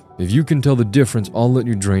synthetic. If you can tell the difference, I'll let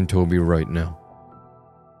you drain Toby right now,"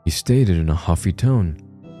 he stated in a huffy tone.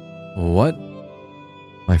 "What?"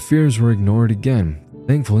 My fears were ignored again.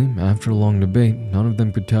 Thankfully, after a long debate, none of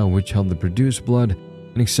them could tell which held the produced blood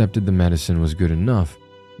and accepted the medicine was good enough.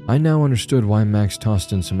 I now understood why Max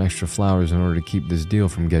tossed in some extra flowers in order to keep this deal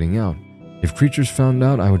from getting out. If creatures found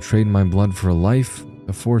out I would trade my blood for a life,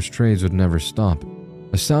 the forced trades would never stop.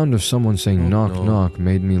 A sound of someone saying knock knock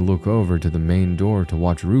made me look over to the main door to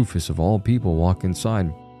watch Rufus of all people walk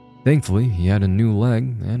inside. Thankfully, he had a new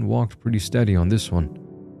leg and walked pretty steady on this one.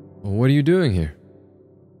 "What are you doing here?"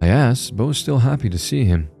 I asked, but was still happy to see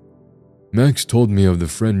him. "Max told me of the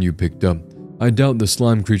friend you picked up. I doubt the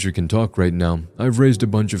slime creature can talk right now. I've raised a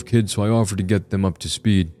bunch of kids, so I offered to get them up to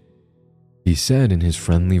speed," he said in his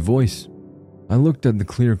friendly voice. I looked at the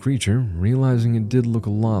clear creature, realizing it did look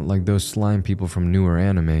a lot like those slime people from newer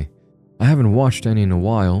anime. I haven't watched any in a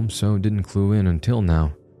while, so didn't clue in until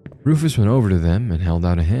now. Rufus went over to them and held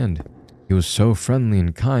out a hand. He was so friendly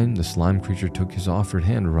and kind, the slime creature took his offered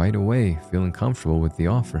hand right away, feeling comfortable with the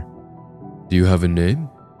offer. Do you have a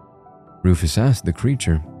name? Rufus asked the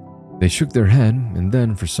creature. They shook their head and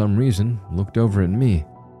then, for some reason, looked over at me.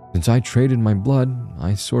 Since I traded my blood,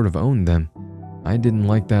 I sort of owned them. I didn't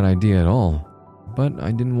like that idea at all, but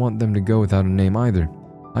I didn't want them to go without a name either.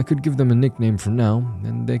 I could give them a nickname for now,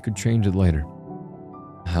 and they could change it later.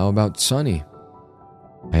 How about Sunny?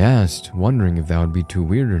 I asked, wondering if that would be too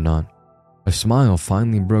weird or not. A smile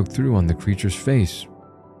finally broke through on the creature's face.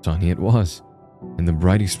 Sunny it was, and the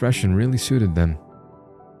bright expression really suited them.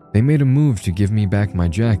 They made a move to give me back my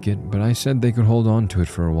jacket, but I said they could hold on to it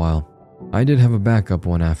for a while. I did have a backup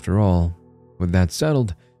one after all. With that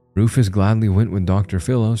settled, Rufus gladly went with Dr.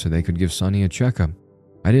 Philo so they could give Sunny a checkup.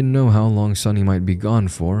 I didn't know how long Sunny might be gone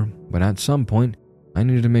for, but at some point, I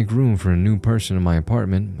needed to make room for a new person in my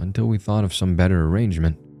apartment until we thought of some better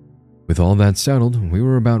arrangement. With all that settled, we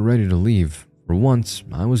were about ready to leave. For once,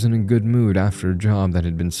 I was in a good mood after a job that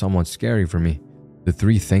had been somewhat scary for me. The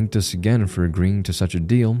three thanked us again for agreeing to such a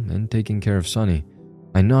deal and taking care of Sunny.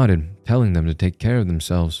 I nodded, telling them to take care of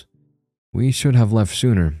themselves. We should have left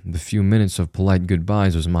sooner. The few minutes of polite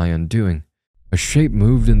goodbyes was my undoing. A shape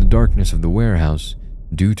moved in the darkness of the warehouse.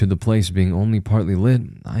 Due to the place being only partly lit,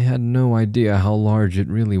 I had no idea how large it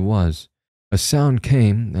really was. A sound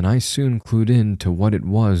came, and I soon clued in to what it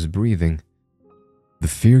was breathing. The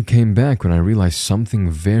fear came back when I realized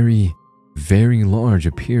something very, very large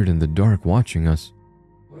appeared in the dark watching us.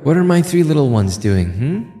 What are my three little ones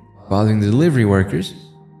doing, Bothering the delivery workers?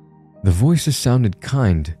 The voices sounded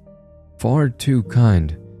kind, far too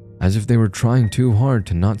kind, as if they were trying too hard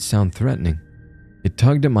to not sound threatening. It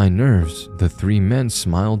tugged at my nerves. The three men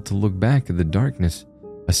smiled to look back at the darkness.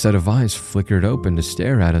 A set of eyes flickered open to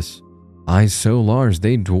stare at us. Eyes so large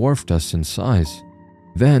they dwarfed us in size.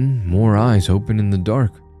 Then, more eyes opened in the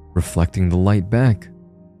dark, reflecting the light back.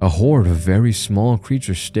 A horde of very small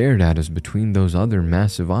creatures stared at us between those other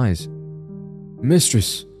massive eyes.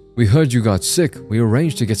 Mistress, we heard you got sick. We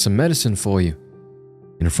arranged to get some medicine for you.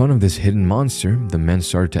 In front of this hidden monster, the men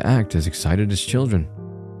started to act as excited as children.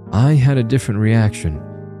 I had a different reaction.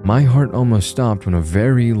 My heart almost stopped when a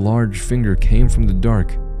very large finger came from the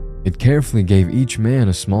dark. It carefully gave each man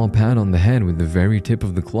a small pat on the head with the very tip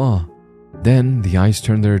of the claw. Then the eyes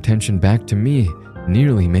turned their attention back to me,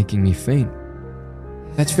 nearly making me faint.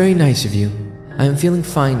 That's very nice of you. I am feeling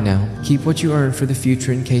fine now. Keep what you earn for the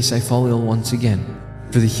future in case I fall ill once again.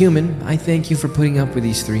 For the human, I thank you for putting up with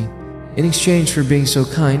these three. In exchange for being so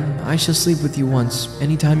kind, I shall sleep with you once,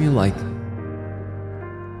 anytime you like.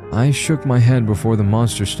 I shook my head before the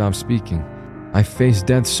monster stopped speaking. I faced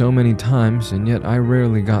death so many times, and yet I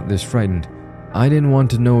rarely got this frightened. I didn't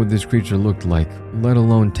want to know what this creature looked like, let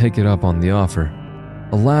alone take it up on the offer.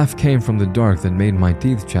 A laugh came from the dark that made my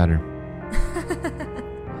teeth chatter.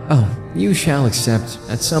 Oh, you shall accept.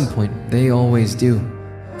 At some point, they always do.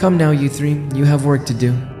 Come now, you three, you have work to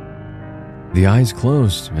do. The eyes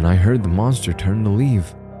closed, and I heard the monster turn to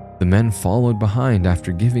leave. The men followed behind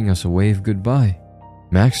after giving us a wave goodbye.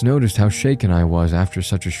 Max noticed how shaken I was after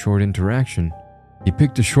such a short interaction. He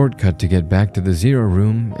picked a shortcut to get back to the zero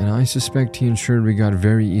room, and I suspect he ensured we got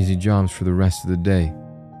very easy jobs for the rest of the day.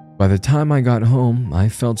 By the time I got home, I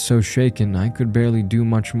felt so shaken I could barely do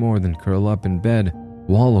much more than curl up in bed,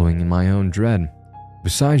 wallowing in my own dread.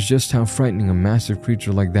 Besides just how frightening a massive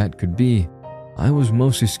creature like that could be, I was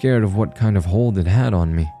mostly scared of what kind of hold it had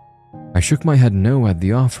on me. I shook my head no at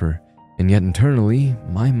the offer, and yet internally,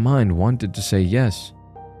 my mind wanted to say yes.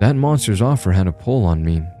 That monster's offer had a pull on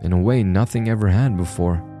me in a way nothing ever had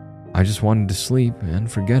before. I just wanted to sleep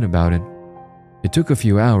and forget about it. It took a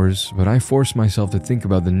few hours, but I forced myself to think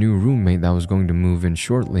about the new roommate that was going to move in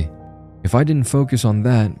shortly. If I didn't focus on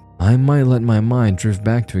that, I might let my mind drift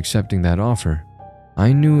back to accepting that offer.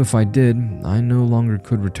 I knew if I did, I no longer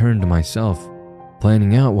could return to myself.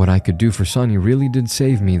 Planning out what I could do for Sunny really did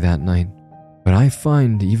save me that night. But I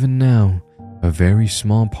find, even now, a very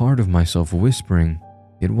small part of myself whispering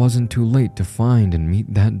it wasn't too late to find and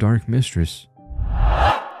meet that dark mistress.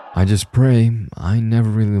 I just pray I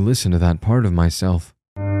never really listened to that part of myself.